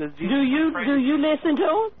Jesus? Does Jesus do you listen to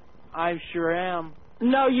him? I sure am.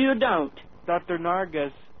 No, you don't. Dr.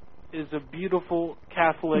 Nargis is a beautiful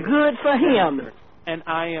Catholic. Good for him. And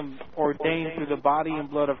I am ordained through the body and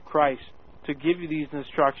blood of Christ to give you these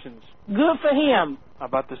instructions. Good for him.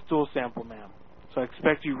 About the stool sample, ma'am. So I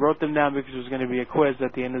expect you wrote them down because there's going to be a quiz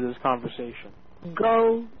at the end of this conversation.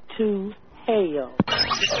 Go to hell.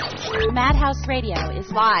 Madhouse Radio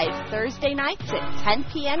is live Thursday nights at 10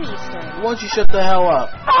 p.m. Eastern. Why don't you shut the hell up?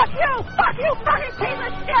 Fuck you, fucking piece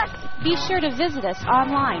of shit! Be sure to visit us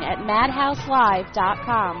online at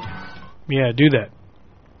madhouselive.com. Yeah, do that.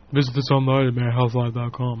 Visit us online at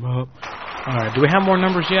madhouselive.com. Alright, do we have more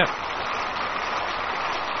numbers yet?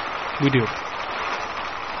 We do.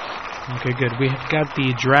 Okay, good. We got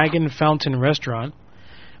the Dragon Fountain Restaurant.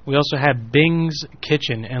 We also have Bing's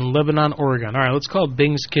Kitchen in Lebanon, Oregon. Alright, let's call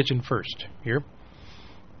Bing's Kitchen first. Here.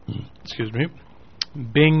 Excuse me.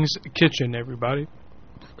 Bing's Kitchen, everybody.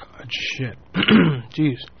 God, shit.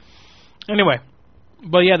 Jeez. Anyway.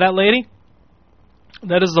 But yeah, that lady,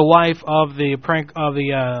 that is the wife of the prank of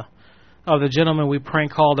the gentleman we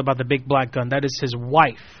prank called about the big black gun. That is his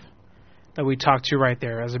wife that we talked to right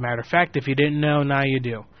there. As a matter of fact, if you didn't know, now you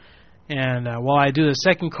do. And while I do the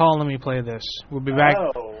second call, let me play this. We'll be back.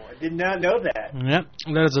 Oh, I did not know that. Yep,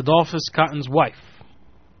 that is Adolphus Cotton's wife.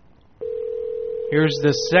 Here's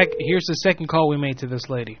the second call we made to this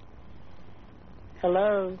lady.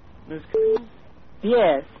 Hello. Ms. Cotton?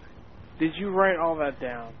 Yes. Did you write all that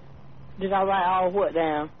down? Did I write all what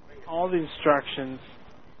down? All the instructions.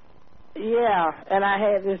 Yeah, and I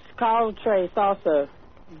had this call trace also.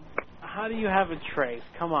 How do you have a trace?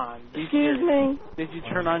 Come on. Excuse me? Did you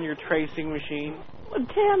turn on your tracing machine? Well,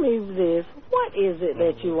 tell me this. What is it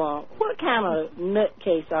that you want? What kind of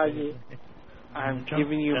nutcase are you? I'm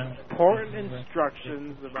giving you important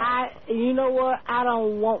instructions about... You know what? I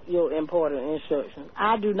don't want your important instructions.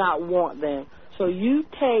 I do not want them. So you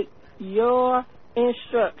take your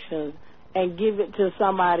instructions and give it to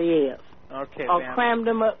somebody else. Okay, or ma'am. cram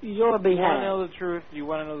them up your behind. You want to know the truth? You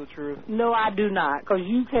want to know the truth? No, I do not, because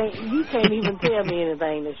you can't even tell me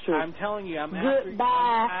anything that's true. I'm telling you,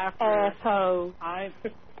 Goodbye, asshole.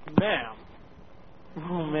 Ma'am.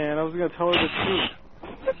 Oh, man, I was going to tell her the truth.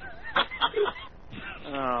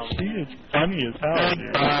 She is funny as hell,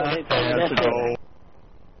 dude. I have to go.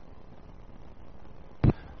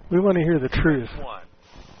 We want to hear the truth.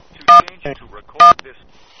 To change to record this.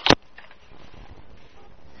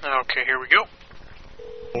 Okay, here we go.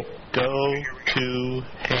 Go to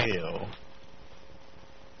hell.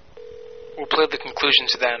 We'll play the conclusion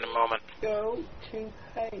to that in a moment. Go to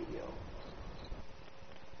hell.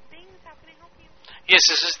 Bings, how can I help you? Yes,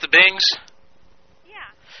 is this the Bings? Yeah.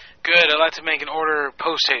 Good, I'd like to make an order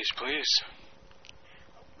post-haste, please.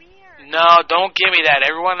 Weird. No, don't give me that.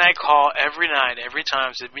 Everyone I call, every night, every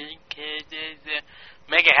time, says, make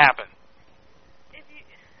it happen.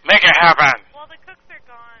 Make it happen. Well, the cooks are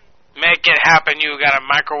gone. Make it happen. You got a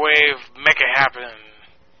microwave. Make it happen.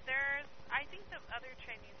 I think the other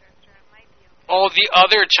Chinese restaurant might be okay. Oh, the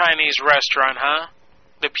other Chinese restaurant, huh?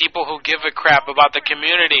 The people who give a crap about the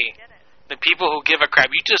community. The people who give a crap.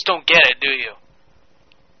 You just don't get it, do you?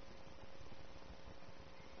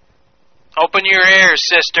 Open your ears,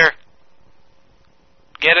 sister.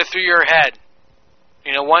 Get it through your head.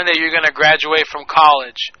 You know, one day you're going to graduate from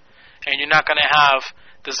college, and you're not going to have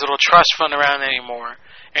this little trust fund around anymore,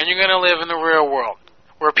 and you're going to live in the real world,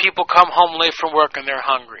 where people come home late from work and they're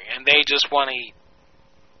hungry, and they just want to eat.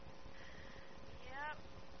 Yep.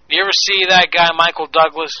 You ever see that guy, Michael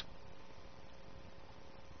Douglas?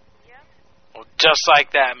 Yep. Well, just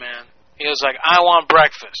like that, man. He was like, I want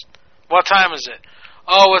breakfast. What time is it?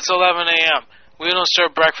 Oh, it's 11 a.m. We don't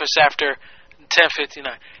serve breakfast after 10:59.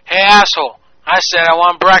 Hey, asshole. I said I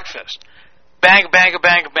want breakfast. Bang, bang,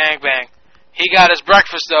 bang, bang, bang. He got his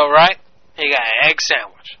breakfast, though, right? He got an egg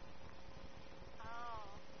sandwich.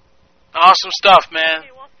 Oh. Awesome stuff, man.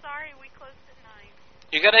 Okay, well, sorry, we closed at 9.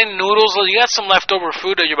 You got any noodles? You got some leftover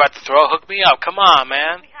food that you're about to throw? Hook me up. Come on,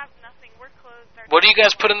 man. We have nothing. We're closed. What do you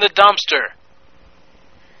guys put in the dumpster?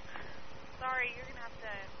 Sorry, you're going to have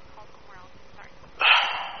to call somewhere else.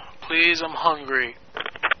 Sorry. Please, I'm hungry.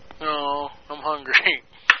 No, I'm hungry.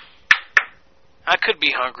 I could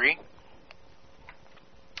be hungry.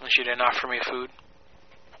 And she didn't offer me food.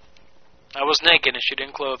 I was naked and she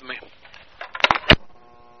didn't clothe me.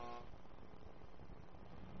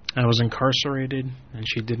 I was incarcerated and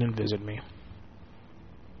she didn't visit me.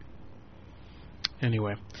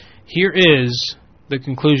 Anyway, here is the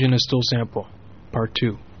conclusion of Stool Sample, Part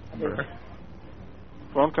 2.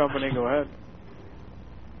 Phone company, go ahead.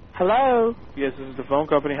 Hello? Yes, this is the phone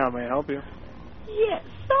company. How may I help you? Yes,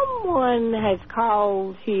 someone has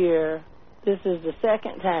called here. This is the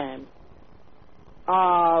second time.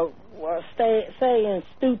 Saying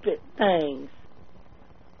stupid things.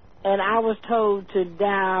 And I was told to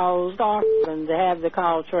dial star and to have the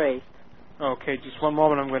call traced. Okay, just one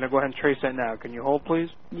moment. I'm going to go ahead and trace that now. Can you hold, please?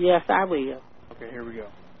 Yes, I will. Okay, here we go.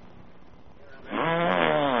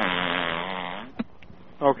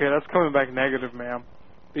 Okay, that's coming back negative, ma'am.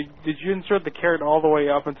 Did you insert the carrot all the way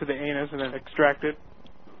up into the anus and then extract it?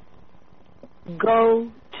 Go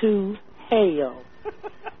to hell.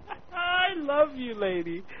 I love you,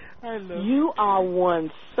 lady. I love you. You are one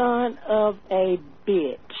son of a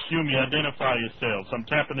bitch. Excuse me, identify yourselves. I'm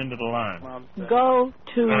tapping into the line. Go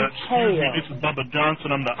to hell. Excuse me, this is Bubba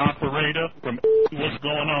Johnson. I'm the operator from what's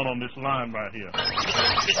going on this line right here.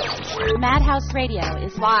 Madhouse Radio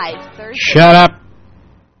is live Thursday. Shut up.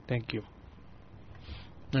 Thank you.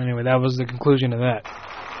 Anyway, that was the conclusion of that.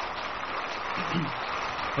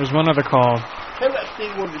 There's one other call. Tell that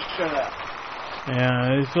Steve woman to shut up.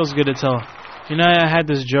 Yeah, it feels good to tell. You know, I had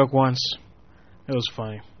this joke once. It was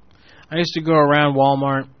funny. I used to go around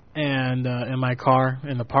Walmart and in my car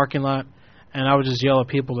in the parking lot, and I would just yell at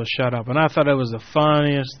people to shut up. And I thought it was the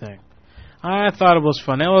funniest thing. I thought it was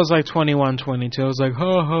fun. It was like 21, 22. I was like,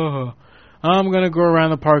 ho, ho, ho. I'm going to go around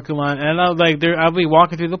the parking lot. And I'll be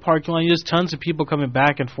walking through the parking lot. Just tons of people coming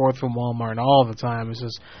back and forth from Walmart all the time. It's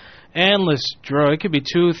just endless draw. It could be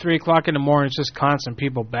 2, 3 o'clock in the morning. It's just constant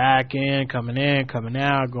people back in, coming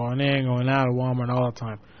out, going out of Walmart all the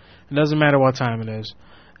time. It doesn't matter what time it is.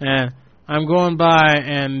 And I'm going by,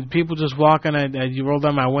 and people just walking. You roll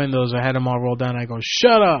down my windows. I had them all rolled down. I go,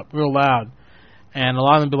 shut up, real loud. And a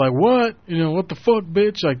lot of them be like, what? You know, what the fuck,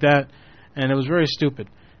 bitch? Like that. And it was very stupid.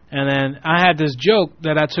 And then I had this joke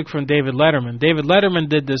that I took from David Letterman. David Letterman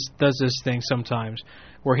does this thing sometimes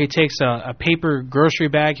where he takes a paper grocery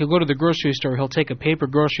bag. He'll go to the grocery store. He'll take a paper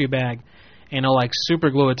grocery bag and he'll like super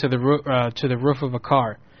glue it to the roof of a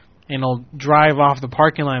car. And he'll drive off the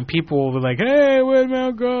parking lot and people will be like, hey, where'd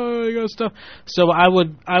Mel go? You got stuff. So I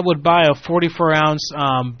would buy a 44-ounce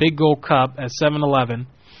Big Gold cup at 7-Eleven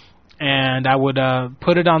and I would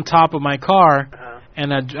put it on top of my car.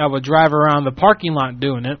 And I would drive around the parking lot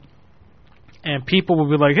doing it. And people would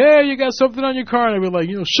be like, hey, you got something on your car. And I'd be like,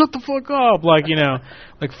 shut the fuck up. Like,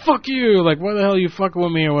 like, fuck you. Like, why the hell are you fucking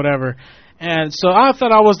with me or whatever. And so I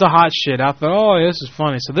thought I was the hot shit. I thought, oh, this is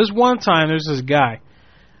funny. So this one time, there's this guy.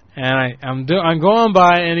 And I'm going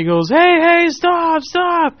by, and he goes, hey,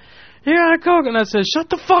 stop. You got a Coke. And I said, shut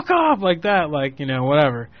the fuck up. Like that, like,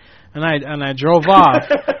 whatever. And I drove off.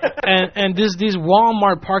 and these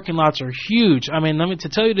Walmart parking lots are huge. I mean, to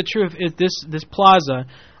tell you the truth, this plaza,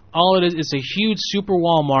 all it is, it's a huge super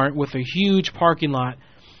Walmart with a huge parking lot,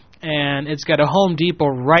 and it's got a Home Depot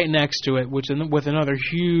right next to it, with another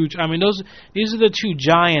huge. I mean, these are the two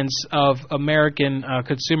giants of American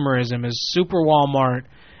consumerism: is super Walmart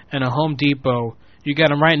and a Home Depot. You got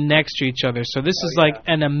them right next to each other. So this is like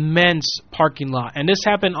an immense parking lot, and this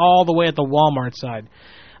happened all the way at the Walmart side.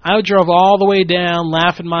 I drove all the way down,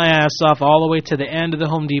 laughing my ass off, all the way to the end of the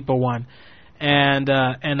Home Depot one. And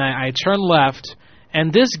I turned left,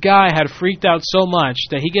 and this guy had freaked out so much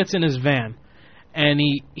that he gets in his van. and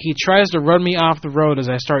he tries to run me off the road as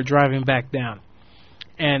I start driving back down.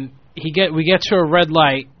 And we get to a red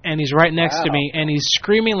light, and he's right next to me, and he's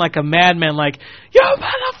screaming like a madman, like, "You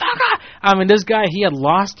motherfucker!" I mean, this guy, he had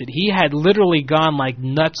lost it. He had literally gone like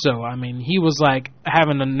nutso. I mean, he was like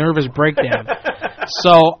having a nervous breakdown.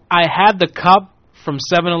 So I had the cup from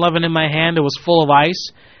 7-Eleven in my hand. It was full of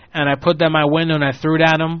ice, and I put that in my window, and I threw it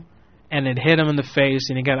at him, and it hit him in the face,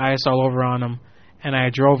 and he got ice all over on him, and I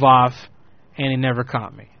drove off, and he never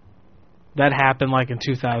caught me. That happened like in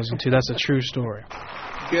 2002. That's a true story.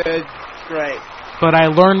 Good, great. But I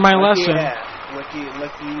learned my lesson. Yeah, lucky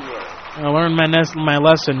you were. I learned my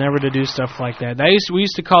lesson never to do stuff like that. We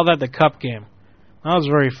used to call that the cup game. That was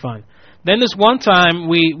very fun. Then this one time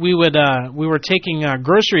we were taking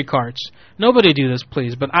grocery carts. Nobody do this,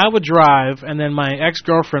 please. But I would drive, and then my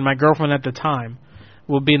ex-girlfriend, my girlfriend at the time,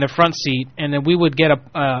 would be in the front seat, and then we would get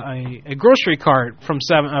a grocery cart from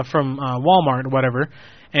Walmart or whatever,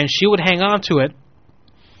 and she would hang on to it.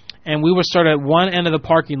 And we would start at one end of the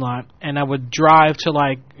parking lot, and I would drive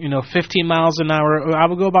to 15 miles an hour. I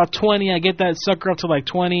would go about 20. I get that sucker up to like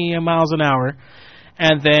 20 miles an hour,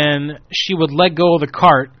 and then she would let go of the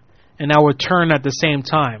cart, and I would turn at the same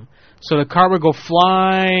time. So the car would go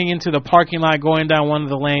flying into the parking lot, going down one of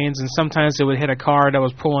the lanes, and sometimes it would hit a car that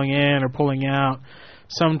was pulling in or pulling out.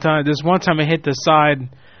 Sometimes, this one time, it hit the side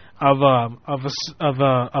of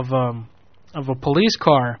a police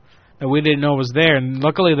car that we didn't know was there, and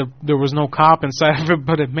luckily there was no cop inside of it,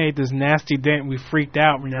 but it made this nasty dent. We freaked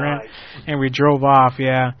out, we ran, and we drove off,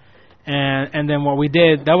 yeah. And then what we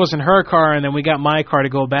did, that wasn't her car, and then we got my car to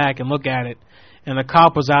go back and look at it, and the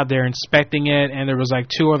cop was out there inspecting it, and there was like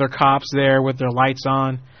 2 other cops there with their lights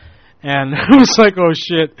on, and it was like, oh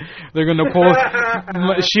shit, they're gonna pull.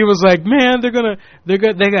 She was like, man, they got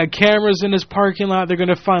cameras in this parking lot. They're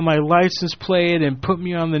gonna find my license plate and put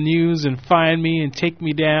me on the news and find me and take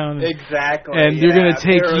me down. Exactly. And they're gonna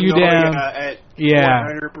take you down. Yeah.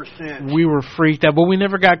 100%. We were freaked out, but we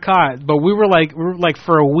never got caught. But we were like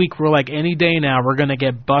for a week, we're like, any day now we're gonna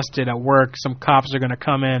get busted at work. Some cops are gonna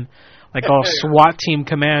come in, like all SWAT team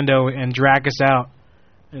commando, and drag us out.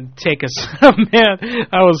 And take us. Man,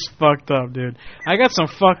 I was fucked up, dude. I got some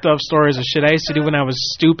fucked up stories of shit I used to do when I was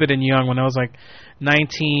stupid and young, when I was like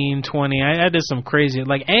 19, 20. I did some crazy,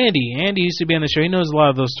 like Andy used to be on the show. He knows a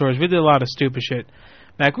lot of those stories. We did a lot of stupid shit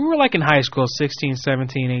back. We were like in high school, 16,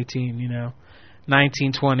 17, 18,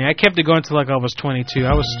 19, 20. I kept it going until like I was 22.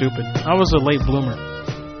 I was stupid. I was a late bloomer.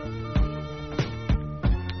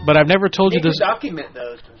 But I've never told you this. Document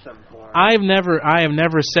those in some form. I have never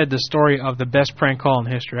said the story of the best prank call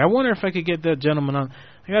in history. I wonder if I could get that gentleman on.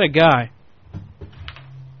 I got a guy.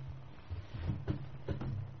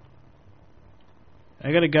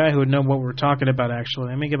 Who would know what we're talking about, actually.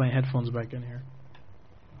 Let me get my headphones back in here.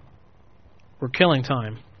 We're killing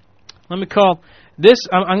time. Let me call this.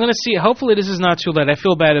 I'm going to see. Hopefully this is not too late. I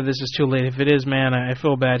feel bad if this is too late. If it is, man, I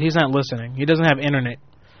feel bad. He's not listening. He doesn't have internet,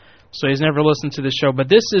 so he's never listened to the show. But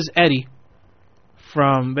this is Eddie.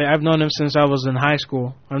 I've known him since I was in high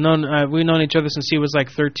school. We've known each other since he was like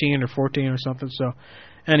 13 or 14 or something. So,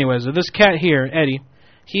 anyways, this cat here, Eddie,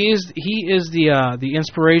 he is the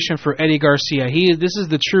inspiration for Eddie Garcia. This is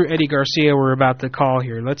the true Eddie Garcia we're about to call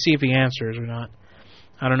here. Let's see if he answers or not.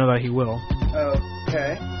 I don't know that he will.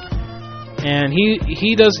 Okay. And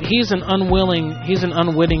he's an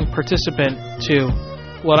unwitting participant to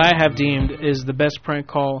what I have deemed is the best prank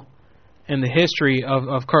call in the history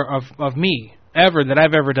of me. That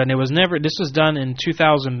I've ever done. This was done in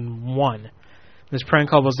 2001. This prank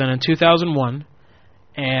call was done in 2001,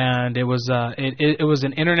 and it was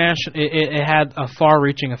an international. It had a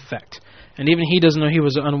far-reaching effect, and even he doesn't know he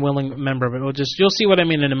was an unwilling member of it. You'll see what I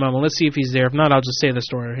mean in a moment. Let's see if he's there. If not, I'll just say the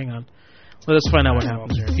story. Hang on. Let us find out what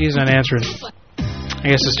happens here. He's not answering. I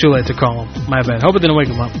guess it's too late to call him. My bad. Hope it didn't wake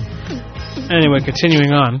him up. Anyway,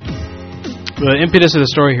 continuing on. The impetus of the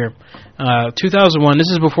story here. 2001.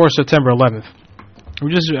 This is before September 11th.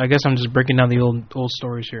 I guess I'm just breaking down the old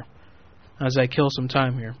stories here as I kill some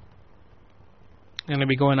time here. I'm going to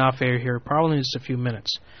be going off air here probably in just a few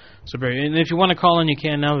minutes. And if you want to call in, you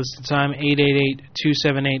can. Now is the time.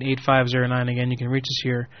 888-278-8509. Again, you can reach us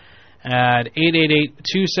here at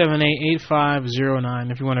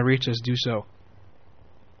 888-278-8509. If you want to reach us, do so.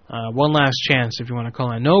 One last chance if you want to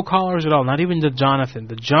call in. No callers at all. Not even the Jonathan.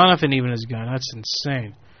 The Jonathan even is gone. That's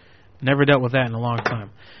insane. Never dealt with that in a long time.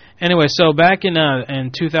 Anyway, so back in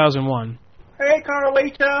 2001. Hey,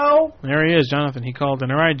 Carlito. There he is, Jonathan. He called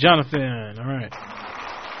in. All right, Jonathan. All right.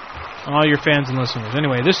 All your fans and listeners.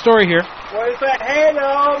 Anyway, this story here. What is that? Hey,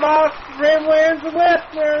 no, my friends and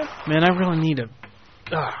listeners. Man, I really need a...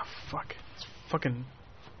 Ah, fuck. It's fucking...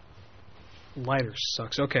 lighter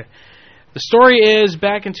sucks. Okay. The story is,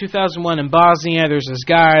 back in 2001 in Bosnia, there's this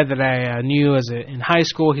guy that I knew in high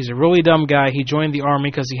school. He's a really dumb guy. He joined the army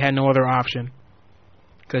because he had no other option.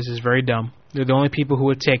 Because he's very dumb. They're the only people who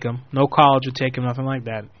would take him. No college would take him, nothing like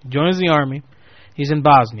that. He joins the army. He's in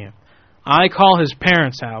Bosnia. I call his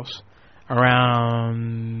parents' house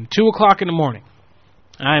around 2 o'clock in the morning.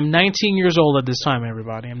 I'm 19 years old at this time,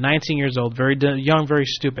 everybody. I'm 19 years old, very young, very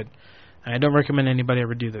stupid. I don't recommend anybody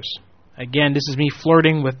ever do this. Again, this is me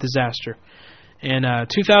flirting with disaster. In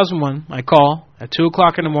 2001, I call at 2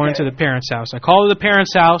 o'clock in the morning to the parents' house. I call to the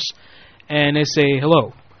parents' house, and they say,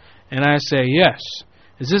 hello. And I say, yes.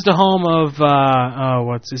 Is this the home of,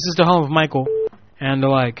 is this the home of Michael? And they're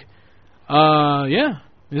like, yeah,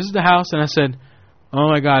 this is the house. And I said, oh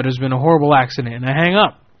my God, there's been a horrible accident. And I hang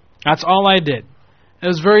up. That's all I did. It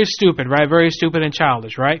was very stupid, right? Very stupid and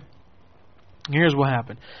childish, right? Here's what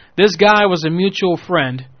happened. This guy was a mutual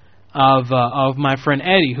friend of my friend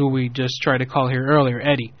Eddie, who we just tried to call here earlier,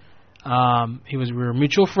 Eddie. We were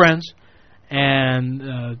mutual friends,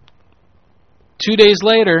 and 2 days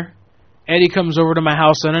later, Eddie comes over to my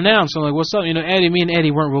house unannounced. I'm like, what's up? You know, Eddie, me and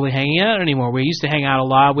Eddie weren't really hanging out anymore. We used to hang out a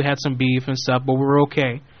lot. We had some beef and stuff, but we were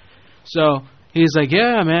okay. So he's like,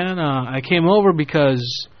 yeah, man, I came over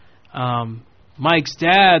because Mike's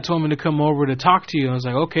dad told me to come over to talk to you. I was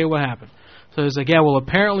like, okay, what happened? So he's like, yeah, well,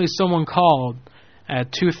 apparently someone called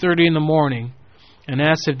at 2:30 in the morning and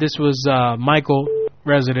asked if this was Michael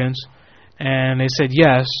residence, and they said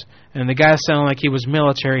yes, and the guy sounded like he was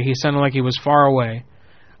military. He sounded like he was far away,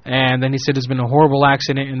 and then he said there's been a horrible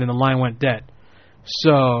accident, and then the line went dead.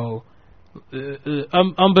 So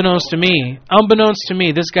unbeknownst to me,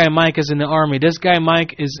 this guy Mike is in the army. This guy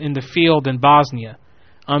Mike is in the field in Bosnia,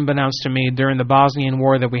 unbeknownst to me, during the Bosnian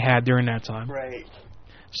War that we had during that time. Right.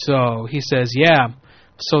 So he says, yeah.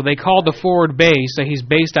 So they called the forward base that he's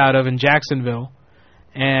based out of in Jacksonville,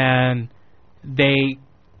 and they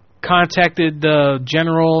contacted the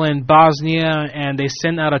general in Bosnia, and they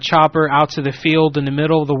sent out a chopper out to the field in the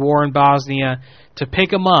middle of the war in Bosnia to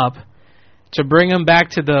pick him up, to bring him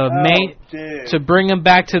back to the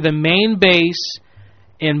main base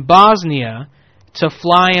in Bosnia, to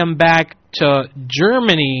fly him back to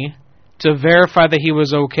Germany to verify that he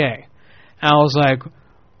was okay. I was like,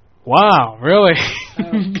 wow, really?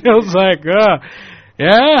 I was like,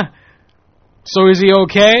 yeah? So is he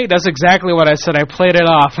okay? That's exactly what I said. I played it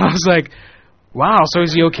off. I was like, wow, so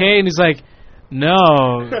is he okay? And he's like,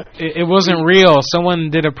 no, it wasn't real.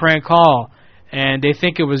 Someone did a prank call, and they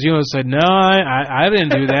think it was you. I said, no, I didn't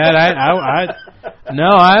do that. No,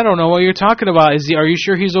 I don't know what you're talking about. Are you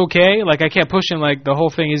sure he's okay? Like, I kept pushing, like, the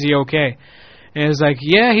whole thing, is he okay? And it's like,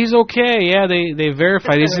 yeah, he's okay. Yeah, they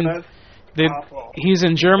verified. He's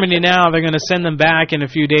in Germany now. They're going to send him back in a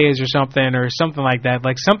few days or something like that.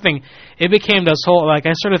 Like something, it became this whole, like,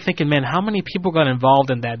 I started thinking, man, how many people got involved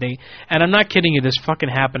in that? And I'm not kidding you, this fucking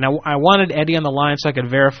happened. I wanted Eddie on the line so I could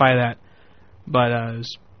verify that, but it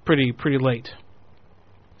was pretty late.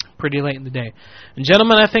 Pretty late in the day. And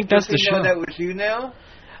gentlemen, I think that's the show. Does he know that was you now?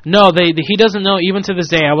 No, he doesn't know, even to this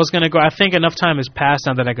day. I was going to go, I think enough time has passed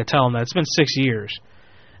now that I could tell him that. It's been 6 years.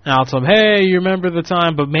 And I'll tell him, hey, you remember the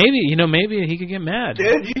time? But maybe he could get mad.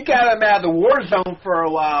 Dude, you got him out of the war zone for a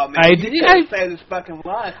while, man. I say this fucking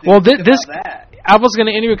lie. Well, I was going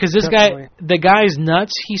to interview because this guy, the guy's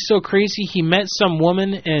nuts. He's so crazy. He met some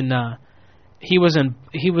woman in, he was in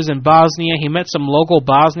Bosnia. He met some local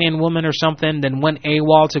Bosnian woman or something, then went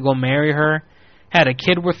AWOL to go marry her, had a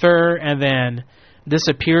kid with her, and then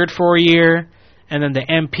disappeared for a year. And then the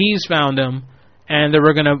MPs found him. And they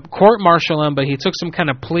were going to court-martial him, but he took some kind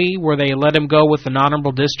of plea where they let him go with an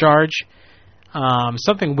honorable discharge.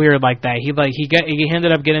 Something weird like that. He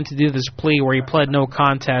ended up getting to do this plea where he pled no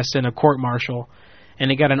contest in a court-martial,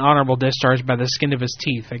 and he got an honorable discharge by the skin of his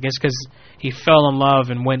teeth. I guess because he fell in love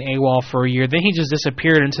and went AWOL for a year. Then he just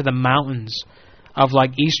disappeared into the mountains of,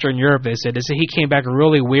 like, Eastern Europe, they said. They said he came back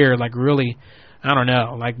really weird, like really, I don't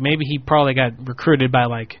know. Like maybe he probably got recruited by,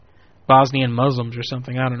 like, Bosnian Muslims or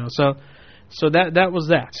something. I don't know. So that was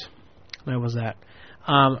that. That was that.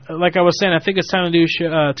 Like I was saying, I think it's time to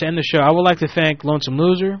to end the show. I would like to thank Lonesome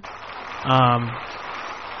Loser.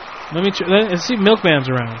 Let's see if Milkman's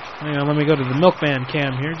around. Hang on, let me go to the Milkman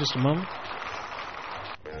cam here. Just a moment.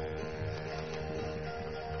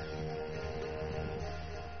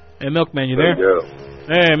 Hey, Milkman, you there?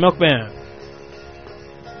 Hey, Milkman.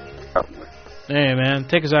 Hey, man,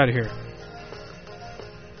 take us out of here.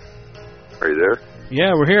 Are you there?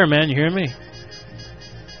 Yeah, we're here, man. You hear me?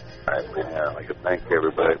 I'd like to thank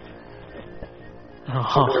everybody.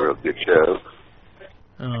 Oh. It's a real good show.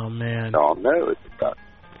 Oh, man. No, it's about...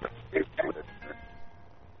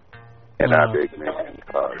 And I big man.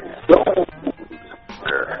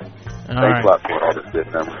 Thanks a lot for all this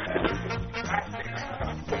good numbers.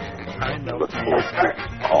 I look forward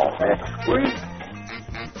to all next week.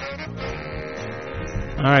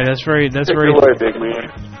 All right, that's very away, big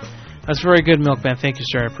man. That's very good, Milkman. Thank you,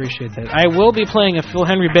 sir. I appreciate that. I will be playing a Phil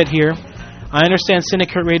Henry bit here. I understand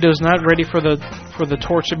Syndicate Radio is not ready for the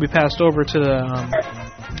torch to be passed over to the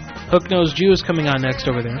Hook-Nosed Jew is coming on next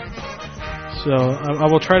over there. So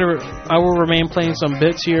I will remain playing some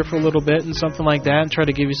bits here for a little bit and something like that, and try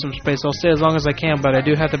to give you some space. I'll stay as long as I can, but I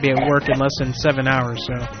do have to be at work in less than 7 hours,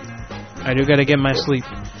 so I do got to get my sleep.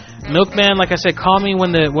 Milkman, like I said, call me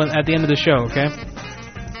when at the end of the show, okay?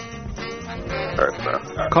 All right, sir.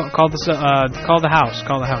 Call the house.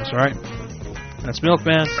 Call the house. All right. That's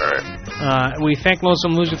Milkman. All right. We thank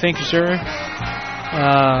Lonesome Loser. Thank you, sir.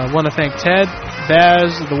 Want to thank Ted,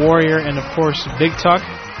 Baz, the Warrior, and of course Big Tuck.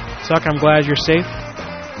 Tuck, I'm glad you're safe.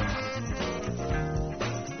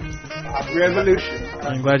 Revolution.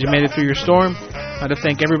 I'm glad you made it through your storm. I want to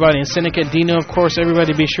thank everybody in Syndicate. Dino, of course.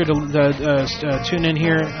 Everybody, be sure to tune in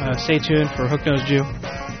here. Stay tuned for Hook-Nosed Jew.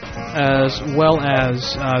 As well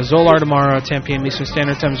as Zolar tomorrow at 10 p.m. Eastern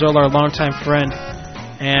Standard Time. Zolar, longtime friend,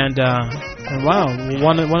 and wow,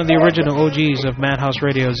 one of the original OGs of Madhouse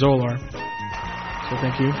Radio, Zolar. So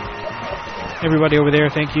thank you. Everybody over there,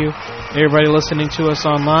 thank you. Everybody listening to us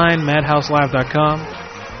online, madhouselive.com.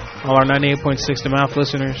 All our 98.6 to Mouth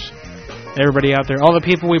listeners. Everybody out there. All the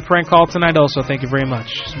people we prank called tonight also, thank you very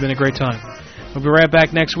much. It's been a great time. We'll be right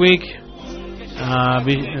back next week.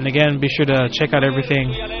 And again, be sure to check out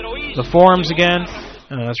everything. The forums again.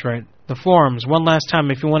 That's right. The forums. One last time,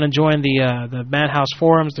 if you want to join the Madhouse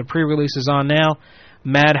forums, the pre-release is on now.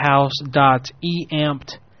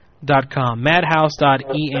 Madhouse.eamped.com.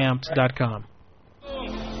 Madhouse.eamped.com.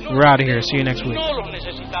 We're out of here. See you next week.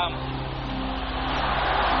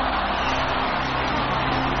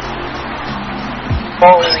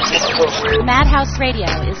 Madhouse Radio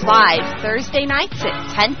is live Thursday nights at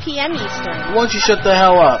 10 p.m. Eastern. Why don't you shut the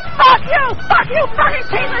hell up? Fuck you, fucking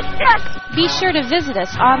piece of shit! Be sure to visit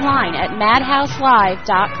us online at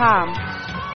madhouselive.com.